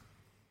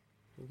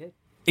 Okay.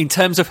 In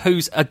terms of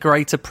who's a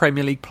greater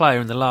Premier League player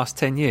in the last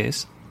 10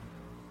 years,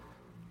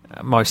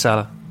 Mo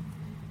Salah.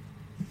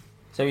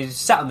 So you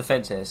sat on the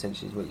fence here,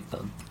 essentially, is what you've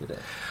done with it.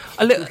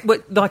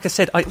 Like I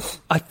said, I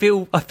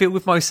feel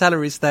with Mo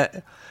Salah is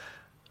that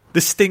the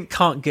stink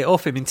can't get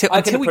off him until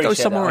he goes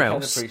somewhere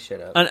else. I can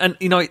appreciate that. And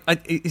you know,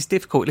 it's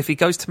difficult if he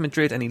goes to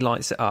Madrid and he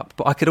lights it up.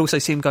 But I could also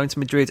see him going to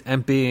Madrid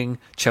and being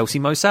Chelsea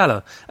Mo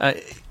Salah.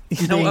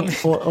 You know what I mean?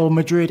 Or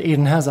Madrid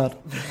Eden Hazard.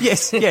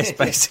 Yes,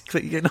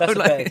 basically. You know, that's a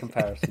better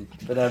comparison.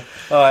 But all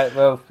right,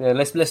 well, yeah,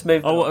 let's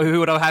move. Oh, who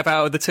would I have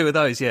out of the two of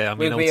those? Yeah, I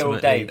mean, we'll be all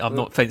day. I'm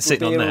not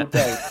sitting on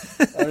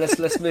that.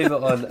 Let's move it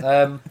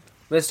on.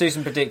 Let's do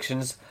some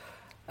predictions.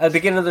 At the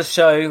beginning of the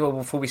show, or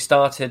before we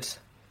started,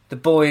 the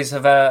boys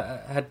have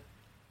had,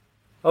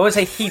 I won't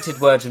say heated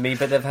words with me,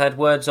 but they've had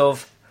words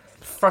of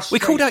frustration. We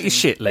called out your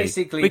shit, Lee.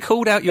 Basically, we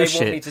called out your they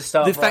shit. Want me to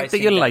start the fact that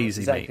you're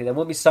lazy, exactly. mate. They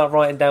want me to start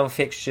writing down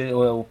fixture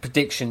or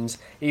predictions,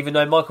 even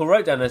though Michael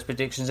wrote down those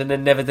predictions and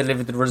then never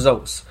delivered the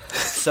results.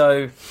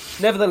 So,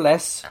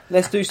 nevertheless,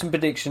 let's do some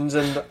predictions,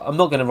 and I'm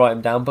not going to write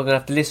them down, but I'm going to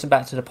have to listen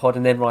back to the pod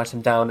and then write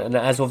them down, and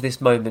as of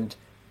this moment,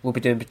 we'll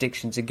be doing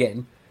predictions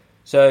again.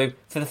 So,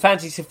 for the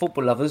fantasy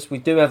football lovers, we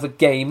do have a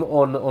game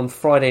on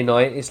Friday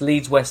night. It's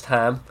Leeds West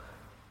Ham.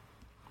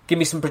 Give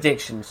me some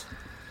predictions.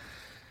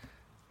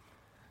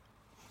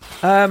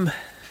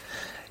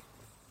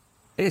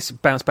 It's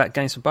bounce back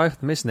games for both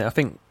of them, isn't it? I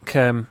think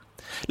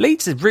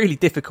Leeds is really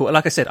difficult.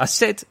 Like I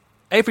said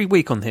every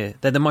week on here,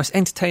 they're the most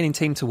entertaining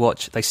team to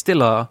watch. They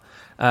still are,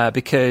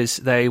 because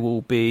they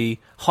will be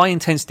high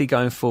intensity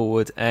going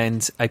forward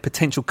and a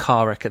potential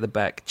car wreck at the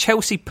back.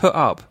 Chelsea put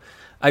up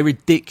a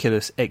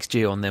ridiculous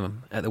XG on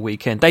them at the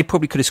weekend. They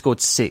probably could have scored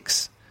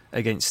 6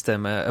 against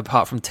them,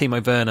 apart from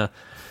Timo Werner.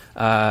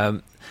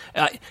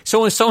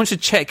 Someone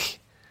should check.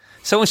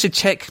 Someone should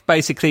check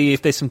basically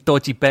if there's some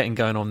dodgy betting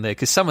going on there,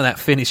 because some of that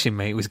finishing,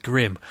 mate, was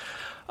grim.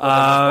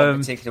 One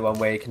particular one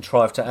where he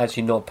contrived to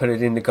actually not put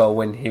it in the goal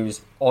when he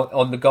was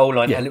on the goal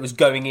line, and it was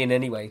going in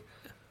anyway.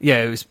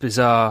 Yeah, it was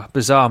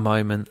bizarre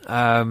moment.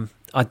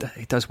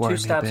 It does worry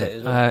me a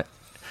bit. Well.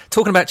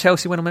 Talking about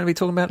Chelsea when I'm meant to be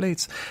talking about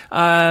Leeds.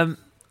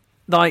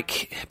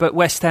 But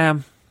West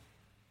Ham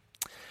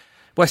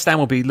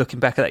will be looking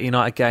back at that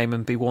United game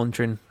and be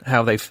wondering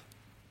how they've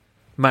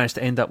managed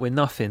to end up with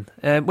nothing.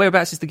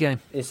 Whereabouts is the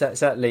game? It's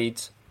at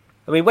Leeds.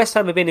 I mean, West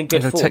Ham have been in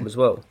good form as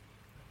well.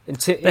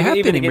 They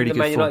have been in really good form. The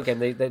Man United game,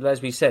 they, as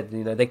we said,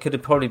 you know, they could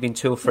have probably been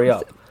 2 or 3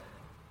 up.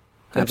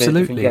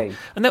 Absolutely,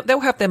 and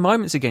they'll have their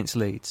moments against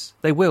Leeds.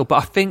 They will,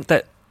 but I think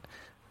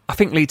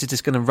Leeds are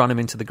just going to run them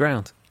into the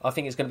ground. I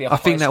think it's going to be. I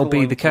think that will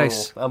be the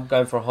case. I'm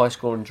going for a high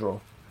scoring draw.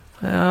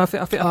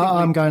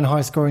 I'm going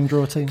high scoring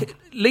draw too.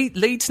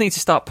 Leeds need to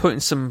start putting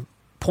some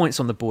points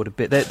on the board a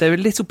bit. They're a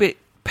little bit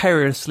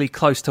perilously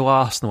close to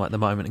Arsenal at the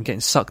moment and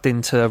getting sucked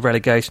into a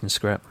relegation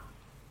scrap.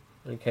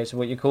 Okay, so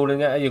what you're calling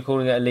it? Are you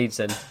calling it a Leeds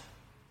then?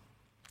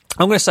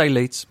 I'm going to say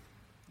Leeds.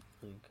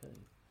 Okay.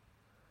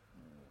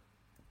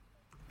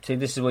 See,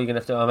 this is what you're going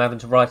to have to. I'm having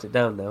to write it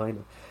down now.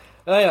 Ain't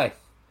I? Anyway,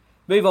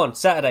 move on.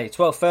 Saturday,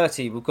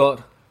 12:30. We've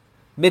got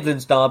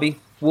Midlands derby,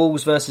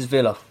 Wolves versus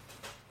Villa.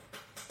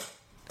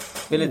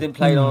 Villa didn't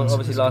play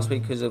obviously last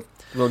week because of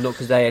not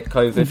because they had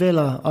COVID.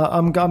 Villa,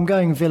 I'm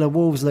going Villa.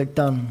 Wolves look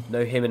done.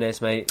 No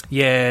Jimenez, mate.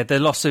 Yeah, the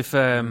loss of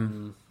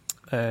Raul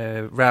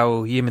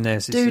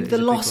Jimenez. Dude, the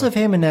loss of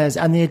Jimenez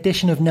and the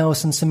addition of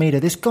Nelson Semedo.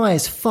 This guy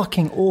is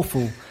fucking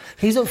awful.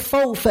 He's at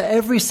fault for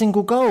every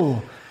single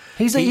goal.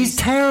 He's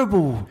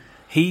terrible.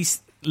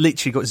 He's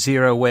literally got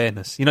zero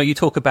awareness. You know, you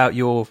talk about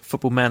your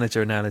Football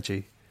Manager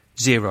analogy.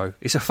 Zero.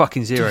 It's a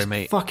fucking zero, just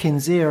mate. Fucking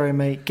zero,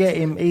 mate. Get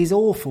him. He's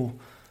awful.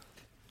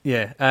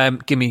 Yeah.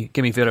 Give me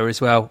Villa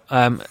as well.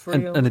 An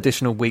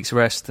additional week's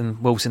rest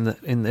and Wolves in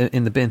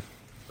the bin.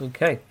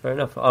 Okay, fair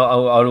enough.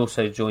 I'll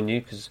also join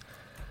you because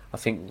I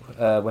think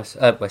West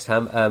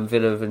Ham,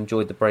 Villa have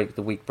enjoyed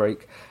the week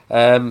break.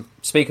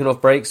 Speaking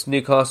of breaks,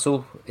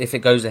 Newcastle, if it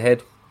goes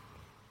ahead,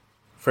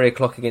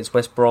 3:00 against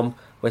West Brom.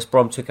 West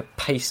Brom took a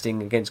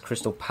pasting against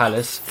Crystal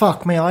Palace.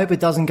 Fuck me, I hope it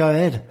doesn't go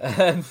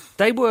ahead.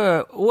 They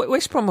were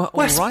West Brom.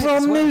 West Brom,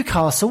 well.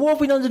 Newcastle. What have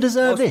we done to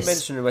deserve this?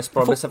 Mentioning West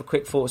Brom, let's have a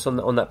quick thoughts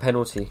on that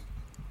penalty.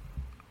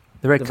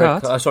 The red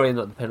card. Sorry,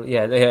 not the penalty.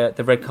 Yeah,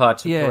 the red card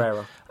to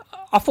Pereira.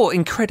 I thought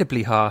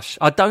incredibly harsh.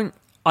 I don't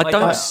I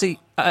don't see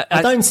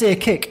a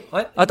kick.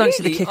 I don't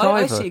see the kick either.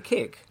 I see a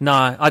kick. No,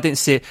 I didn't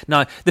see it.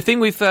 No, the thing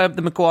with the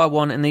Maguire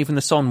one and even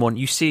the Son one,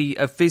 you see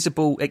a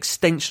visible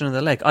extension of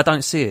the leg. I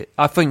don't see it.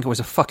 I think it was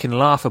a fucking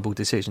laughable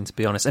decision, to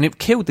be honest, and it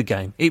killed the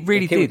game. It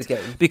really did,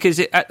 because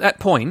at that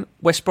point,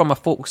 West Brom I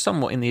thought was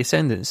somewhat in the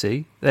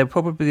ascendancy. They were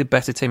probably the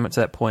better team up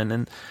to that point,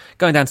 and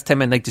going down to 10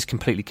 men, they just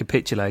completely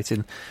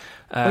capitulated.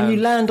 When you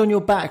land on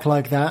your back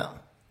like that,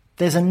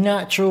 there's a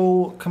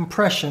natural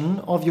compression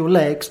of your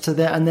legs to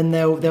there, and then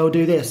they'll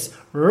do this.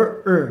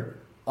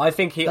 I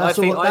think he. That's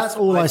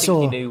all I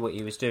saw. He knew what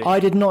he was doing. I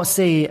did not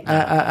see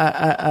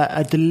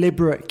a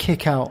deliberate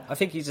kick out. I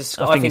think he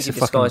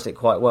disguised it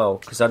quite well,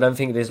 because I don't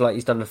think there's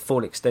he's done a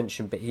full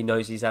extension, but he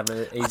knows he's having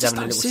a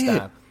little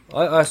stab.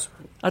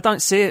 I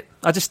don't see it.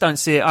 I just don't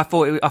see it. I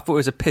thought it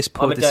was a piss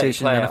poor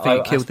decision, and I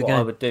think it killed the game.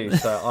 I would do,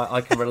 so I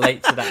can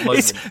relate to that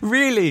moment.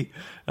 Really,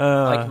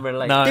 I can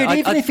relate. No,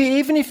 dude,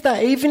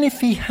 even if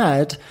he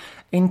had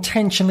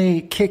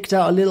intentionally kicked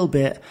out a little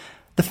bit,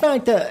 the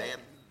fact that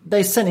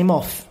they sent him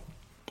off,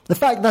 the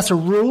fact that's a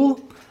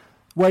rule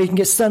where you can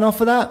get sent off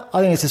for that,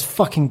 I think it's just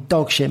fucking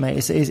dog shit, mate.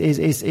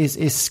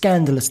 It's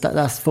scandalous that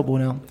that's football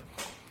now.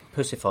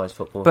 Pussifies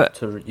football,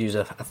 to use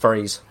a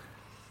phrase.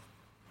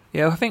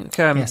 Yeah, I think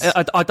yes.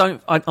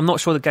 I'm not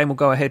sure the game will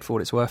go ahead for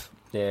what it's worth.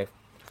 Yeah.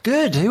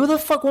 Good. Who the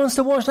fuck wants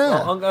to watch that?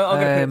 I'm going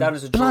to put it down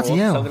as a draw. So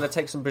hell. I'm going to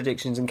take some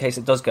predictions in case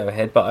it does go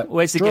ahead. But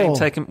where's the game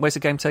taking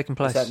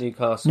place? It's at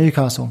Newcastle.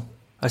 Newcastle.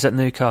 Oh, it's at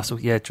Newcastle.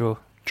 Yeah, draw.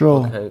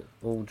 Okay,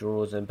 all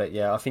draws. But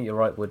yeah, I think you're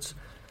right, Woods.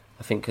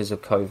 I think because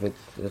of COVID,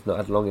 they've not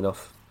had long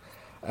enough.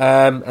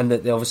 And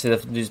that obviously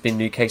there's been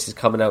new cases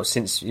coming out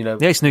since, Yeah,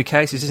 it's new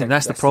cases, isn't it?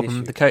 That's the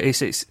problem. The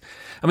case.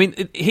 I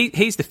mean,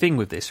 here's the thing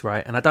with this,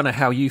 right? And I don't know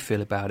how you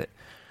feel about it.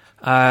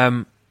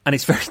 And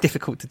it's very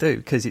difficult to do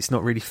because it's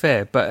not really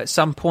fair. But at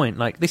some point,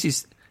 this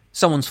is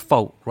someone's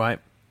fault, right?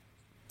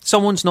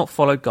 Someone's not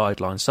followed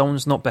guidelines.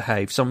 Someone's not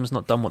behaved. Someone's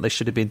not done what they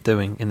should have been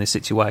doing in this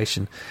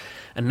situation.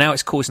 And now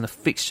it's causing a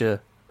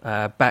fixture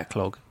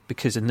backlog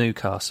because of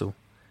Newcastle.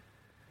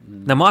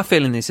 Now, my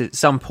feeling is at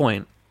some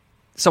point,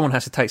 someone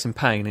has to take some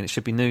pain and it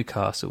should be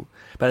Newcastle.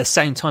 But at the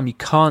same time, you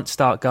can't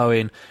start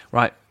going,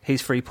 right,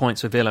 here's 3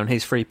 points for Villa and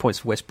here's 3 points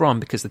for West Brom,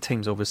 because the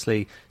team's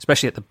obviously,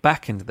 especially at the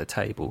back end of the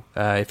table,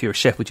 if you're a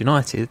Sheffield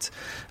United,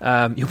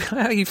 are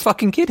you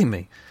fucking kidding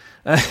me?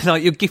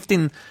 You're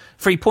gifting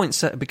 3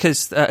 points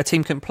because a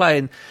team can play.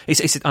 And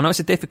I know it's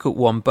a difficult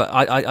one, but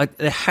I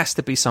there has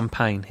to be some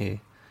pain here.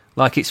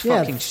 It's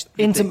fucking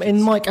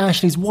in Mike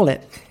Ashley's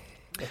wallet.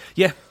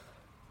 Yeah.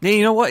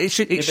 You know what? There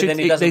should be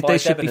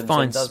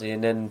fines, does he?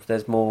 And then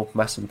there's more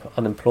mass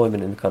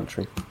unemployment in the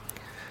country.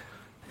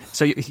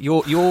 So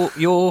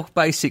you're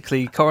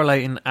basically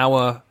correlating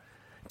our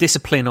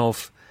discipline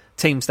of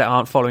teams that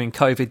aren't following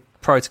COVID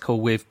protocol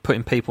with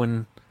putting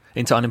people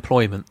into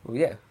unemployment. Well,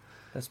 yeah,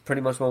 that's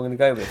pretty much what I'm going to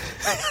go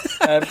with.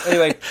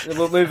 Anyway,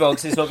 we'll move on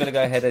because it's not going to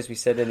go ahead as we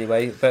said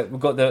anyway. But we've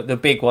got the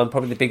big one,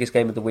 probably the biggest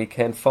game of the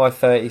weekend,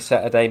 5:30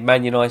 Saturday,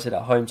 Man United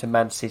at home to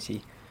Man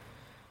City.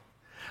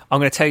 I'm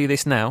going to tell you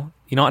this now.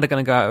 United are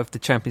going to go out of the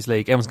Champions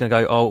League. Everyone's going to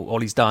go, oh,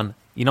 Ollie's done.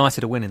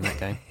 United are winning that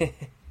game.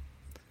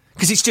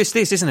 Because it's just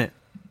this, isn't it?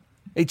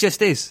 It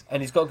just is.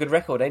 And he's got a good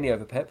record, ain't he,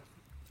 over Pep?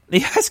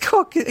 He's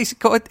got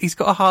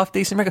a half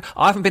decent record.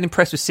 I haven't been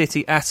impressed with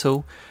City at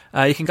all.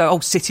 You can go, oh,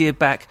 City are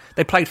back.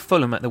 They played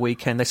Fulham at the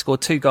weekend. They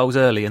scored 2 goals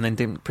early and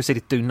then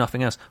proceeded to do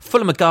nothing else.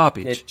 Fulham are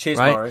garbage. Yeah, cheers,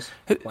 right? Morris.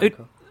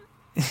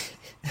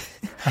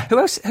 Who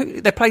else?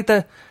 They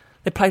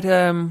played.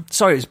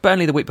 Sorry, it was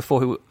Burnley the week before.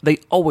 Who they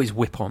always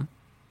whip on,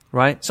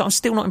 right? So I'm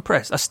still not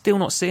impressed. I'm still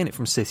not seeing it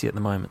from City at the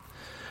moment,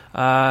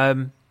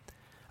 and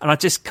I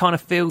just kind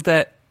of feel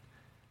that.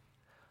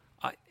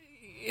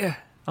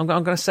 I'm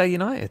going to say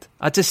United.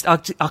 I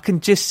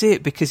can just see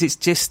it because it's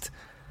just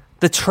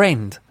the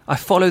trend. I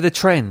follow the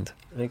trend.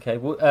 Okay,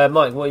 well,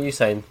 Mike, what are you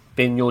saying?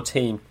 Being your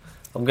team,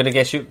 I'm going to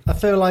guess you. I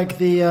feel like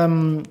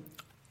the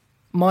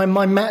my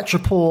match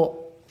report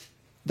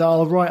that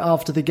I'll write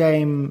after the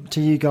game to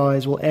you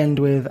guys will end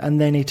with, and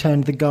then he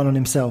turned the gun on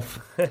himself.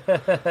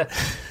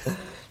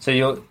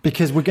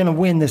 Because we're going to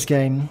win this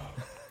game,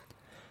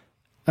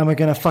 and we're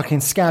going to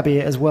fucking scabby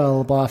it as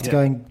well by after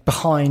going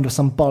behind with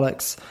some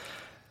bollocks.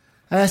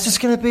 It's just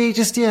going to be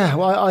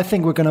I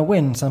think we're going to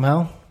win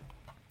somehow.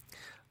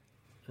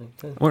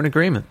 We're in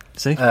agreement.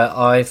 See,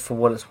 for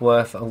what it's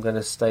worth, I'm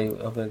going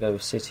to go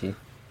with City.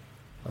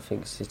 I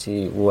think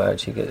City will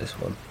actually get this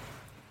one.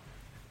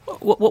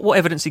 What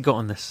evidence you got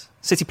on this?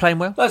 City playing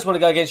well? I just want to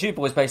go against you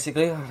boys,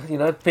 basically.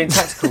 Being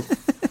tactical.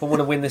 I want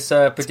to win this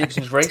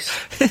predictions race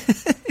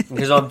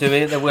because I'm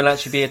doing it. There will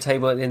actually be a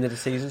table at the end of the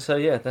season. So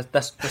yeah,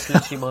 that's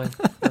literally my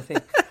thing.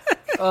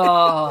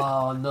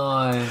 Oh no!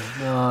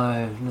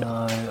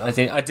 I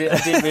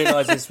didn't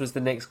realise this was the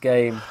next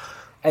game.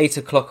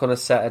 8:00 on a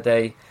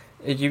Saturday.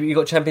 You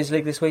got Champions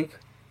League this week?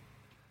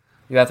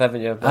 You have,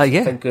 haven't you?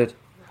 Yeah. Thank good.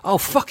 Oh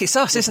fuck! It's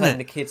us, isn't it?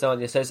 The kids,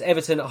 aren't you? So it's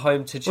Everton at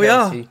home to Chelsea. We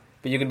are.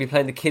 But you're going to be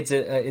playing the kids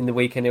in the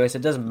week anyway, so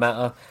it doesn't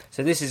matter.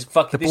 So this is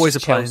fucking. The boys are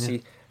Chelsea.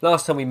 playing.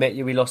 Last time we met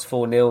you, we lost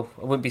 4-0.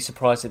 I wouldn't be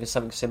surprised if it's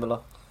something similar.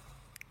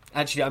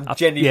 Actually, I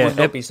genuinely would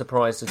not be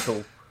surprised at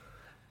all.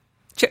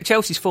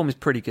 Chelsea's form is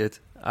pretty good.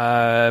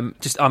 They're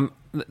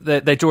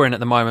drawing at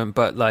the moment,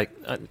 but like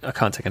I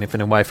can't take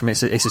anything away from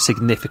it. It's a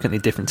significantly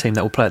different team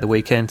that will play at the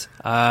weekend.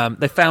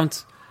 They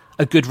found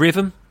a good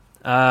rhythm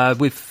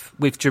with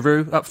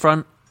Giroud up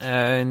front,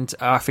 and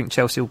I think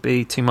Chelsea will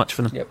be too much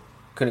for them. Yep,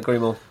 couldn't agree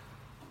more.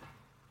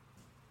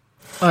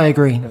 I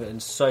agree.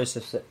 Everton's so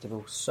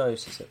susceptible.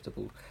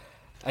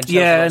 And Chelsea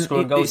are not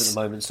scoring goals at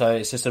the moment, so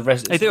it's just a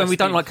recipe. They do, and we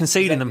don't like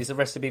conceding them. It's a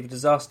recipe for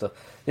disaster.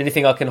 The only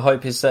thing I can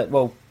hope is that,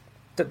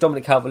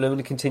 Dominic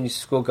Calvert-Lewin continues to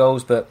score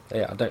goals, but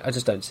yeah, I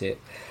just don't see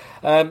it.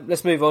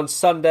 Let's move on.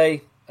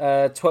 Sunday,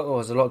 there's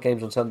a lot of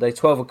games on Sunday.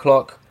 12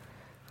 o'clock,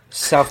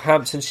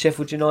 Southampton,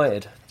 Sheffield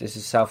United. This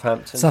is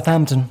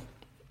Southampton.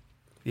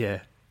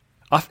 Yeah.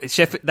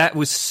 That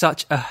was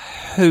such a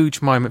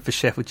huge moment for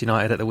Sheffield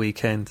United at the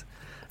weekend.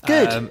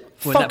 Good.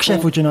 Fuck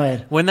Sheffield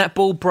United. When that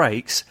ball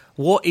breaks,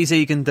 what is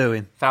Egan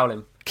doing? Foul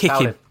him. Kick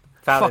him.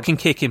 Fucking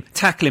kick him.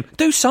 Tackle him.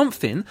 Do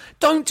something.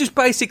 Don't just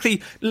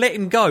basically let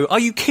him go. Are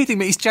you kidding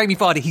me? It's Jamie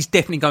Vardy. He's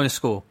definitely going to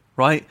score,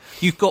 right?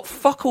 You've got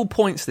fuck all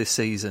points this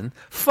season.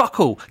 Fuck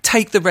all.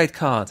 Take the red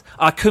card.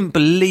 I couldn't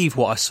believe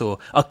what I saw.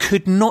 I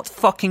could not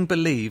fucking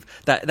believe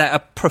that a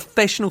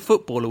professional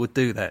footballer would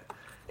do that.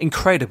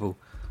 Incredible.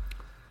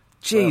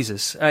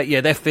 Jesus.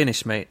 They're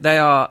finished, mate. They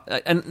are.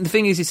 And the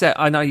thing is that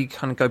I know you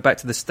kind of go back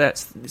to the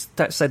stats.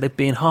 Stats say they're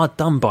being hard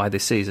done by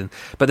this season.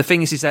 But the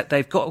thing is that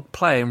they've got a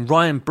player in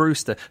Ryan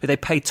Brewster who they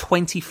paid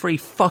 £23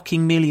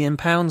 fucking million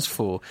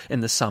for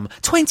in the summer.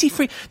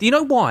 23. Do you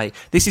know why?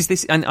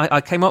 This, and I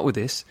came up with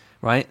this,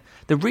 right?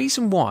 The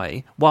reason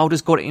why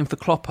Wilder's got it in for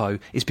Kloppo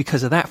is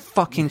because of that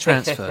fucking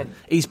transfer.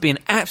 He's been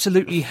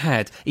absolutely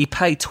had. He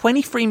paid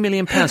 £23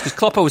 million because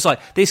Kloppo was like,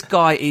 this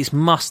guy is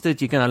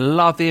mustard, you're going to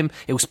love him,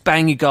 he'll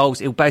bang you goals,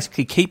 he'll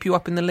basically keep you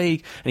up in the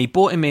league. And he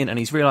brought him in and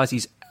he's realised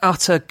he's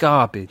utter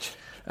garbage.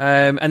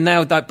 And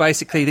now that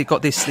basically they've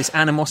got this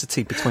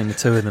animosity between the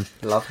two of them.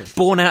 Love him.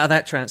 Born out of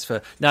that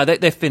transfer. No,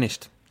 they're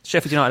finished.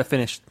 Sheffield United are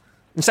finished.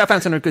 And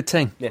Southampton are a good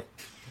team. Yeah,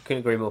 couldn't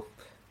agree more.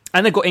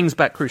 And they've got Ings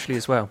back, crucially,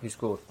 as well. Who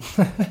scored?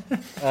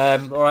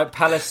 All right,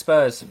 Palace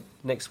Spurs.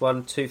 Next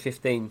one,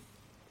 2:15.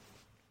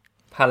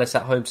 Palace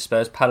at home to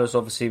Spurs. Palace,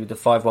 obviously, with the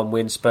 5-1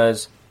 win.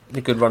 Spurs in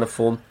a good run of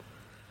form.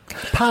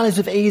 Palace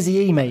with Easy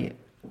E, mate.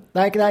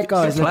 That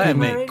guy is looking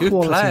mate. Good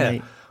quality, player.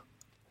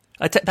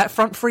 mate. That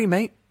front three,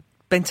 mate.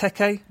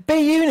 Benteke.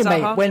 B unit,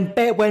 Zaha.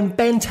 mate. When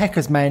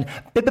Benteke's man,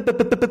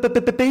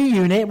 B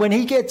unit. When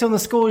he gets on the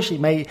score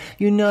sheet, mate,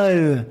 you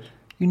know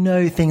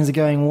things are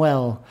going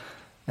well.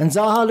 And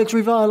Zaha looks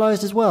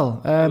revitalised as well.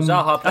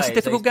 Zaha that's a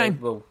difficult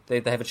game.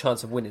 They have a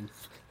chance of winning.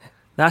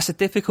 That's a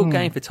difficult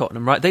game for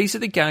Tottenham, right? These are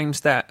the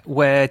games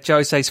where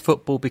Jose's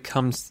football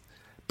becomes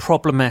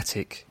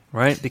problematic,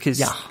 right?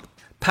 Because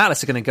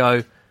Palace are going to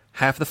go,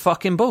 have the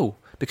fucking ball.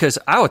 Because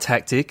our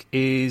tactic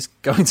is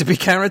going to be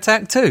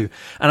counter-attack too.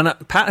 And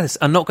Palace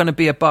are not going to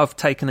be above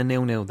taking a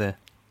 0-0 there.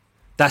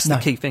 That's the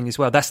key thing as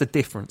well. That's the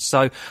difference.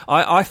 So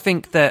I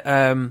think that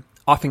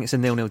I think it's a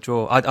 0-0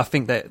 draw. I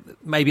think that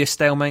maybe a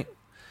stalemate.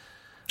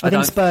 I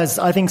think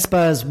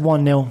Spurs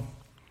 1-0.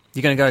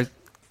 You're going to go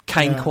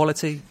Kane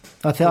quality?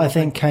 I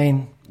think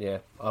Kane. Yeah,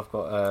 I've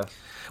got...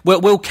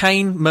 Will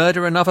Kane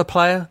murder another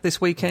player this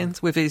weekend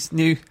with his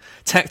new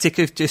tactic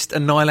of just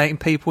annihilating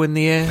people in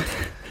the air?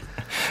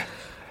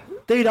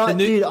 Dude,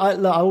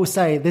 I will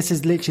say this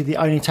is literally the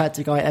only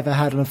tactic I ever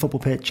had on a football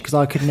pitch because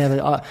I could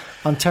never.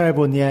 I'm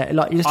terrible in the air.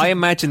 I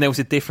imagine there was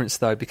a difference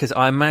though because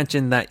I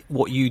imagine that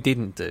what you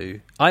didn't do.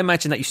 I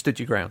imagine that you stood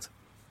your ground,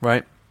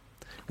 right?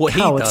 What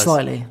he does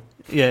slightly.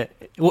 Yeah,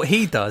 what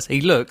he does,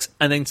 he looks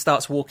and then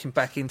starts walking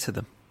back into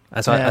them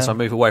as I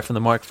move away from the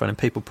microphone, and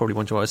people probably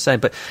wonder what I was saying.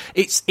 But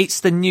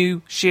it's the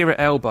new Shearer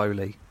elbow,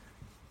 Lee.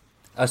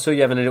 I saw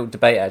you having a little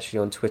debate actually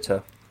on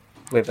Twitter.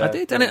 I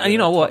did, and you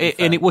know what?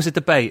 It was a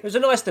debate. It was a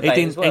nice debate. It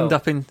didn't as well. end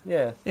up in.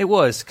 Yeah, it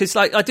was because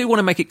I do want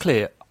to make it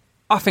clear.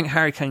 I think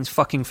Harry Kane's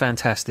fucking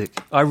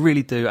fantastic. I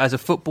really do. As a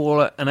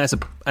footballer and as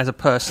a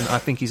person, I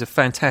think he's a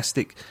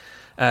fantastic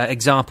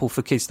example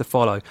for kids to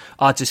follow.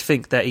 I just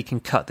think that he can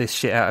cut this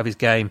shit out of his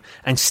game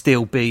and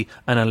still be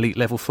an elite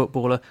level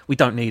footballer. We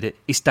don't need it.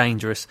 It's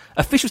dangerous.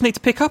 Officials need to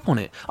pick up on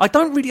it. I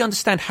don't really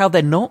understand how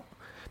they're not,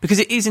 because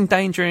it is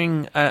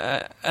endangering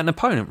an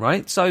opponent,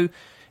 right? So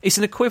it's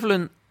an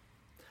equivalent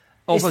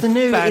of it's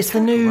the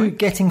new right?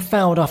 Getting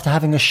fouled after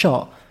having a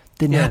shot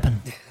didn't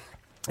happen.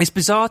 It's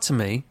bizarre to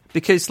me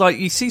because, like,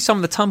 you see some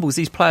of the tumbles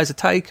these players are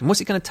taking. What's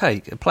it going to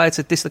take? A player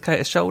to dislocate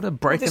a shoulder,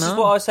 break an arm? This is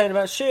what I was saying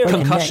about Shearer.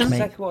 Concussion?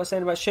 Exactly what I was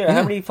saying about Shearer. Yeah.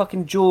 How many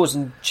fucking jaws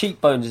and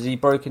cheekbones has he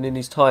broken in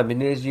his time?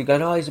 And you're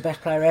going, he's the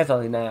best player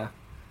ever. Now,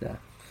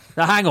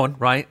 hang on,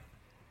 right?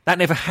 That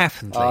never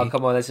happened, Lee. Oh,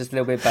 come on, that's just a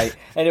little bit bait.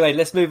 Anyway,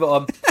 let's move it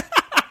on.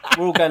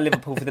 We're all going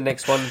Liverpool for the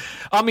next one.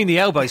 I mean the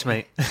elbows,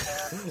 mate.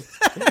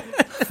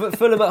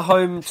 Fulham at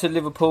home to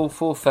Liverpool,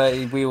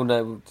 4:30. We all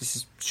know this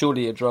is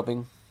surely a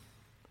drubbing.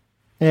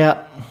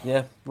 Yeah.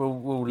 Yeah,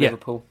 we'll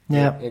Liverpool.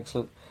 Yeah.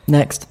 Excellent.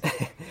 Next.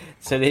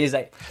 So here's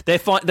They're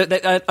fine.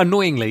 They're,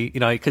 annoyingly,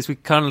 because we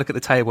kind of look at the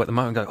table at the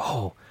moment and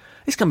go,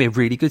 it's going to be a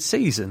really good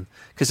season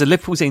because the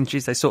Liverpool's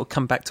injuries, they sort of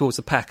come back towards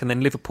the pack, and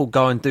then Liverpool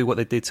go and do what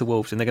they did to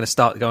Wolves, and they're going to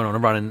start going on a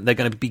run, and they're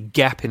going to be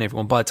gapping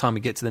everyone by the time we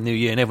get to the new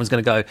year, and everyone's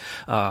going to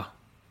go,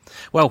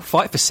 well,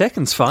 fight for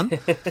second's fun.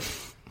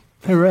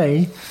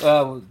 Hooray.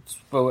 Well,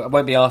 it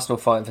won't be Arsenal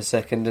fighting for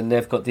second, and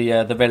they've got the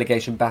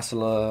relegation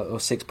battle or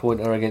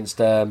 6-pointer against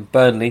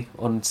Burnley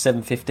on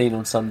 7:15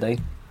 on Sunday.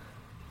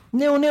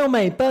 0-0,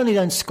 mate. Burnley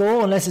don't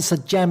score unless it's a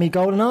jammy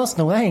goal, and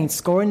Arsenal, they ain't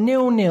scoring.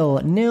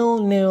 0-0.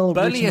 0-0.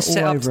 Burnley are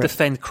set up to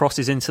defend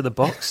crosses into the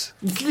box.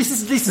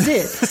 This is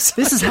it.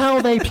 This is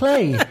how they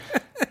play.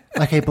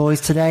 Okay, boys,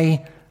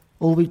 today,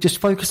 we just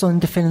focus on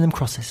defending them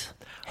crosses.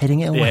 Heading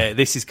it away. Yeah,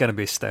 this is going to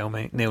be a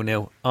stalemate.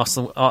 0-0.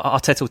 Arsenal,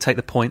 Arteta will take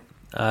the point.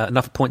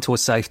 Another point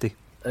towards safety.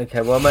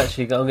 Okay, well, I'm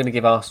going to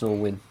give Arsenal a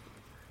win.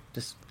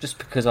 Just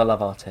because I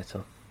love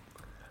Arteta.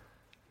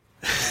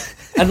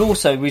 And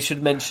also, we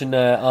should mention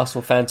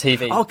Arsenal Fan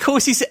TV. Oh, of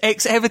course, he's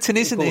ex-Everton,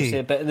 isn't he?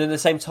 Yeah, but then at the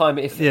same time,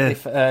 if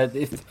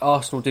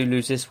Arsenal do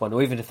lose this one,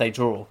 or even if they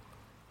draw,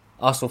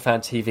 Arsenal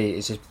Fan TV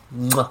is just...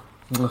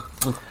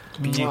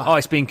 Oh,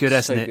 it's been good,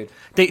 hasn't it?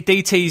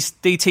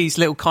 DT's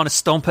little kind of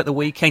stomp at the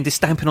weekend, just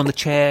stamping on the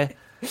chair.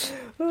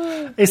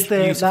 It's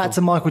that's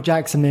a Michael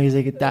Jackson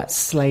music that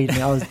slayed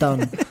me. I was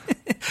done.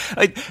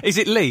 Is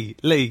it Lee,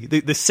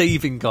 the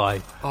seething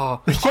guy?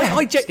 Oh, yeah,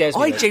 I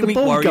genuinely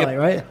worry. Guy,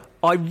 right?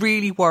 I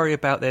really worry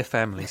about their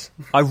families.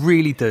 I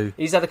really do.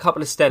 He's had a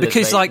couple of Stellas,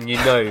 because, mate, and you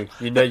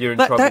know you're in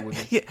trouble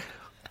with him.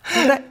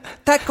 Yeah,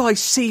 that guy's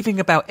seething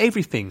about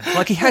everything.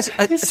 Like he has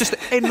just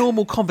a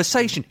normal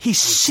conversation. He's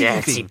seething,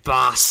 dirty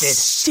bastard,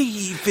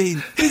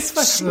 seething.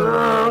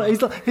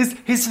 He's like,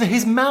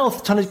 his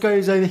mouth kind of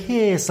goes over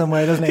here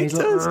somewhere, doesn't it?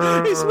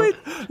 It's when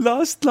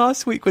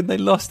last week when they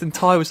lost, and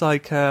Ty was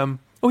like,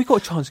 we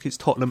got a chance against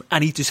Tottenham,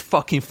 and he just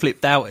fucking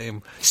flipped out at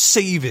him,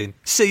 seething.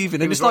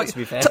 And it's right, like to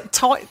be fair.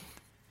 Ty.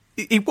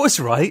 He was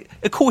right.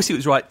 Of course he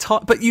was right.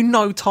 But you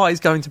know Ty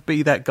is going to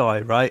be that guy,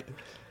 right?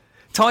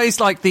 Ty is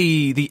like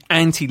the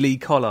anti-Lee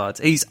Collard.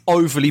 He's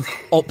overly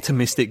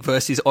optimistic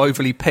versus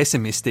overly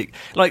pessimistic.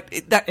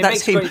 Like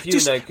that's him you,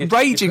 just though,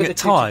 raging at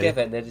Ty.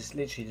 Together and they're just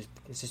literally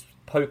just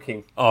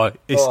poking.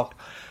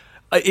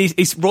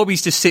 It's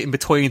Robbie's just sitting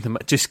between them,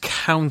 just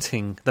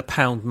counting the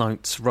pound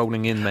notes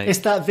rolling in, mate. It's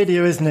that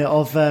video, isn't it,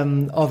 of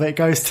it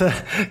goes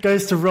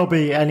to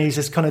Robbie, and he's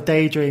just kind of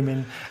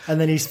daydreaming,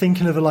 and then he's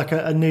thinking of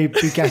a new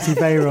Bugatti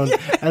Veyron,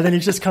 and then he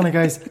just kind of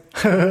goes.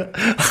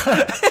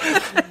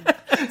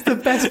 It's the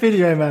best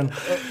video, man.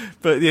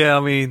 But yeah, I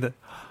mean,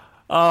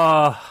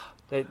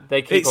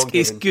 they keep on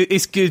giving.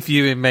 It's good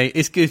viewing, mate.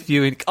 It's good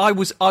viewing. I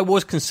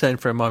was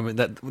concerned for a moment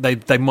that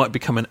they might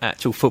become an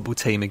actual football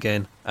team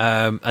again,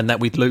 and that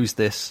we'd lose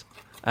this.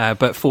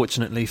 But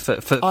fortunately,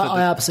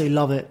 I absolutely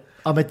love it.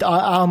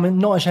 I'm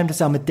not ashamed to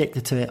say I'm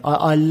addicted to it.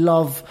 I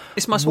love.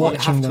 It's must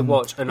watching them. To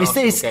watch an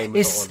Arsenal game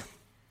on.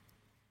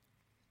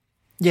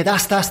 Yeah,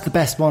 that's the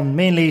best one.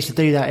 Me and Lee used to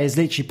do that, is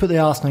literally put the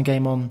Arsenal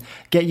game on,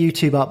 get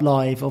YouTube up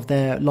live of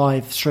their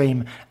live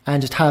stream,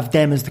 and just have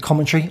them as the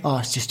commentary.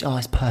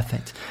 It's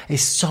perfect.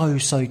 It's so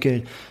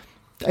good.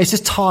 It's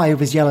just Ty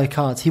with his yellow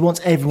cards. He wants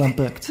everyone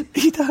booked.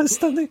 He does,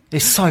 doesn't he?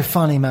 It's so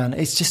funny, man.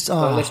 It's just,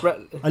 I love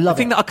it. The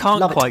thing that I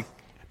can't quite...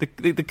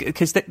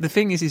 Because the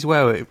thing is as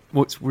well,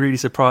 what really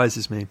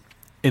surprises me,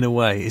 in a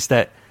way, is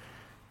that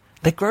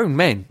they're grown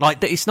men.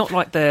 Like, it's not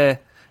like they're...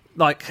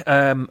 like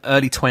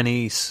early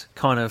 20s,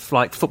 kind of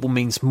like football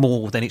means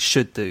more than it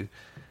should do.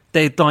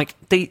 They're like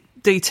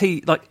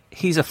DT, like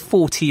he's a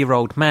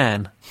 40-year-old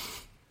man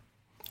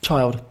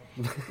child.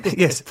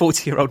 Yes,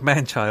 40-year-old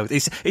man child.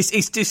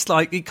 It's just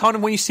like it kind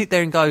of when you sit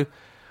there and go,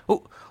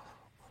 oh,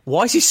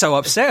 why is he so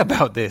upset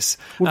about this?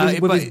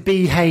 With his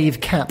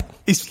behave cap.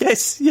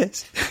 Yes.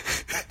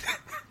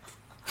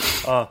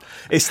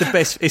 It's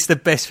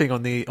the best thing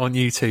on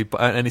YouTube,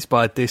 and it's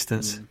by a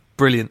distance.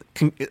 Brilliant.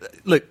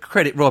 Look,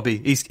 credit Robbie.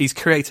 He's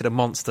created a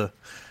monster.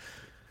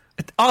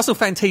 Arsenal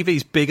Fan TV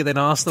is bigger than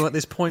Arsenal at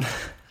this point.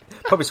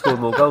 Probably scored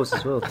more goals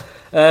as well.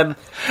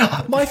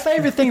 My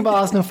favourite thing about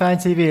Arsenal Fan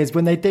TV is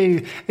when they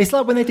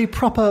do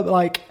proper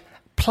like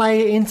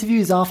player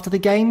interviews after the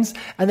games,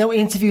 and they'll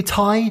interview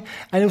Ty,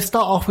 and he'll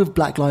start off with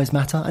Black Lives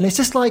Matter, and it's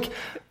just like,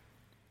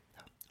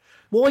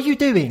 what are you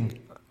doing?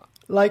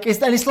 Like,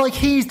 it's like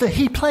he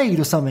played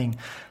or something.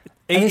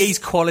 He's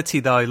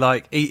quality though.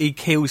 Like he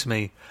kills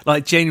me.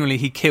 Like genuinely,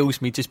 he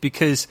kills me just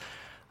because.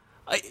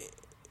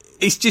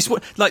 It's just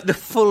like the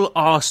full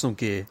Arsenal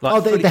gear.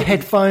 Like the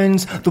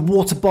headphones, the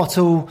water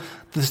bottle,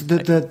 the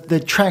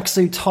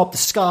tracksuit top, the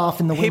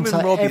scarf in the winter. Him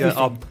and Robbie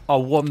everything. are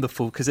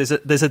wonderful because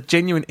there's a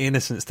genuine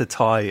innocence to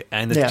Ty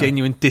and a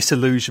genuine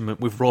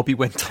disillusionment with Robbie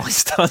when Ty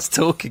starts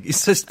talking.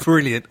 It's just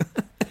brilliant.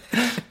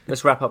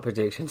 Let's wrap up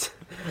predictions.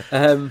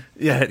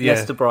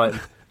 Leicester Brighton,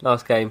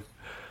 last game.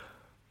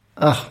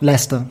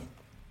 Leicester.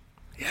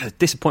 Yeah,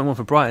 disappointing one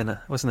for Brighton,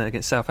 wasn't it,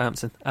 against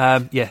Southampton?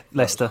 Leicester. That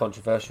was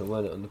controversial,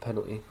 weren't it, on the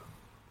penalty?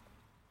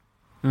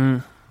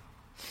 I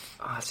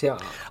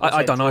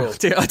don't know. I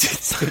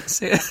didn't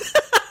see it.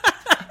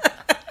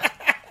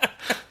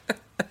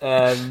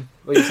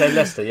 What you say,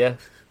 Leicester? Yeah.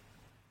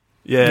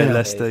 Yeah,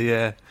 Leicester.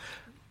 Yeah.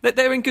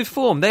 They're in good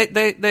form.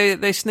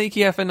 They're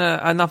sneaky having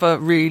another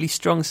really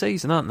strong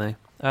season, aren't they?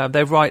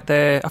 They're right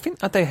there. I think,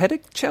 are they ahead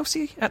of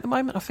Chelsea at the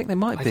moment? I think they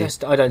might be.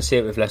 I don't see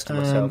it with Leicester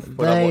myself.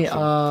 They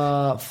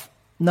are...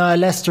 No,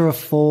 Leicester are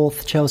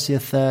 4th, Chelsea are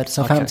 3rd,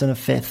 Southampton are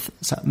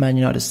 5th, Man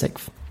United are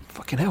 6th.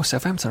 Fucking hell,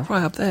 Southampton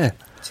right up there.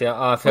 See,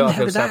 I feel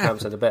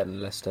Southampton are better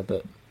than Leicester,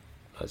 but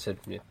like I said,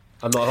 yeah.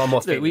 I'm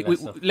not thinking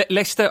Leicester.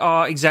 Leicester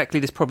are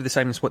exactly probably the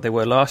same as what they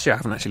were last year. I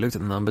haven't actually looked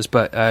at the numbers,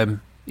 but the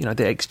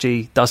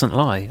XG doesn't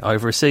lie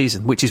over a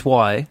season, which is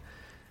why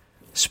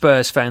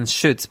Spurs fans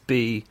should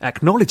be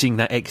acknowledging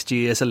that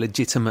XG as a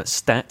legitimate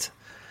stat,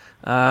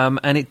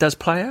 and it does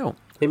play out.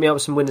 Hit me up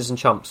with some winners and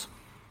chumps.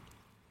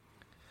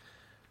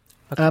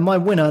 My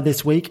winner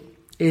this week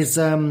is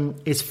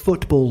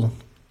football.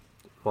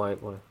 Why?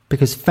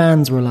 Because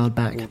fans were allowed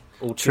back.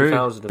 All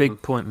True,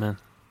 big point, man.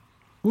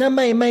 No,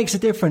 mate, it makes a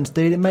difference,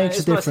 dude. It makes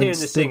a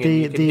difference.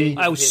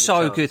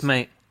 So good,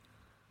 mate.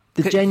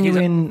 The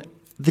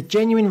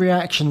genuine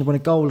reaction when a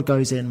goal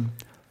goes in,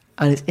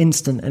 and it's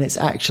instant, and it's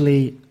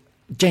actually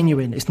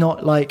genuine. It's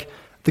not like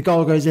the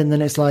goal goes in,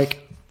 then it's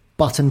like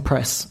button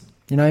press.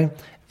 You know,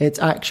 it's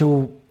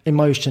actual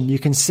emotion. You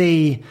can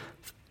see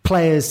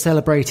players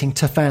celebrating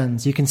to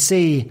fans. You can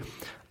see,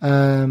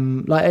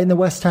 like in the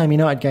West Ham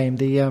United game,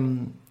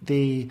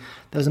 there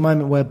was a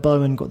moment where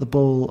Bowen got the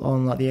ball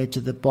on like the edge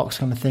of the box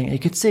kind of thing. You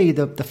could see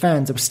the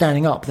fans that were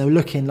standing up. They were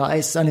looking like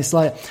it's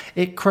like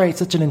it creates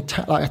such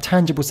a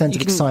tangible sense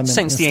of excitement.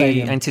 Sense in the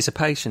stadium.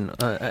 Anticipation.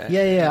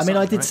 Yeah. I mean,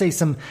 I did see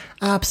some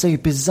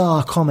absolutely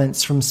bizarre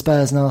comments from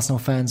Spurs and Arsenal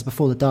fans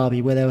before the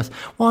derby, where there was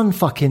one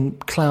fucking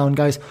clown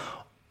goes,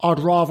 I'd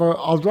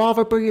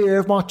rather be here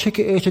if my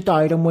ticket here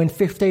today than win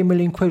 15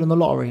 million quid on the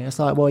lottery. It's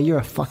like, well, you're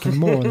a fucking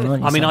moron,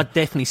 aren't you? I mean, I'd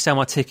definitely sell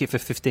my ticket for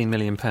 £15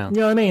 million. You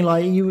know what I mean?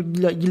 Like you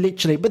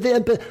literally. But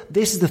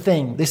this is the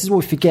thing. This is what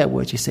we forget.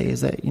 What you see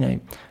is that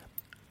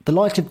the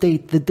likes of the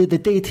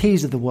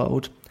DTs of the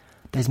world.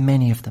 There's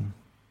many of them.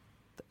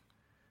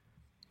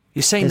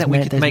 You're saying that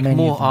we could make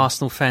more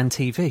Arsenal fan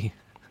TV?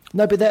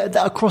 No, but they're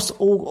across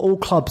all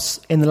clubs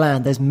in the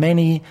land. There's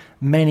many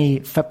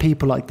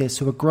people like this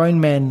who are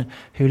grown men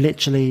who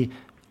literally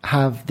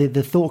have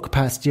the thought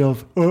capacity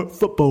of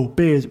football,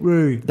 beers,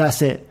 woo.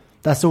 That's it.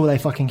 That's all they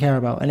fucking care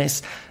about. And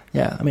it's,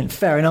 yeah, I mean,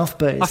 fair enough,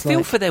 but it's I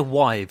feel for their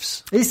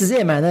wives. This is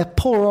it, man. They're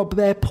poor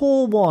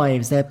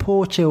wives, they're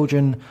poor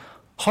children,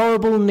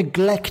 horrible,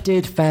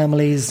 neglected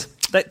families.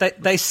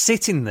 They're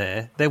sitting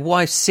there. Their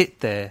wives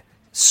sit there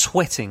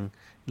sweating,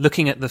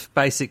 looking at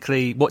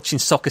basically watching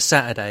Soccer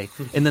Saturday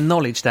in the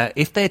knowledge that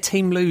if their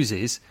team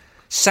loses,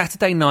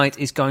 Saturday night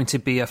is going to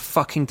be a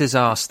fucking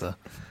disaster.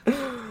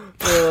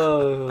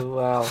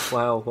 Oh,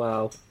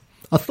 wow.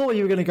 I thought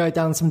you were going to go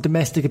down some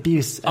domestic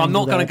abuse. I'm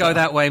not going to go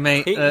that way,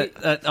 mate.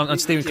 I'm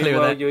steering clear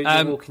of that.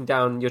 You're walking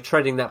down, you're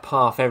treading that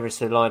path ever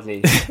so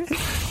lightly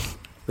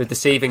with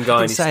deceiving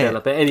guy and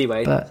Stella. But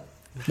anyway. But,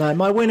 no,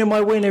 my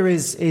winner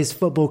is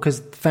football because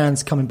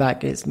fans coming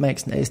back. It's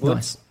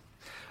nice.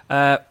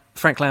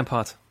 Frank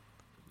Lampard.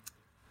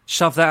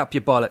 Shove that up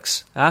your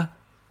bollocks, huh?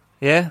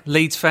 Yeah,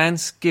 Leeds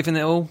fans giving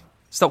it all.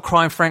 Stop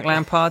crying, Frank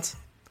Lampard.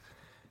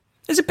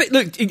 There's a bit.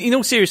 Look, in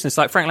all seriousness,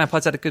 like Frank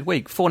Lampard's had a good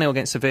week. 4-0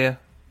 against Sevilla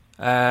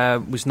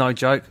was no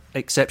joke.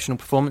 Exceptional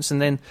performance,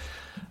 and then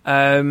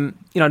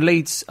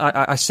Leeds.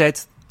 I said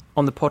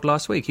on the pod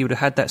last week he would have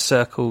had that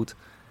circled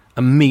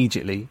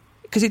immediately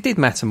because it did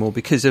matter more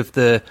because of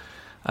the.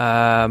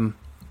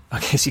 I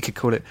guess you could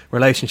call it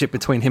relationship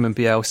between him and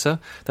Bielsa,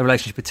 the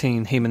relationship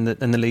between him and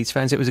the Leeds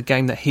fans. It was a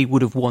game that he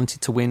would have wanted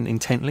to win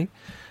intently.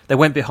 They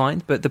went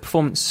behind, but the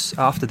performance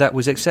after that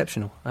was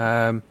exceptional.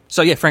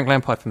 So yeah, Frank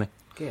Lampard for me.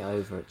 Get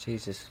over it,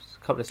 Jesus.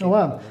 A couple of oh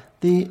wow,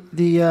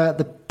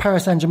 the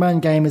Paris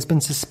Saint-Germain game has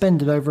been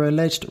suspended over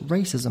alleged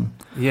racism.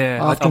 Yeah,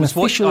 after an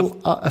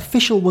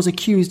official was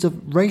accused of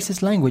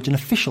racist language. An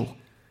official.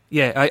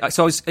 Yeah, I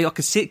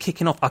could see it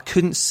kicking off. I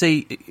couldn't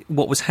see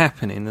what was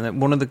happening,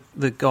 and one of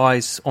the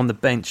guys on the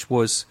bench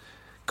was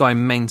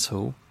going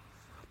mental.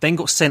 Then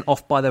got sent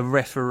off by the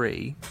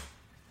referee,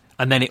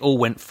 and then it all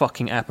went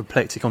fucking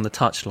apoplectic on the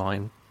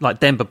touchline. Like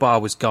Demba Ba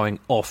was going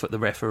off at the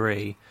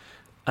referee,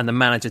 and the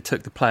manager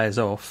took the players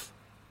off,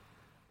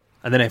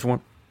 and then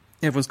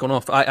everyone's gone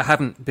off. I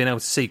haven't been able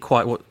to see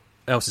quite what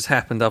else has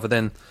happened other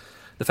than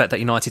the fact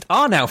that United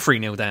are now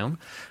 3-0 down.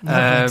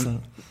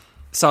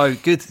 So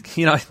good,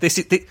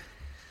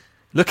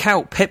 look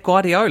out, Pep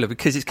Guardiola,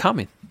 because it's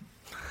coming.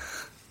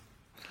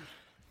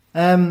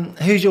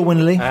 Who's your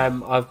winner, Lee?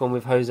 I've gone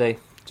with Jose,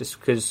 just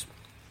because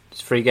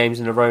it's 3 games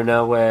in a row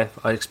now where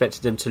I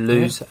expected them to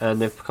lose,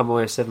 and they've come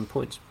away with 7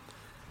 points.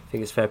 I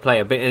think it's fair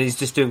play. But he's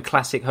just doing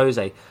classic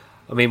Jose.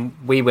 I mean,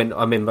 I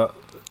remember...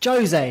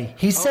 Jose.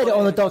 He said it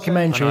on the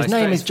documentary. His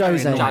name is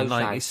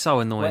Jose. He's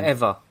so annoying.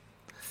 Whatever.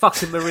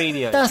 Fucking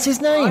Mourinho. That's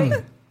his name.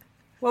 Right?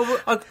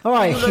 Well, all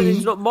right.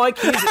 It's not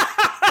Michael, is it?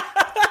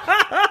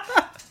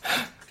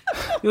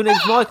 Your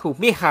name's Michael.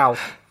 Michal.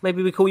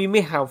 Maybe we call you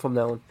Michal from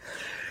now on.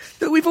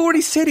 But we've already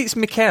said it's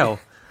Mikel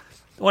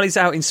while he's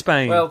out in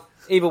Spain. Well,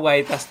 either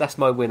way, that's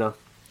my winner.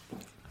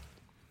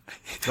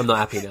 I'm not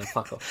happy now.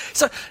 Fuck off.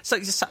 So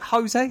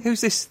Jose,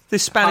 who's this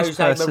Spanish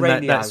Jose person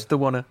Mourinho. that's the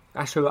one?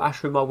 That's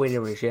who my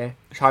winner is. Yeah,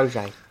 it's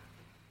Jose.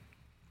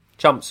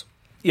 Chumps.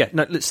 Yeah,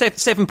 no. Look,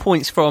 7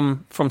 points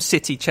from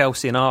City,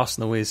 Chelsea, and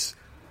Arsenal is.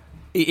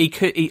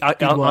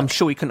 I'm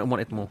sure he couldn't have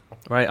wanted more,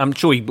 right? I'm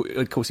sure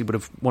of course, he would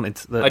have wanted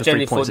the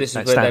 3 points this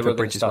at is where they were Stamford going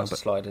Bridge to as well. start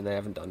to slide, and they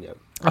haven't done yet.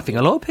 I think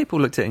a lot of people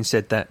looked at it and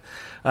said that,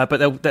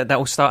 but that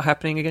will start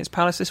happening against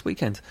Palace this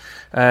weekend.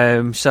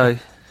 So,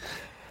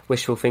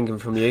 wishful thinking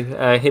from you.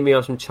 Hit me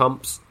on some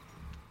chumps.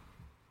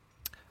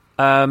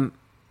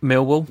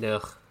 Millwall,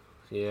 Ugh.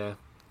 Yeah.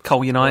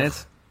 Cole United,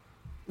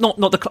 not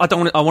the.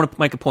 I want to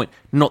make a point.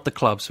 Not the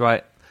clubs,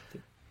 right?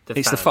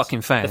 It's the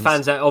fucking fans. The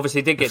fans that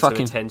obviously did get to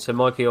attend. So,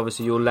 Mikey,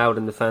 obviously, you're loud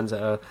in the fans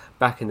that are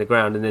back in the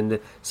ground, and then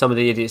some of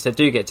the idiots that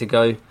do get to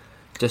go,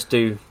 just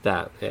do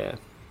that. Yeah.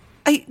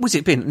 Was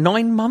it been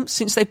 9 months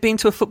since they've been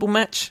to a football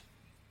match?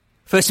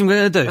 First thing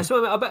we're going to do.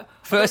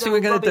 First thing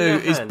we're going to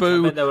do is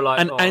boo. They were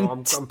like,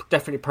 I'm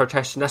definitely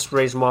protesting. That's the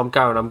reason why I'm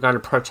going. I'm going to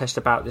protest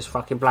about this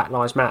fucking Black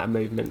Lives Matter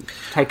movement.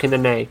 Taking the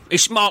knee.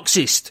 It's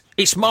Marxist.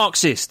 It's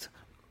Marxist.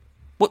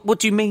 What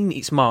do you mean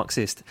it's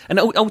Marxist? And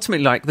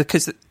ultimately,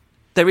 because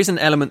there is an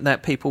element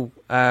that people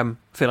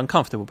feel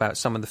uncomfortable about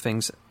some of the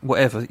things,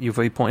 whatever your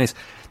viewpoint is.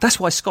 That's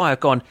why Sky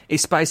have gone,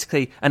 it's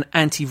basically an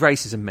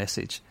anti-racism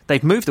message.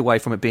 They've moved away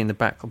from it being the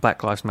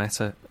Black Lives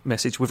Matter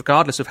message,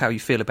 regardless of how you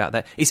feel about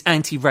that. It's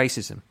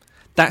anti-racism.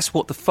 That's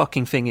what the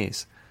fucking thing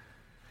is.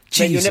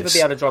 Jesus. You'll never be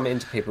able to drum it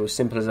into people, as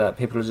simple as that.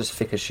 People are just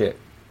thick as shit.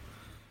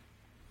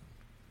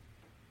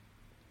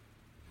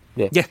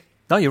 Yeah.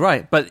 No, you're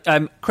right. But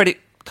credit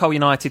Cole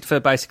United for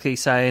basically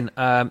saying,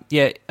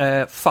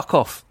 fuck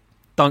off.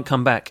 Don't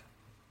come back.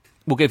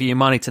 We'll give you your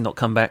money to not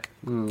come back.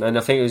 And I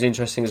think it was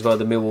interesting as well.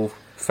 The Millwall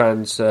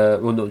fans, the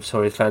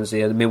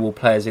Millwall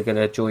players are going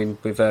to join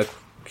with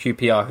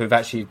QPR, who've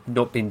actually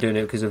not been doing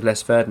it because of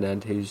Les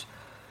Ferdinand, who's,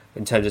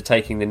 in terms of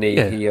taking the knee,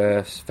 he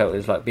felt it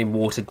was like being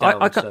watered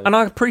down. And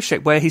I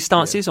appreciate where his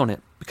stance is on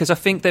it, because I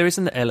think there is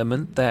an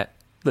element that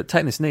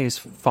taking this knee is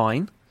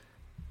fine,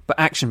 but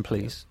action,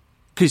 please.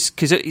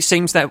 Because it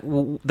seems that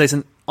there's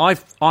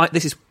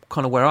this is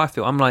kind of where I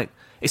feel. I'm like,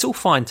 it's all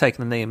fine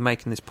taking the knee and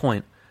making this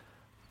point.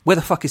 Where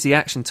the fuck is the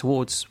action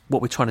towards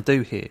what we're trying to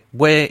do here?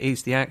 Where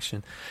is the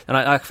action? And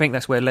I think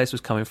that's where Les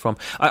was coming from.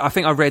 I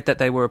think I read that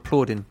they were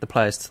applauding the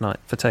players tonight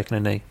for taking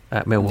a knee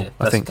at Millwall.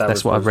 I think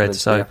that's what I read.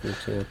 So,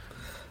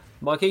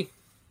 Mikey?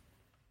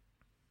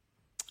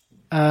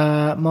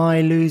 My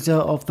loser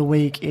of the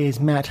week is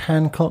Matt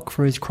Hancock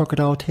for his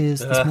crocodile tears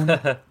this morning.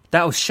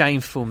 That was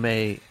shameful,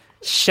 mate.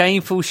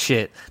 Shameful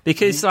shit.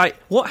 Because,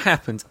 what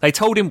happened? They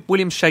told him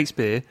William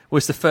Shakespeare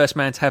was the first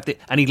man to have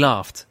it, and he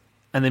laughed.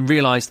 And then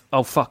realised,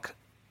 oh, fuck,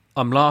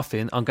 I'm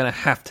laughing. I'm going to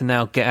have to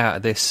now get out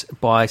of this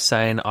by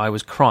saying I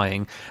was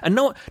crying. And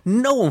no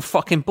one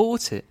fucking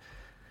bought it.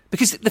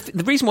 Because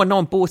the reason why no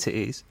one bought it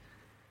is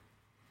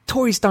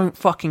Tories don't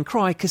fucking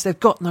cry because they've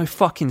got no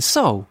fucking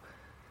soul.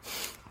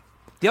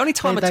 The only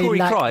time a Tory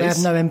cries... They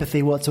have no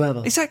empathy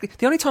whatsoever. Exactly.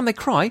 The only time they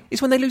cry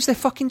is when they lose their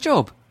fucking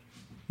job.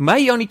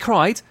 May only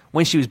cried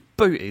when she was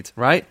booted,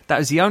 right? That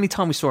was the only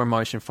time we saw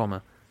emotion from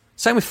her.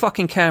 Same with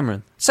fucking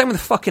Cameron. Same with a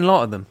fucking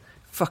lot of them.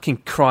 Fucking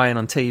crying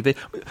on TV.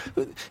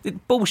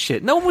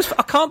 Bullshit. No one was...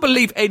 I can't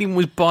believe anyone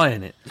was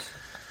buying it.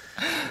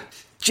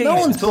 Jesus. No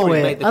one's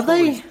buying it. Are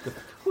they?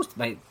 Of course,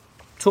 mate.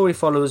 Tory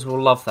followers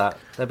will love that.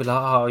 They'll be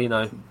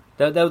like,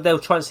 they'll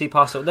try and see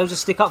past it. They'll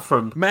just stick up for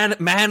him.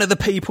 Man of the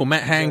people,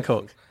 Matt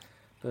Hancock.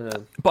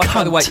 But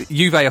by the way,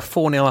 Juve are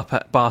 4-0 up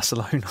at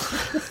Barcelona.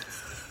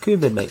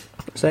 Koeman, mate.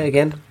 Say it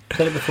again.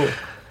 Said it before.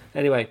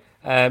 Anyway,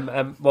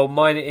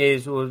 mine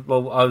is... I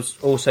was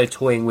also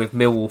toying with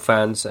Millwall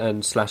fans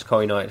and /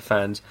 Cole United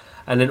fans.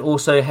 And then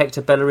also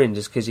Hector Bellerin,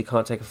 just because he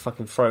can't take a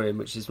fucking throw-in,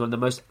 which is one of the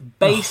most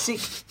basic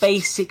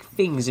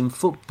things in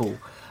football.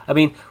 I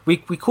mean, we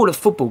call it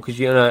football because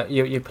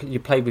you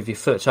play with your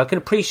foot. So I can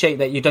appreciate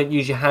that you don't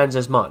use your hands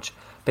as much.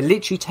 But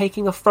literally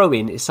taking a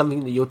throw-in is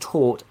something that you're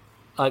taught...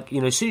 as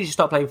soon as you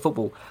start playing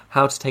football,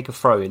 how to take a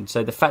throw in.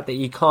 So the fact that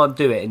he can't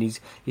do it, and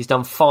he's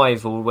done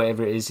 5 or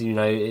whatever it is,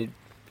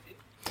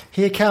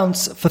 he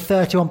accounts for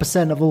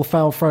 31% of all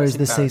foul throws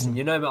this season.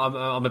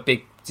 I'm a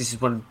big. This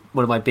is one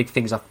of my big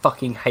things. I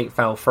fucking hate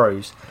foul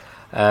throws,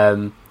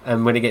 and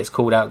when it gets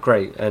called out,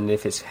 great. And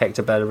if it's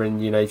Hector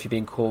Bellerin, if you're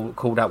being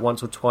called out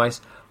once or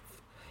twice,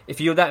 if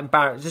you're that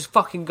embarrassed, just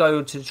fucking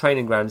go to the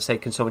training ground and say,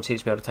 "Can someone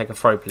teach me how to take a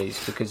throw, please?"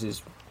 Because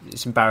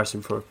it's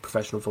embarrassing for a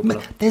professional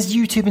footballer. There's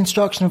YouTube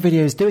instructional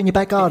videos. Do it in your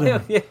back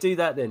garden. Yeah, do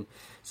that then.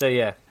 So,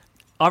 yeah.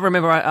 I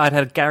remember I'd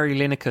had a Gary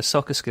Lineker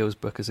soccer skills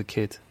book as a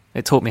kid.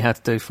 It taught me how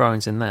to do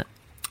throw-ins in that.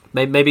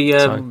 Maybe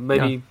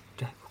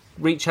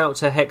reach out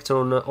to Hector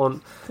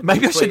on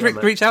maybe I should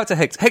reach out to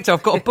Hector. Hector,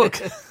 I've got a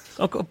book.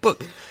 I've got a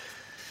book.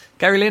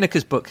 Gary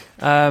Lineker's book.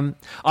 I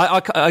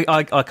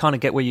kind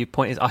of get where your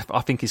point is.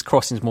 I think his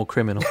crossing's more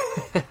criminal.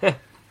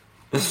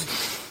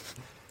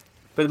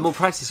 But the more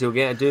practice you'll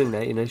get at doing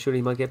that, surely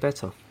you might get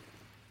better.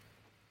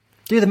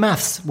 Do the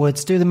maths,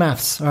 Woods. Do the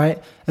maths, all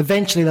right?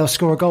 Eventually they'll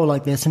score a goal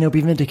like this and he'll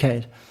be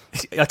vindicated.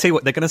 I tell you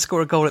what, they're going to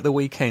score a goal at the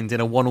weekend in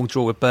a 1-1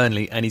 draw with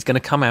Burnley, and he's going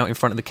to come out in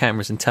front of the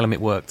cameras and tell them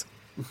it worked.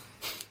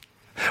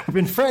 We've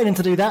been threatening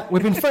to do that.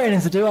 We've been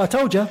threatening to do it, I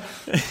told you.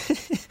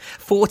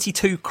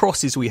 42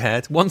 crosses we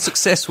had, one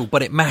successful,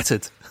 but it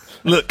mattered.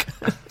 Look.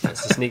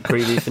 That's a sneak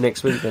preview for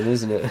next week then,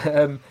 isn't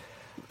it?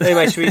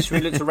 Anyway, should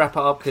we look to wrap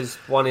it up, because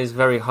one is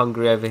very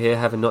hungry over here,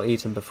 having not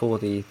eaten before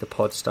the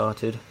pod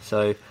started,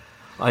 so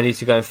I need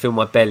to go and fill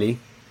my belly.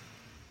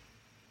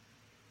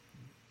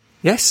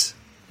 Yes.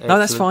 No,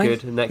 that's fine.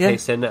 Good. In that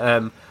case,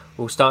 then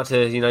we'll start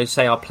to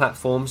say our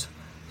platforms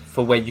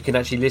for where you can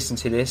actually listen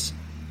to this.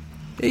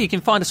 Yeah, you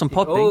can find us on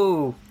Podbean.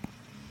 Oh,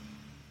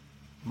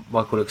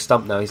 Michael looks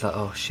stumped now. He's like,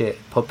 "Oh shit,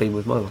 Podbean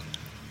with my one."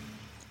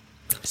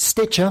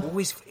 Stitcher. Oh,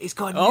 he's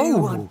got a new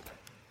one.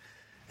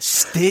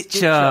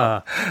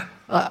 Stitcher.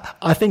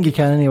 I think you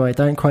can anyway.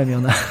 Don't quote me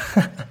on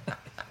that.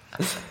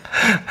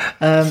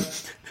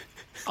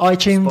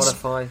 iTunes,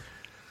 Spotify.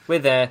 We're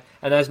there,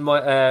 and as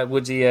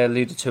Woodsy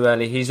alluded to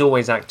earlier, he's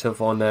always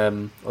active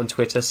on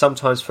Twitter.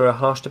 Sometimes for a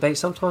harsh debate,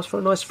 sometimes for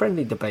a nice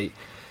friendly debate.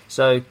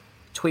 So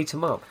tweet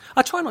him up.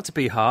 I try not to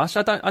be harsh.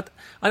 I don't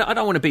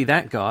want to be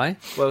that guy.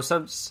 Well,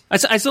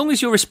 as long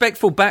as you're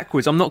respectful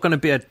backwards, I'm not going to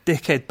be a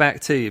dickhead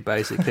back to you,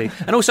 basically.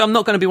 And also, I'm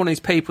not going to be one of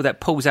these people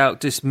that pulls out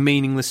just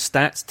meaningless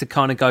stats to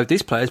kind of go,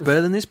 this player's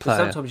better than this player.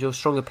 Sometimes your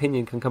strong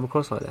opinion can come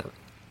across like that.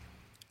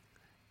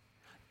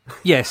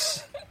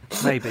 Yes,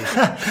 maybe.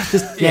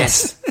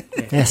 Yes,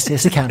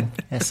 it can.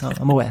 Yes,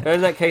 I'm aware. In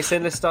that case,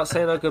 then let's start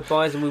saying our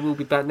goodbyes, and we will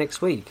be back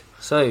next week.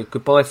 So,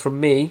 goodbye from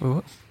me.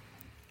 What?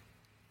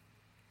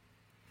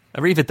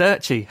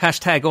 Arrivederci.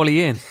 #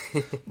 Ollie in.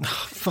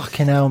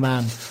 Fucking hell,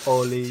 man.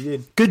 Ollie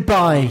in.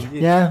 Goodbye. Ollie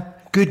in. Yeah?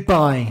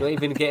 Goodbye. Not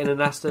even getting an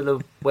Hasta la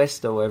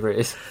Westa or whatever it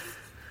is.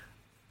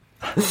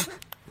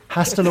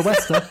 Hasta la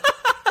Westa.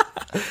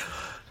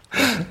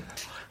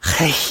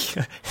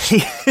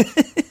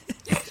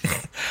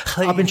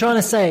 I've been trying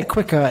to say it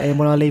quicker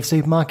when I leave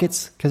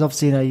supermarkets, because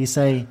obviously, you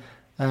say,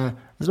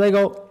 let's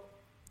go.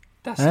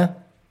 That's kind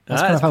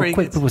of how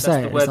quick people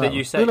say it. That's the word that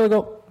you say.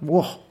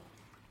 Whoa.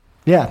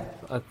 Yeah.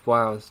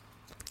 Wow.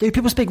 Dude,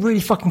 people speak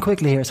really fucking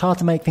quickly here. It's hard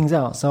to make things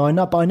out. So I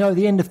know at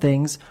the end of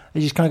things,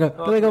 you just kind of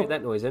go, make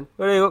that noise in.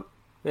 There you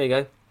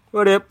go.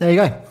 There you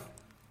go.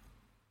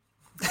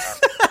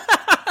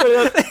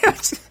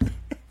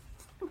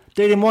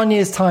 Dude, in 1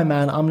 year's time,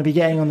 man, I'm going to be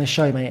getting on this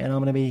show, mate, and I'm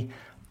going to be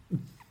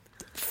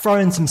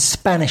throwing some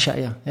Spanish at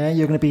you. Yeah,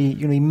 you're going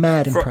to be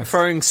mad impressed.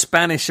 Throwing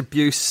Spanish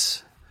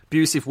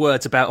abusive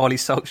words about Ollie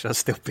Solskjaer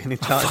still being in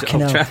charge at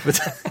Old Trafford.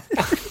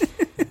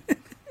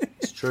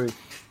 It's true.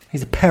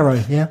 He's a Pero,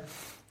 yeah?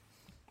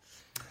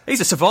 He's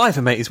a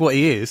survivor, mate, is what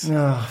he is.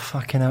 Oh,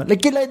 fucking hell.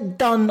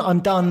 Done. I'm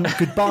done.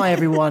 Goodbye,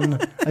 everyone.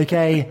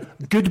 Okay?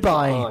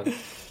 Goodbye. Bye.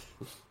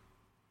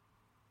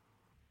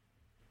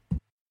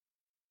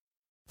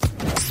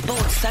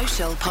 Sports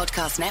Social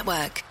Podcast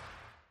Network.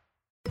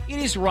 It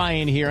is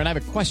Ryan here, and I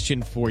have a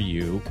question for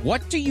you.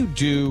 What do you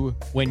do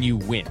when you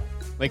win?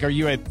 Like, are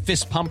you a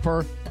fist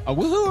pumper, a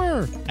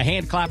woohooer, a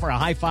hand clapper, a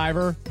high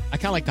fiver? I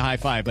kind of like the high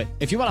five, but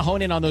if you want to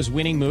hone in on those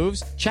winning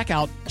moves, check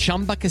out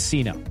Chumba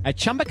Casino. At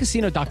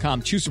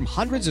ChumbaCasino.com, choose from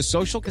hundreds of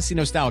social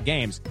casino-style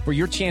games for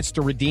your chance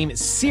to redeem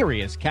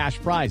serious cash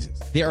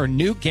prizes. There are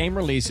new game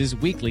releases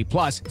weekly,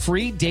 plus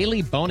free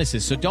daily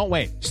bonuses, so don't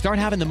wait. Start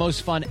having the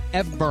most fun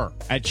ever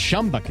at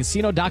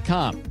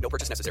ChumbaCasino.com. No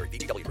purchase necessary.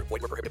 VGW Group.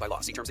 Void where prohibited by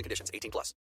law. See terms and conditions. 18+.